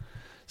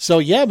 So,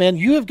 yeah, man,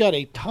 you have got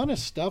a ton of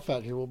stuff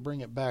out here. We'll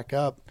bring it back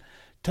up.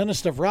 Ton of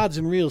stuff, rods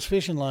and reels,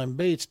 fishing line,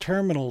 baits,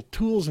 terminal,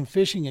 tools and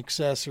fishing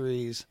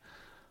accessories.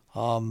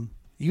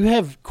 You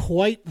have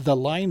quite the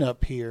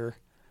lineup here.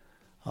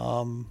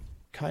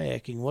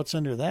 Kayaking, what's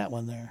under that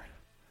one there?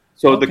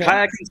 So the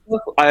kayaking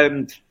stuff,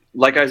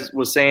 like I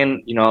was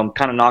saying, I'm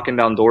kind of knocking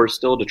down doors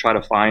still to try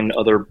to find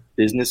other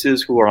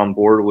businesses who are on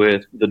board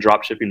with the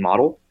drop shipping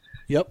model.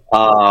 Yep.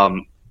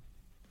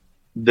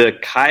 The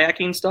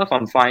kayaking stuff,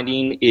 I'm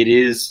finding it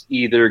is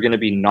either going to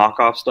be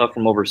knockoff stuff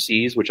from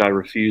overseas, which I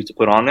refuse to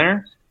put on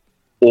there,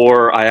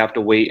 or I have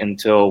to wait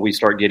until we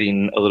start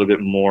getting a little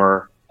bit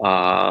more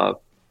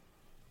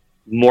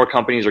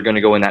companies are going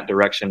to go in that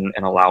direction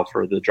and allow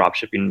for the drop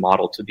shipping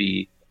model to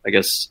be, I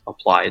guess,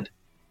 applied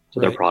to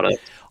their product.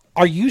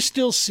 Are you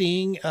still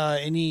seeing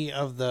any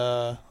of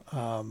the,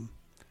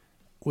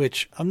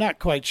 which I'm not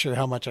quite sure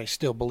how much I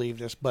still believe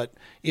this, but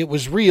it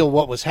was real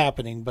what was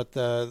happening, but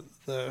the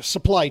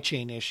supply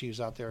chain issues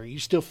out there, are you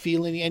still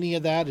feeling any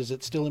of that? Is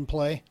it still in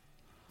play?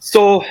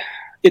 So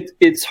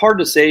it's hard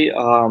to say.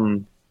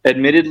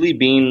 Admittedly,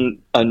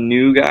 being a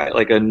new guy,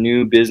 like a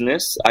new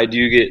business, I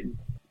do get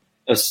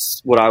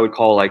what I would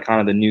call like kind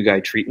of the new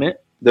guy treatment.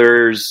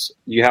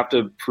 You have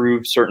to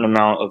prove certain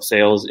amount of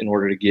sales in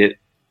order to get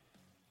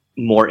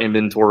more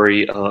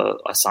inventory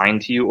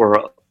assigned to you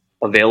or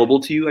available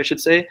to you, I should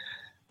say.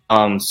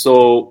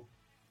 So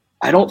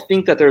I don't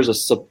think that there's a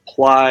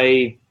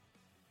supply.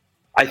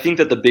 I think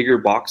that the bigger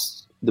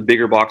box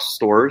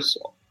stores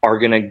are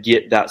going to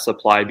get that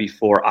supply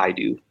before I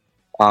do.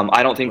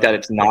 I don't think that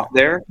it's not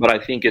there, but I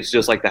think it's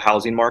just like the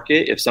housing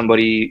market. If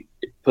somebody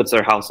puts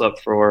their house up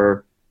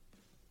for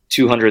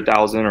 $200,000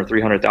 or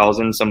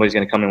 $300,000, somebody's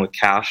going to come in with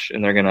cash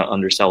and they're going to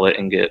undersell it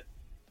and get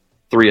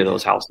 3 of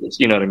those houses.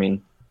 You know what I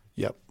mean?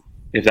 Yep.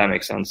 If that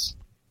makes sense.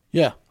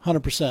 Yeah.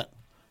 100%.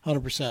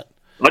 100%.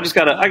 I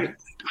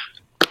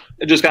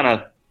just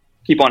gotta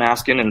keep on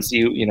asking and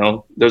see,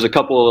 there's a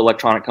couple of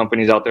electronic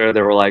companies out there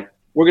that were like,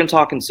 we're going to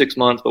talk in 6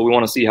 months, but we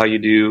want to see how you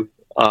do.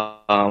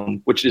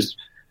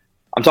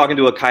 I'm talking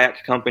to a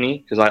kayak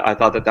company because I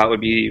thought that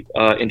would be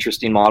an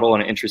interesting model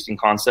and an interesting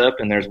concept.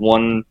 And there's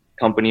one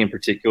company in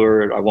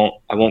particular, I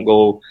won't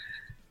go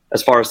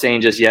as far as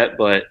saying just yet,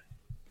 but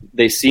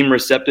they seem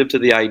receptive to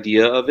the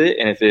idea of it.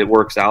 And if it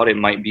works out, it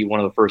might be one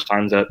of the first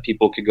times that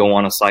people could go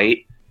on a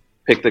site,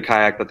 pick the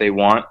kayak that they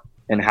want,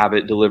 and have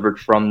it delivered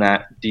from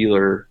that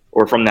dealer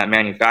or from that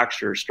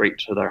manufacturer straight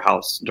to their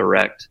house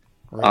direct.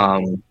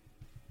 Right.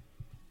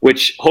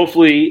 Which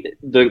hopefully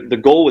the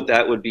goal with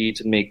that would be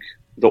to make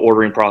the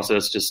ordering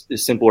process just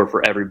is simpler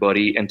for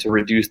everybody and to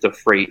reduce the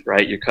freight,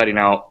 right? You're cutting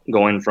out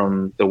going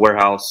from the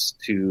warehouse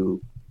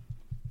to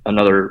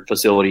another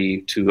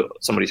facility to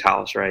somebody's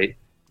house, right?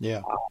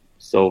 Yeah.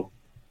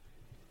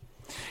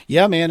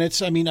 Yeah, man, I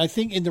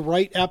think in the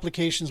right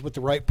applications with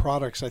the right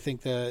products, I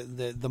think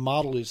the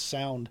model is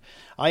sound.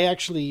 I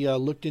actually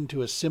looked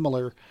into a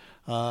similar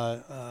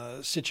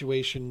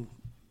situation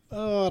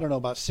I don't know,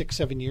 about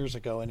 6-7 years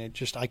ago. And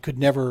I could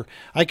never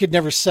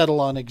settle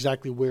on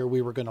exactly where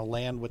we were going to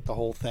land with the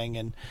whole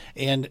thing.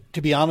 And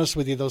to be honest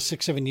with you, those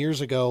 6-7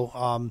 years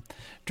ago,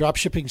 drop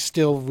shipping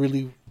still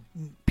really,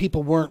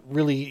 people weren't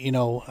really,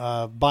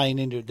 buying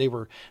into it. They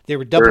were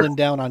doubling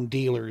down on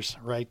dealers,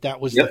 right?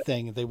 That was the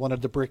thing. They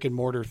wanted the brick and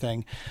mortar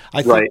thing.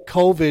 I think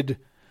COVID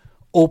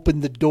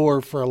opened the door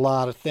for a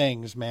lot of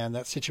things, man.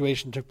 That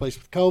situation took place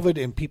with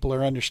COVID, and people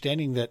are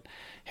understanding that,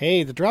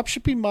 hey, the drop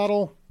shipping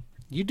model,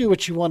 you do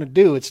what you want to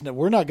do.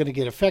 We're not going to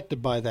get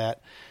affected by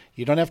that.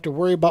 You don't have to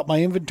worry about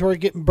my inventory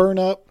getting burned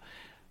up,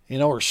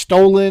 or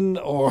stolen,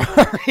 or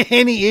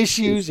any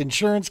issues,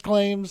 insurance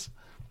claims.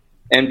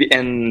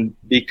 And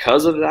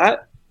because of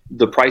that,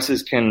 the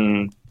prices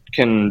can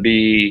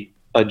be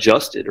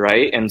adjusted,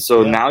 right? And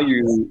so now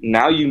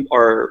you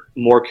are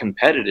more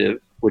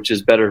competitive, which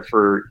is better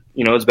for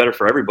it's better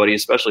for everybody,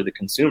 especially the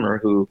consumer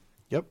who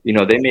they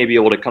may be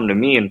able to come to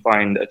me and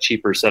find a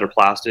cheaper set of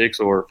plastics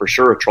or for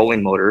sure a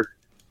trolling motor,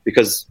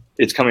 because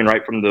it's coming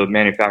right from the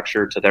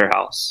manufacturer to their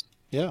house.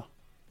 Yeah.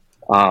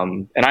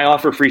 And I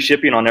offer free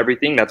shipping on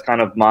everything. That's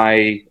kind of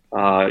my,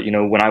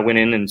 when I went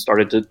in and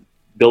started to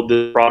build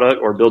this product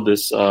or build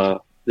this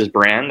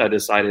brand, I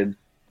decided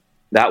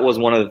that was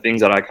one of the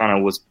things that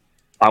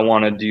I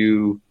want to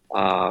do.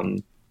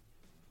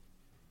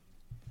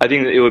 I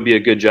think that it would be a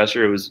good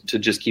gesture. It was to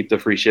just keep the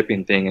free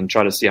shipping thing and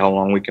try to see how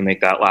long we can make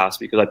that last,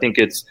 because I think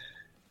it's,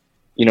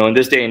 in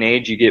this day and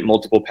age, you get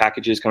multiple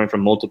packages coming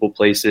from multiple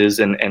places,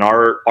 and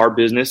our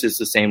business is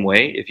the same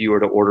way. If you were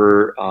to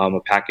order a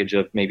package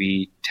of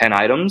maybe 10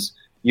 items,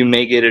 you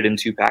may get it in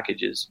 2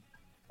 packages.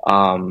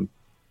 I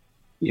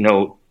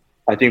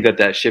think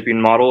that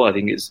shipping model,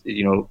 is,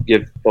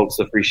 give folks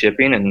the free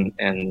shipping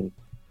and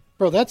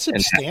bro, that's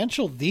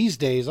substantial these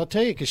days. I'll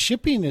tell you, because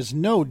shipping is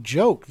no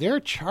joke. They're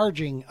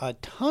charging a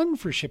ton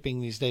for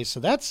shipping these days. So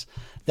that's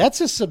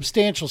a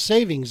substantial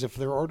savings if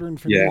they're ordering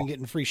from you and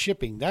getting free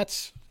shipping.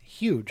 That's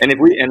huge. And if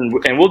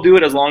we'll do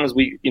it as long as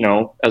we,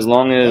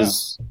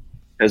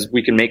 as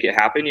we can make it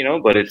happen,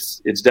 but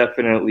it's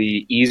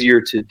definitely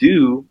easier to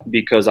do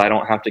because I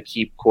don't have to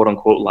keep quote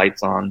unquote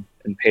lights on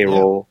and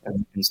payroll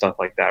and stuff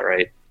like that.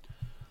 Right.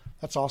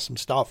 That's awesome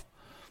stuff.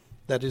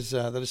 That is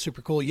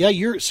super cool. Yeah.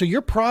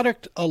 Your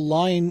product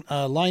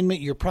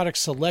alignment, your product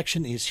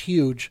selection is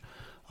huge.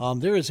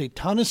 There is a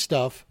ton of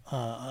stuff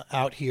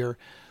out here.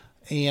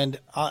 And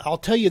I'll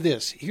tell you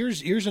this.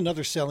 Here's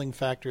another selling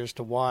factor as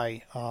to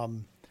why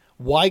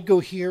go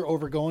here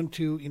over going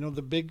to,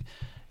 the big.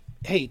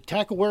 Hey,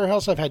 Tackle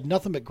Warehouse, I've had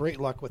nothing but great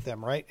luck with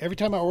them, right? Every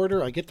time I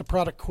order, I get the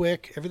product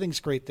quick. Everything's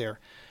great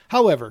there.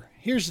 However,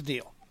 here's the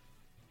deal.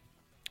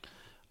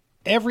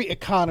 Every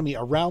economy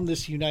around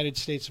this United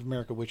States of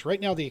America, which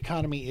right now the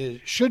economy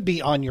should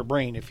be on your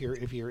brain if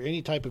you're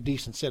any type of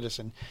decent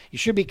citizen, you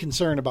should be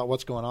concerned about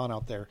what's going on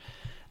out there.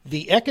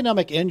 The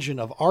economic engine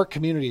of our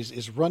communities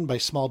is run by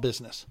small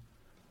business.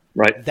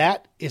 Right.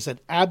 That is an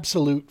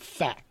absolute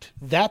fact.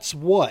 That's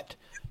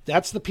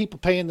the people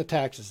paying the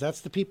taxes.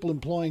 That's the people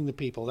employing the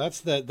people.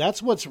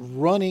 That's what's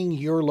running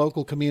your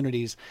local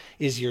communities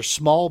is your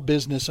small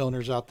business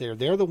owners out there.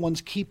 They're the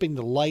ones keeping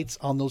the lights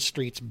on those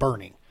streets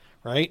burning,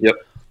 right? Yep.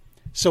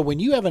 So when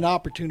you have an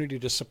opportunity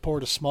to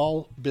support a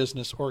small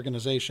business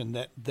organization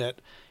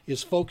that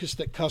is focused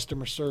at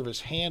customer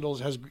service,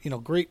 has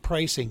great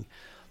pricing.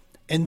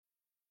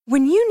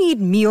 When you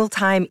need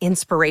mealtime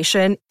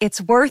inspiration,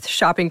 it's worth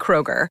shopping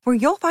Kroger, where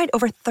you'll find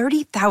over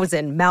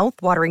 30,000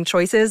 mouth-watering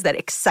choices that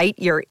excite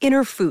your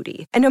inner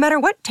foodie. And no matter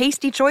what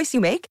tasty choice you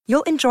make,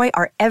 you'll enjoy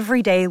our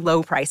everyday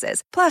low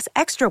prices, plus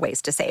extra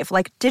ways to save,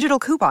 like digital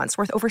coupons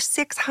worth over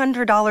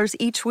 $600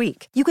 each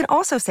week. You can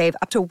also save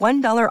up to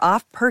 $1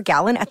 off per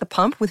gallon at the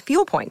pump with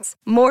fuel points.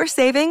 More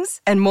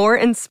savings and more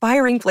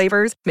inspiring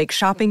flavors make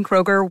shopping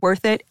Kroger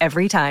worth it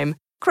every time.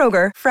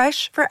 Kroger,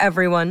 fresh for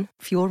everyone.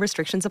 Fuel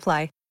restrictions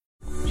apply.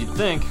 You'd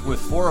think, with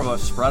 4 of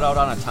us spread out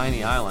on a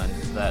tiny island,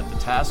 that the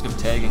task of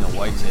tagging a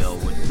whitetail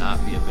would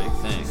not be a big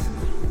thing.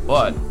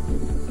 But,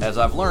 as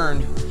I've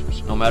learned,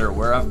 no matter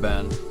where I've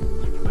been,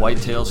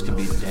 whitetails can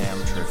be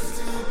damn tricky.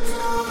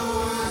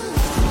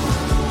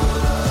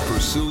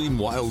 Pursuing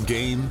wild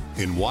game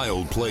in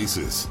wild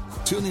places.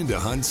 Tune in to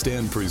Hunt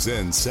Stand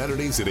Presents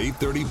Saturdays at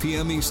 8:30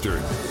 p.m.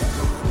 Eastern.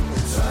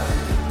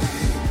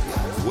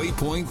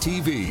 Waypoint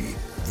TV,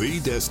 the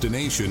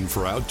destination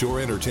for outdoor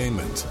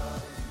entertainment.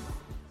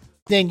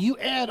 Then you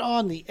add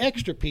on the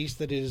extra piece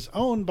that is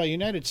owned by a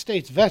United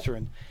States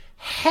veteran.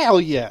 Hell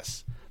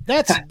yes.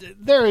 That's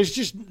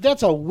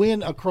a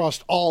win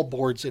across all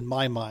boards in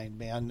my mind,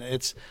 man.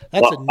 That's a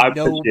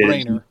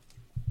no-brainer.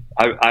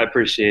 I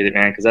appreciate it,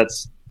 man,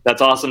 because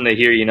that's awesome to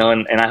hear,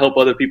 and I hope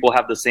other people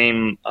have the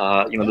same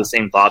the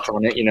same thoughts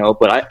on it,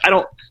 but I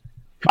don't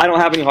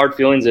have any hard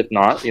feelings if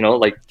not,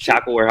 like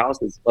Tackle Warehouse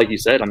is, like you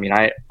said, I mean,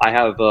 I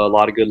have a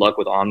lot of good luck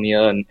with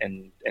Omnia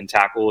and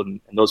Tackle,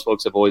 and those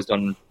folks have always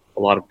done a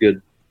lot of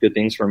good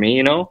things for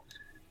me, but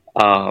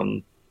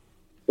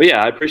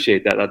yeah, I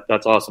appreciate that.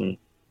 That's awesome.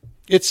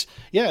 I'm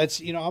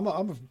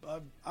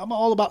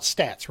all about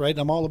stats, right?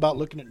 I'm all about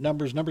looking at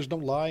numbers. Numbers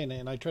don't lie,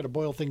 and I try to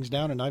boil things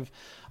down. And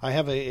I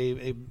have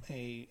a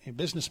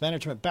business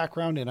management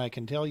background, and I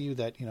can tell you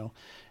that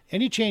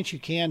any chance you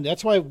can.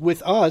 That's why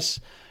with us,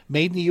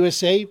 Made in the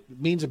USA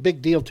means a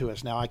big deal to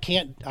us. Now I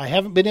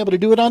haven't been able to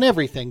do it on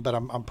everything, but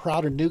I'm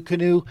proud of New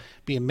Canoe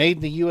being made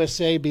in the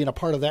USA, being a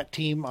part of that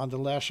team on the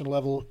national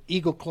level.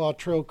 Eagle Claw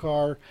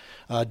Trocar,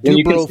 when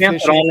you can stamp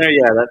it on there,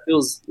 yeah, that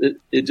feels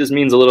it just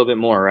means a little bit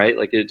more, right?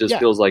 Like it just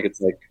feels like it's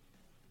like,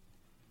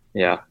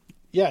 yeah.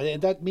 Yeah,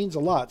 and that means a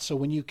lot. So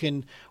when you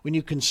can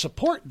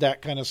support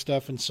that kind of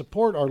stuff and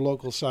support our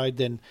local side,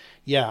 then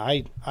yeah,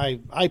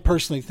 I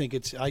personally think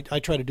I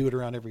try to do it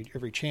around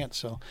every chance.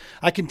 So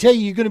I can tell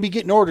you're going to be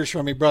getting orders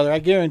from me, brother. I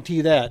guarantee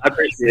you that. I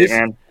appreciate it,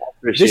 man. I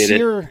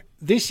appreciate it.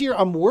 This year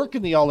I'm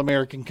working the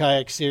All-American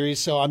Kayak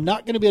Series, so I'm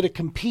not going to be able to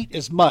compete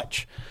as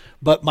much.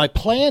 But my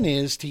plan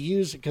is to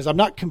use, because I'm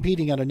not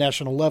competing on a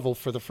national level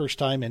for the first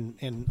time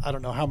in I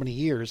don't know how many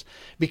years,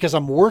 because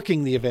I'm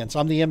working the events.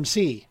 I'm the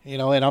MC,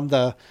 and I'm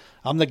the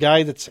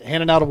guy that's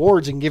handing out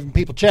awards and giving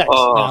people checks.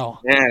 Oh, now.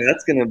 Man,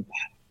 that's going to...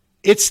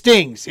 It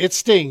stings.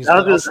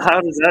 How does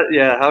that...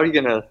 Yeah, how are you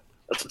going to...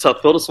 That's a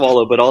tough pill to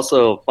swallow, but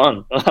also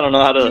fun. I don't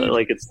know how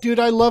to... Dude,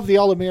 I love the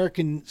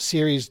All-American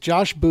Series.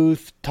 Josh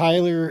Booth,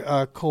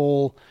 Tyler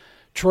Cole,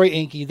 Troy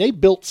Enke, they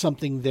built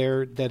something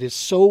there that is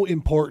so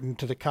important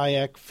to the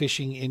kayak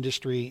fishing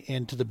industry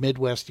and to the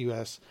Midwest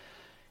U.S.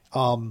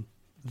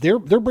 They're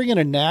bringing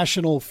a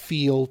national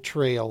feel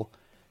trail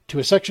to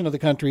a section of the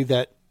country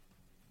that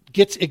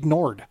gets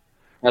ignored.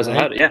 Hasn't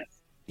had it,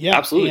 yeah,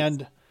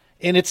 absolutely. And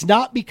it's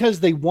not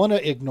because they want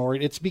to ignore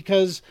it. It's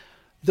because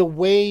the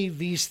way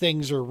these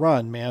things are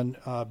run, man.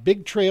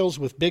 Big trails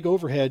with big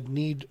overhead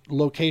need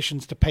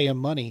locations to pay them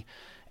money,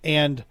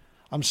 and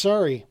I'm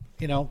sorry.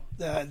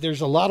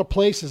 There's a lot of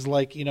places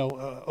like,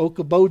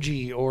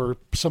 Okoboji or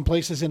some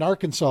places in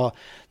Arkansas.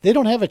 They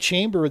don't have a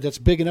chamber that's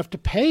big enough to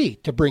pay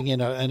to bring in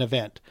an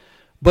event.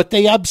 But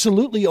they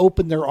absolutely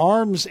open their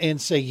arms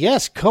and say,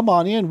 yes, come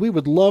on in. We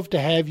would love to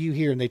have you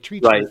here. And they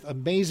treat you with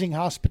amazing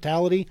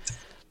hospitality.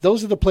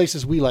 Those are the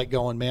places we like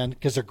going, man,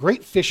 because they're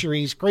great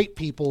fisheries, great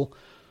people.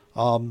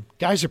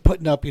 Guys are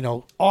putting up,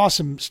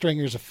 awesome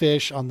stringers of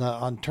fish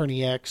on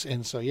Tourney X.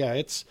 And so,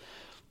 yeah,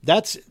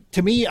 that's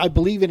to me, I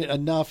believe in it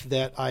enough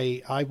that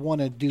I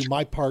want to do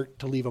my part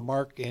to leave a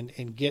mark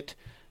and get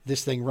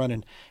this thing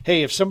running.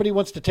 Hey, if somebody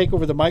wants to take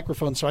over the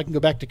microphone so I can go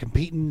back to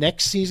competing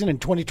next season in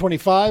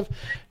 2025,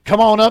 come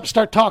on up,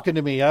 start talking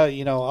to me.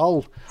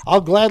 I'll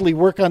gladly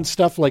work on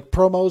stuff like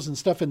promos and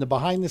stuff in the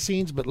behind the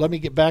scenes, but let me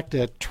get back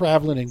to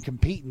traveling and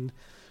competing.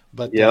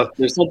 But yeah,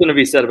 there's something to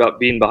be said about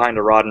being behind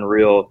a rod and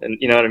reel, and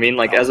you know what I mean.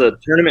 Like as a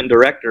tournament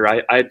director,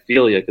 I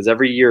feel you, because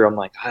every year I'm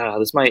like,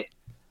 this might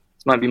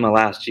be my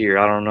last year.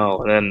 I don't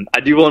know. And then I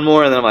do one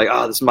more, and then I'm like,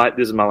 this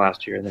is my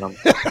last year. And then I'm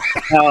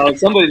like,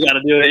 somebody's got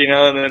to do it,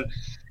 And then,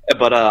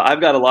 but I've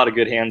got a lot of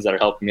good hands that are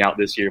helping me out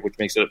this year, which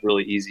makes it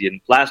really easy.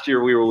 And last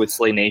year we were with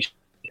Slay Nation,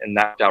 and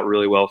that worked out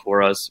really well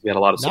for us. We had a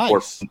lot of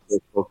support from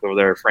folks over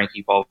there.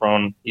 Frankie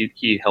Paulprone,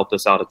 he helped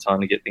us out a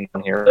ton to get things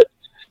on here.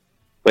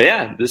 But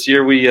yeah, this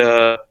year we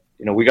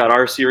got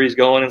our series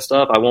going and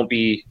stuff. I won't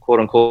be quote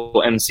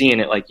unquote emceeing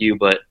it like you,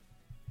 but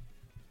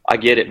I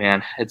get it,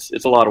 man.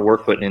 It's a lot of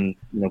work putting in,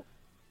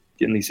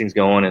 getting these things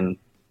going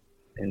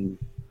and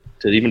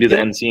to even do the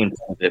emceeing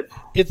of it.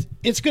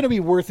 It's going to be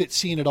worth it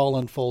seeing it all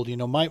unfold.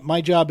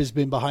 My job has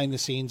been behind the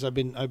scenes. I've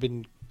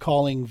been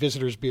calling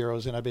visitors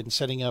bureaus, and I've been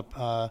setting up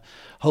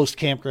host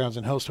campgrounds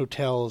and host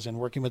hotels and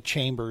working with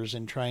chambers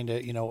and trying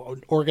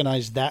to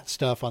organize that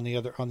stuff on the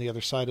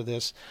other side of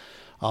this.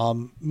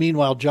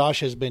 Meanwhile, Josh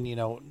has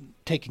been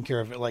taking care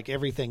of it like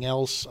everything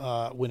else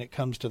when it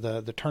comes to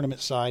the tournament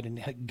side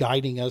and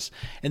guiding us,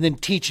 and then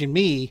teaching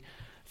me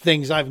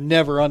things I've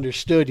never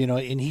understood,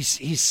 and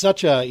he's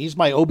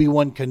my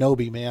Obi-Wan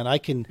Kenobi, man. I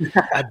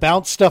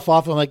bounce stuff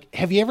off. I'm like,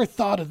 have you ever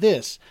thought of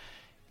this?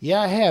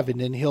 Yeah, I have.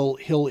 And then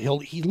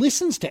he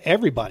listens to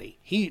everybody.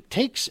 He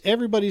takes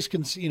everybody's,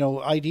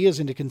 ideas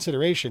into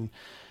consideration,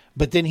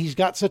 but then he's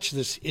got such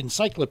this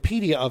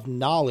encyclopedia of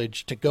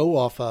knowledge to go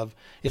off of.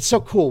 It's so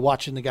cool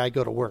watching the guy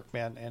go to work,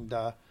 man. And,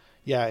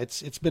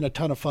 it's been a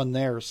ton of fun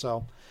there.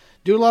 So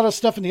do a lot of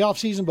stuff in the off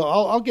season, but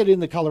I'll get in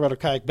the Colorado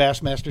Kayak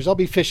Bassmasters. I'll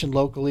be fishing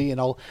locally, and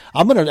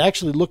I'm going to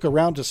actually look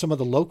around to some of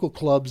the local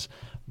clubs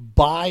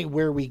by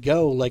where we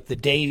go, like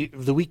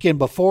the weekend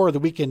before or the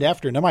weekend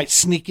after, and I might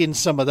sneak in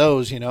some of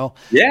those, when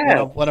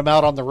I'm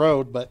out on the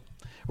road. But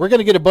we're going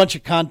to get a bunch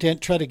of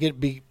content, try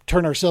to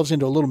turn ourselves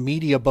into a little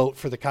media boat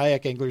for the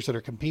kayak anglers that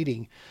are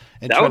competing,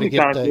 and that would be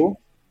kind of cool.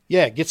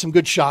 Yeah, get some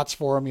good shots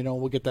for them.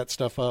 We'll get that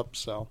stuff up.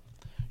 So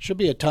should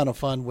be a ton of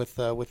fun with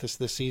us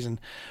this season.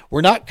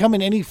 We're not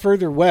coming any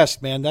further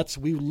west, man.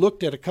 We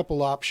looked at a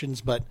couple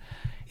options, but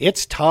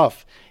it's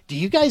tough. Do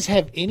you guys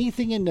have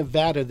anything in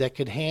Nevada that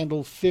could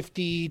handle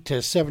 50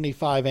 to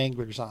 75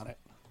 anglers on it,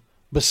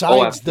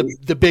 besides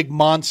the big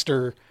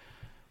monster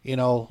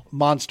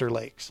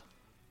lakes?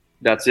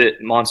 That's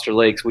it, monster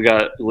lakes. We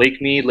got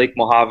Lake Mead, Lake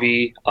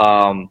Mojave.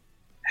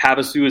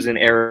 Havasu is in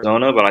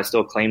Arizona, but I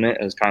still claim it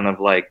as kind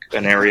of like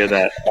an area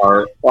that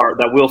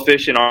that will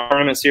fish in our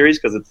tournament series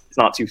because it's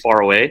not too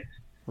far away.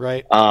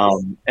 Right.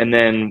 And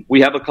then we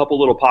have a couple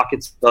little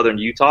pockets in southern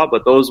Utah,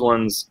 but those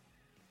ones,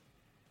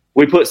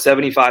 we put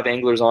 75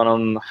 anglers on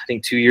them, I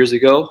think 2 years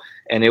ago,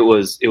 and it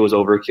was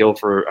overkill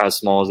for as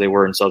small as they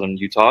were in southern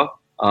Utah.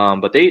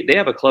 But they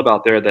have a club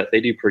out there that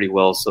they do pretty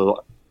well.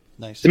 So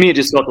nice. To me, it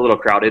just felt a little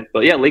crowded.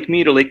 But yeah, Lake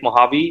Mead or Lake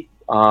Mojave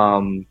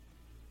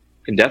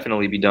can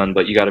definitely be done,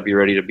 but you got to be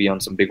ready to be on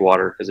some big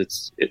water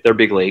because they're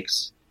big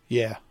lakes.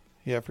 Yeah,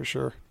 for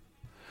sure.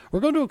 We're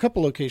going to a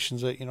couple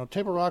locations that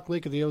Table Rock,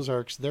 Lake of the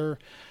Ozarks. They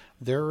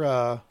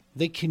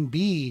can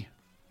be,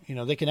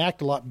 they can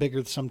act a lot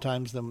bigger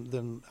sometimes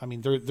than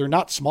they're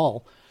not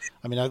small.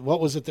 What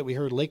was it that we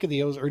heard? Lake of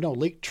the Ozarks, or no,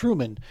 Lake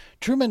Truman.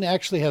 Truman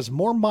actually has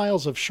more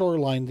miles of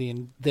shoreline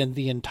than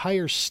the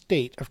entire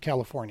state of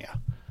California.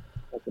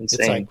 That's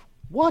insane. It's like,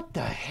 what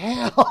the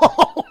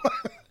hell?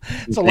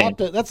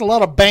 That's a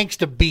lot of banks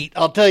to beat.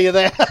 I'll tell you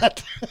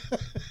that.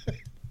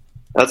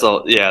 That's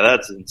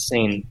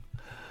insane.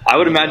 I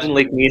would imagine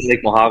Lake Mead,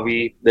 Lake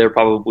Mojave, they're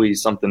probably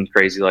something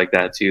crazy like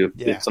that too.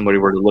 Yeah. If somebody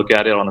were to look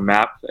at it on a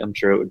map, I'm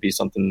sure it would be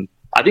something.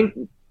 I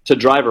think to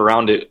drive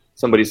around it,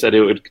 somebody said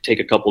it would take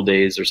a couple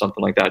days or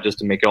something like that just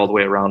to make it all the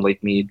way around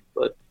Lake Mead.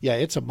 But yeah,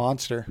 it's a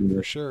monster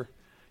for sure.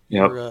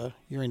 Yep.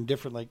 You're in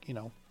different,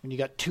 when you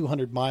got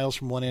 200 miles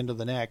from one end to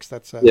the next,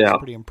 that's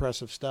pretty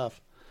impressive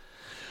stuff.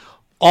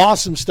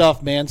 Awesome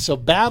stuff, man. So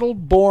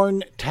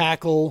Battleborn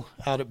Tackle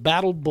out at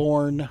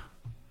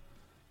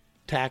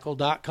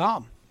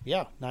battleborntackle.com.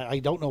 Yeah, I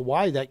don't know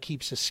why that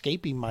keeps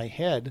escaping my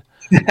head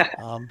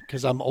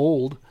because I'm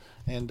old.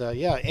 And,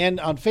 and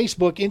on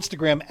Facebook,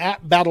 Instagram,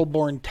 at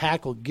Battleborn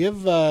Tackle.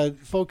 Give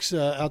folks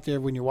out there,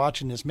 when you're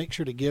watching this, make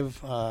sure to give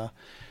that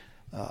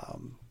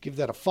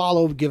a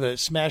follow,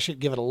 smash it,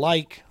 give it a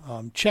like.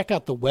 Check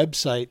out the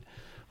website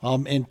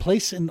and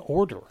place an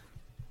order.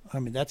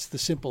 That's the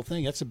simple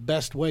thing. That's the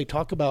best way.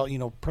 Talk about,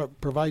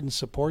 providing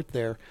support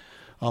there.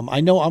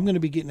 I know I'm going to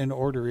be getting an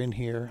order in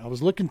here. I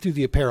was looking through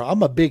the apparel.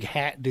 I'm a big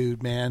hat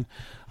dude, man.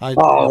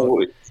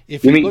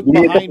 If you look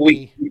behind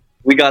me,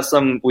 we got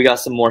some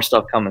more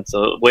stuff coming.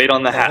 So wait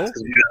on the hats.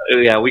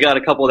 We got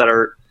a couple that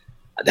are.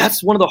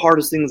 That's one of the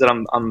hardest things that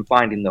I'm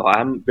finding though.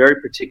 I'm very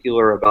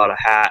particular about a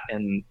hat,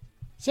 and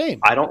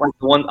same. I don't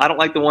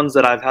like the ones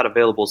that I've had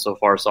available so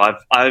far. So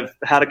I've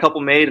had a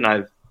couple made, and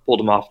I've pulled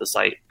them off the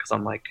site because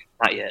I'm like,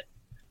 not yet.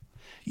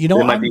 You know,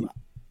 It might be.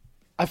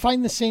 I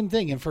find the same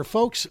thing. And for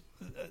folks,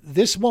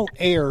 this won't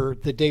air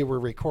the day we're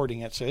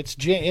recording it. So it's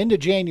end of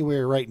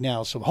January right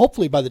now. So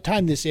hopefully by the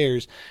time this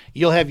airs,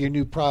 you'll have your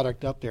new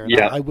product up there. And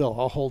Yeah.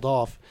 I'll hold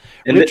off.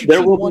 And Richardson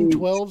there will be-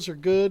 112s are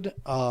good.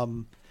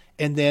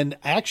 And then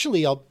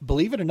actually, I'll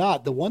believe it or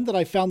not, the one that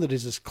I found that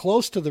is as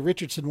close to the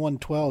Richardson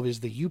 112 is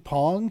the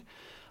Yupong.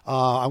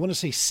 I want to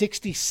say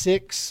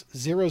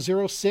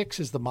 66006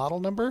 is the model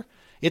number.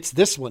 It's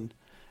this one.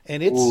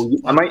 And it's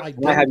I might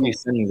have you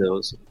send me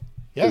those.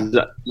 Yeah. I'm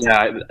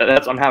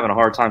having a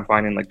hard time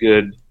finding a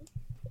good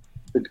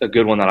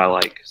one that I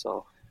like.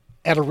 So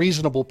at a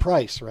reasonable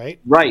price, right?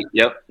 Right.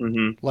 Yep.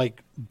 Mm-hmm.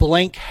 Like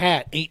blank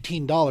hat,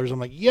 $18. I'm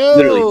like,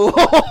 yo,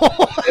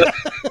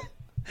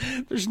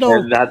 there's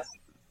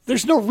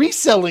no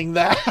reselling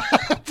that.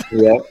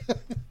 Yeah.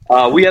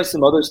 We have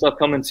some other stuff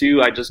coming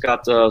too. I just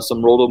got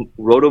some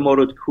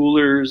Rotomoto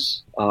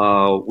coolers.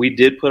 We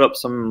did put up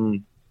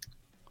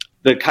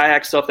the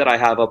kayak stuff that I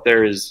have up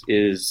there is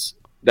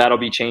that'll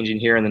be changing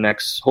here in the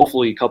next,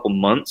 hopefully, couple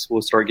months.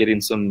 We'll start getting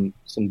some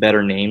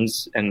better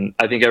names, and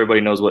I think everybody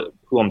knows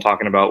who I'm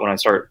talking about when I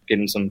start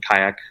getting some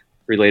kayak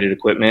related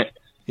equipment.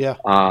 Yeah.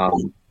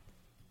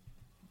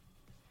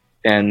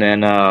 And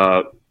then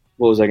what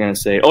was I going to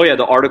say? Oh yeah,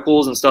 the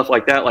articles and stuff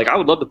like that. Like I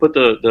would love to put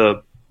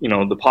the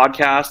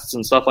podcasts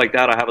and stuff like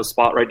that. I have a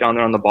spot right down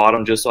there on the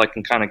bottom just so I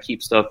can kind of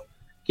keep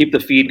the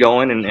feed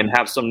going and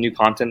have some new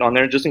content on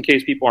there, just in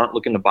case people aren't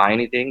looking to buy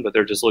anything, but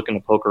they're just looking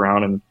to poke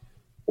around and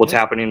what's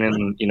happening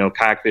in,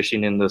 kayak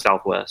fishing in the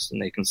Southwest.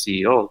 And they can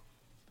see,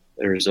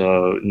 there's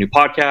a new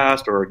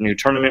podcast or new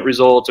tournament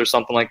results or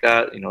something like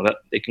that. That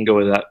they can go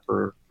with that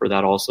for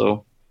that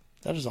also.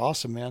 That is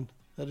awesome, man.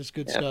 That is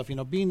good stuff.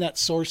 Being that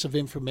source of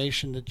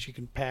information that you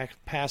can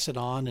pass it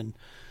on and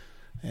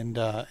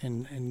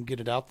get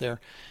it out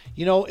there,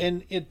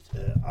 and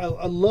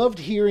I loved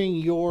hearing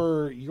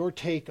your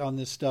take on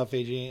this stuff,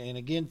 AJ. And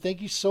again,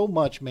 thank you so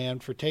much, man,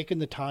 for taking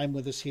the time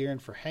with us here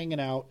and for hanging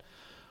out.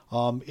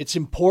 It's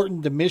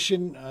important, the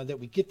mission, that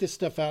we get this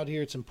stuff out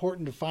here. It's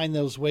important to find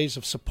those ways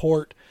of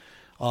support.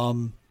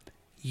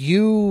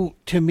 You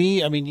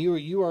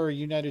are a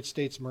United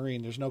States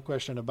Marine. There's no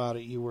question about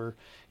it. You were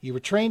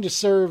trained to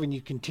serve, and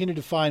you continue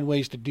to find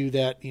ways to do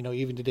that.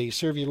 Even today, you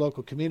serve your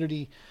local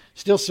community,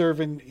 still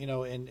serving,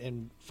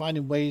 and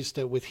finding ways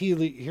to, with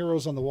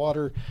heroes on the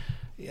water,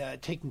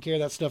 taking care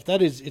of that stuff.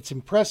 It's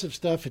impressive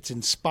stuff. It's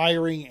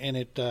inspiring, and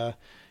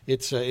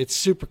it's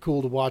super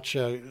cool to watch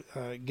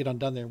get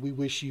undone there. We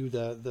wish you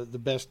the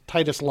best,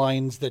 tightest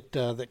lines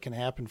that can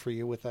happen for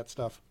you with that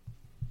stuff.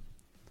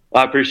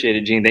 I appreciate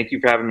it, Gene. Thank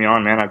you for having me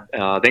on, man.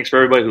 Thanks for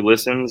everybody who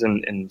listens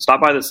and stop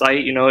by the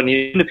site, and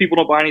even if people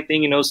don't buy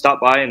anything, stop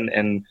by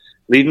and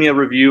leave me a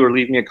review or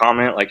leave me a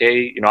comment like,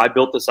 hey, I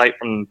built the site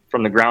from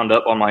the ground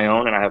up on my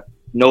own, and I have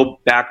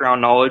no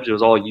background knowledge. It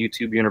was all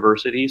YouTube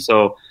University.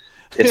 So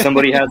if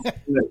somebody has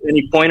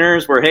any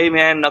pointers where, hey,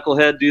 man,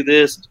 knucklehead, do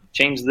this,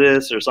 change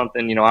this or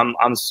something,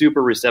 I'm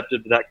super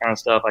receptive to that kind of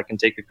stuff. I can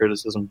take the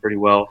criticism pretty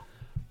well.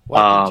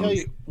 Well, I can tell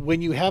you,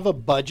 when you have a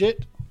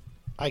budget,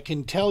 I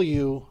can tell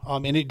you,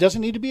 and it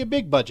doesn't need to be a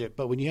big budget,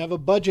 but when you have a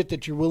budget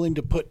that you're willing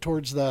to put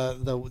towards the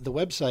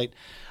website,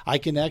 I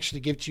can actually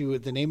give you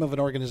the name of an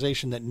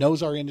organization that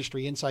knows our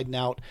industry inside and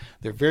out.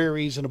 They're very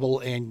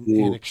reasonable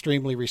and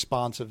extremely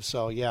responsive.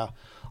 So yeah,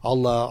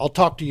 I'll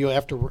talk to you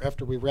after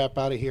we wrap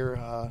out of here.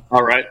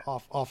 All right.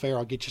 Off air,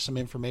 I'll get you some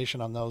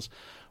information on those,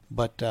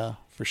 but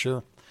for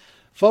sure.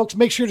 Folks,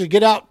 make sure to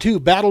get out to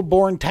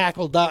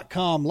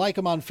battleborntackle.com. Like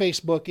them on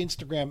Facebook,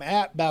 Instagram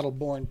at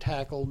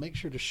battleborntackle. Make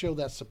sure to show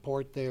that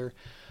support there.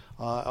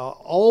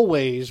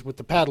 Always with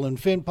the Paddle and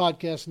Fin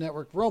Podcast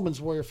Network,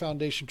 Romans Warrior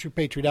Foundation, True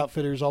Patriot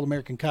Outfitters, All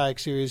American Kayak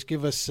Series.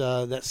 Give us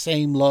that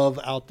same love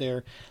out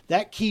there.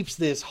 That keeps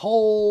this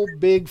whole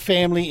big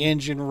family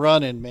engine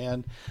running,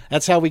 man.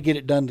 That's how we get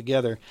it done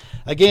together.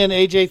 Again,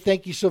 AJ,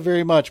 thank you so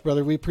very much,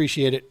 brother. We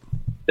appreciate it.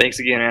 Thanks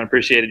again, man.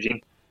 Appreciate it,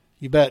 Gene.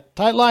 You bet.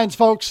 Tight lines,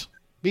 folks.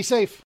 Be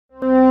safe.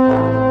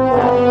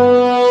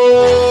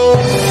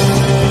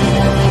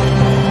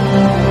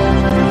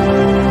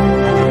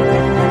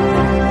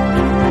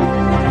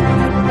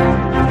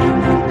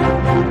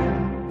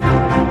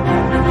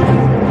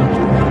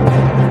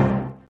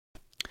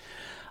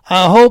 I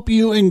hope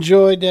you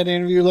enjoyed that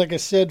interview. Like I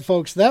said,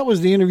 folks, that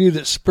was the interview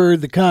that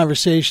spurred the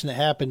conversation that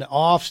happened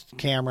off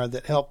camera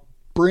that helped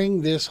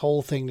bring this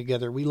whole thing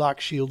together. We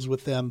lock shields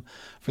with them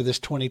for this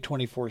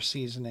 2024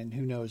 season, and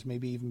who knows,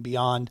 maybe even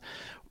beyond.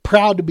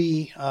 Proud to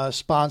be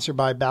sponsored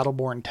by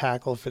Battleborn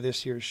Tackle for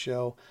this year's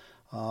show.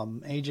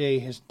 AJ,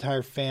 his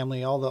entire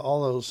family, all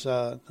those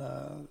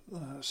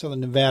Southern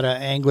Nevada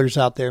anglers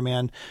out there,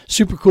 man.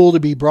 Super cool to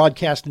be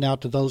broadcasting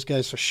out to those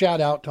guys. So shout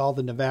out to all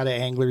the Nevada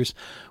anglers.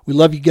 We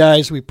love you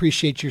guys. We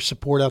appreciate your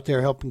support out there,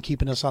 helping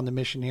keeping us on the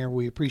mission here.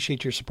 We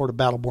appreciate your support of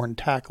Battleborn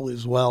Tackle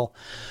as well.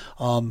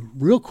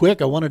 Real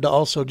quick, I wanted to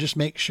also just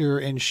make sure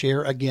and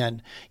share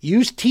again.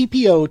 Use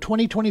TPO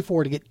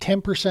 2024 to get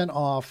 10%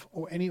 off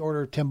or any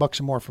order of $10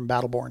 or more from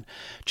Battleborn.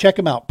 Check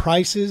them out.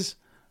 Prices,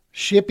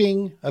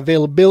 shipping,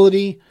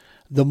 availability,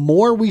 The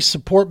more we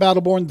support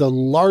Battleborn, the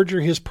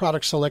larger his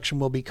product selection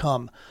will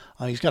become.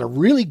 He's got a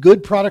really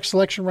good product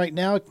selection right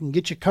now. It can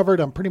get you covered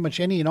on pretty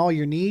much any and all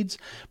your needs.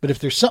 But if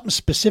there's something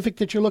specific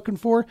that you're looking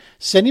for,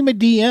 send him a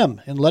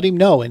DM and let him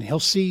know, and he'll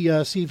see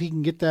if he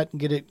can get that and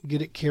get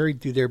it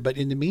carried through there. But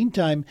in the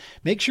meantime,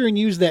 make sure and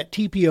use that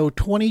TPO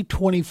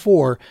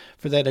 2024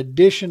 for that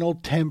additional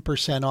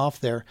 10% off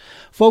there.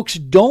 Folks,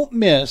 don't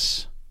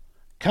miss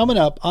coming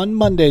up on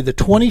Monday, the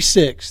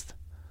 26th.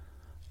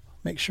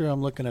 Make sure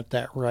I'm looking at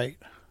that right.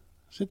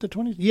 Is it the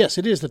 20th? Yes,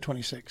 it is the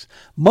 26th.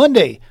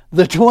 Monday,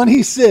 the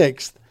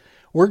 26th.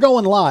 We're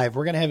going live.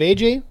 We're going to have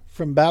AJ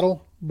from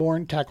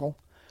Battleborn Tackle.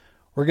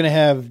 We're going to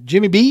have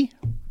Jimmy B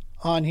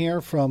on here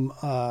from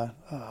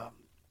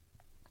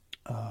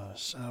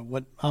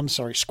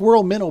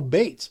Squirrel Minnow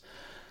Baits.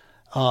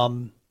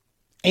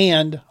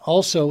 And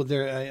also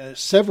there are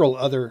several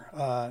other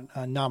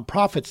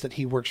nonprofits that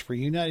he works for,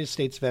 United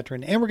States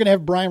veteran. And we're going to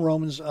have Brian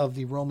Romans of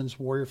the Romans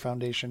Warrior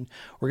Foundation.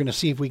 We're going to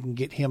see if we can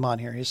get him on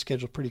here. His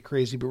schedule's pretty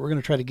crazy, but we're going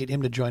to try to get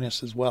him to join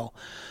us as well.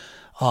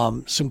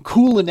 Some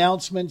cool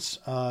announcements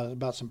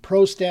about some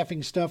pro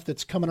staffing stuff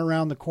that's coming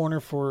around the corner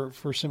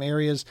for some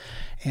areas.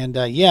 And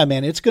yeah,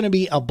 man, it's going to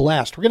be a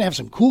blast. We're going to have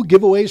some cool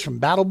giveaways from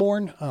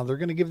Battleborn. They're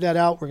going to give that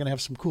out. We're going to have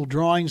some cool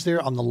drawings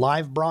there on the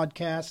live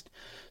broadcast.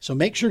 So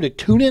make sure to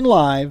tune in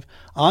live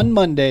on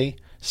Monday,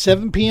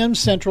 7 p.m.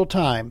 Central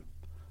Time.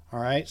 All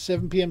right,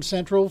 7 p.m.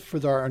 Central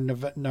for our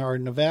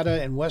Nevada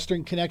and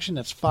Western connection.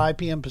 That's 5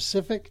 p.m.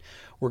 Pacific.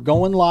 We're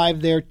going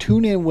live there.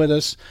 Tune in with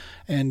us,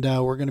 and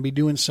we're going to be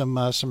doing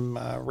some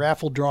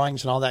raffle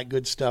drawings and all that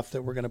good stuff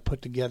that we're going to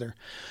put together.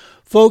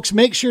 Folks,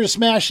 make sure to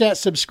smash that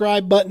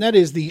subscribe button. That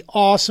is the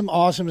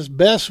awesomest,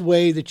 best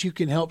way that you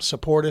can help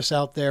support us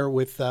out there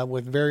with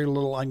very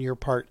little on your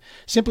part.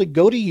 Simply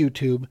go to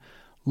YouTube.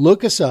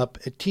 Look us up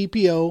at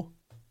TPO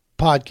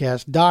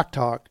Podcast Doc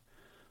Talk.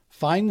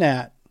 Find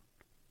that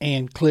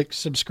and click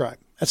subscribe.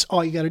 That's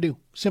all you got to do.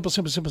 Simple.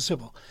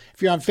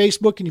 If you're on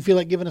Facebook and you feel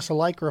like giving us a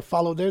like or a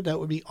follow there, that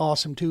would be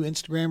awesome too.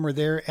 Instagram, we're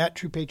there at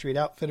True Patriot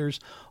Outfitters,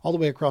 all the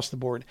way across the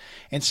board.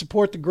 And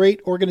support the great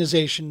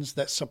organizations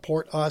that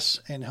support us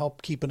and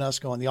help keeping us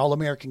going. The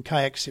All-American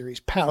Kayak Series.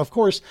 Of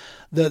course,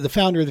 the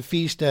founder of the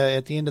feast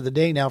at the end of the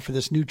day now for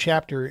this new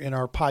chapter in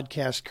our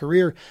podcast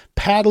career,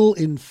 Paddle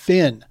and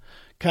Fin.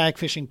 Kayak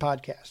fishing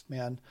podcast,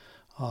 man.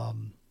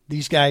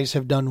 These guys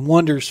have done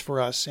wonders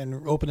for us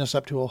and opened us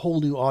up to a whole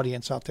new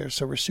audience out there.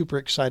 So we're super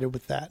excited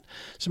with that.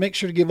 So make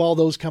sure to give all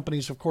those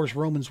companies, of course,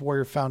 Romans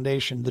Warrior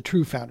Foundation, the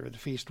true founder of the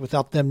feast.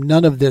 Without them,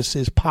 none of this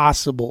is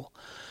possible.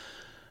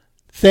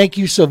 Thank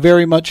you so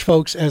very much,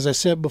 folks. As I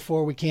said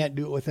before, we can't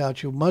do it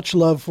without you. Much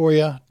love for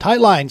you. Tight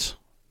lines.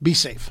 Be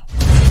safe.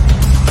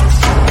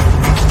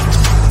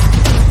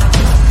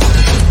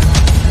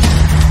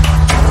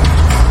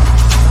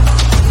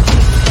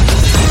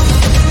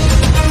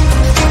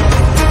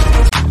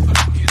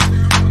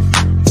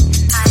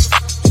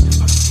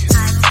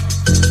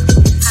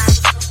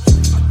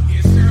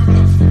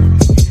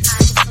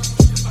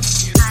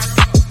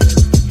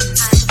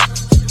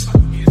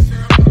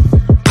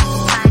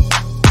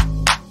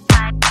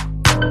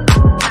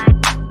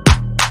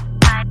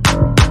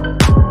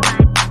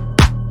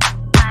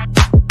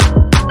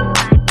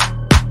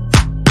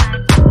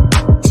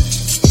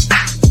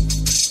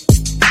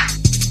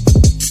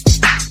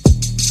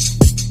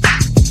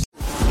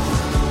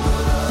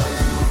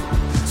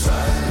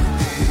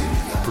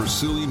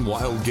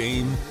 Wild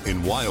game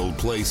in wild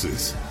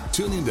places.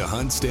 Tune in to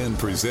Hunt Stand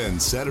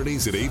Presents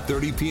Saturdays at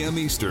 8:30 p.m.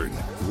 Eastern.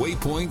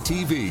 Waypoint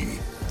TV,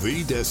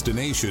 the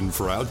destination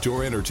for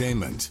outdoor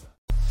entertainment.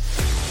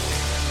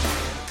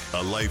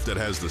 A life that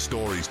has the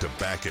stories to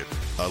back it.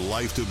 A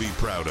life to be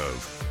proud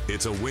of.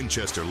 It's a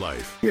Winchester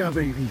life. Yeah,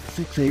 baby.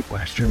 6'8"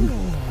 Western.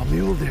 Oh,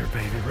 mule deer,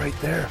 baby, right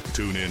there.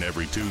 Tune in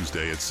every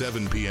Tuesday at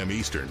 7 p.m.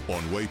 Eastern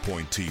on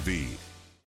Waypoint TV.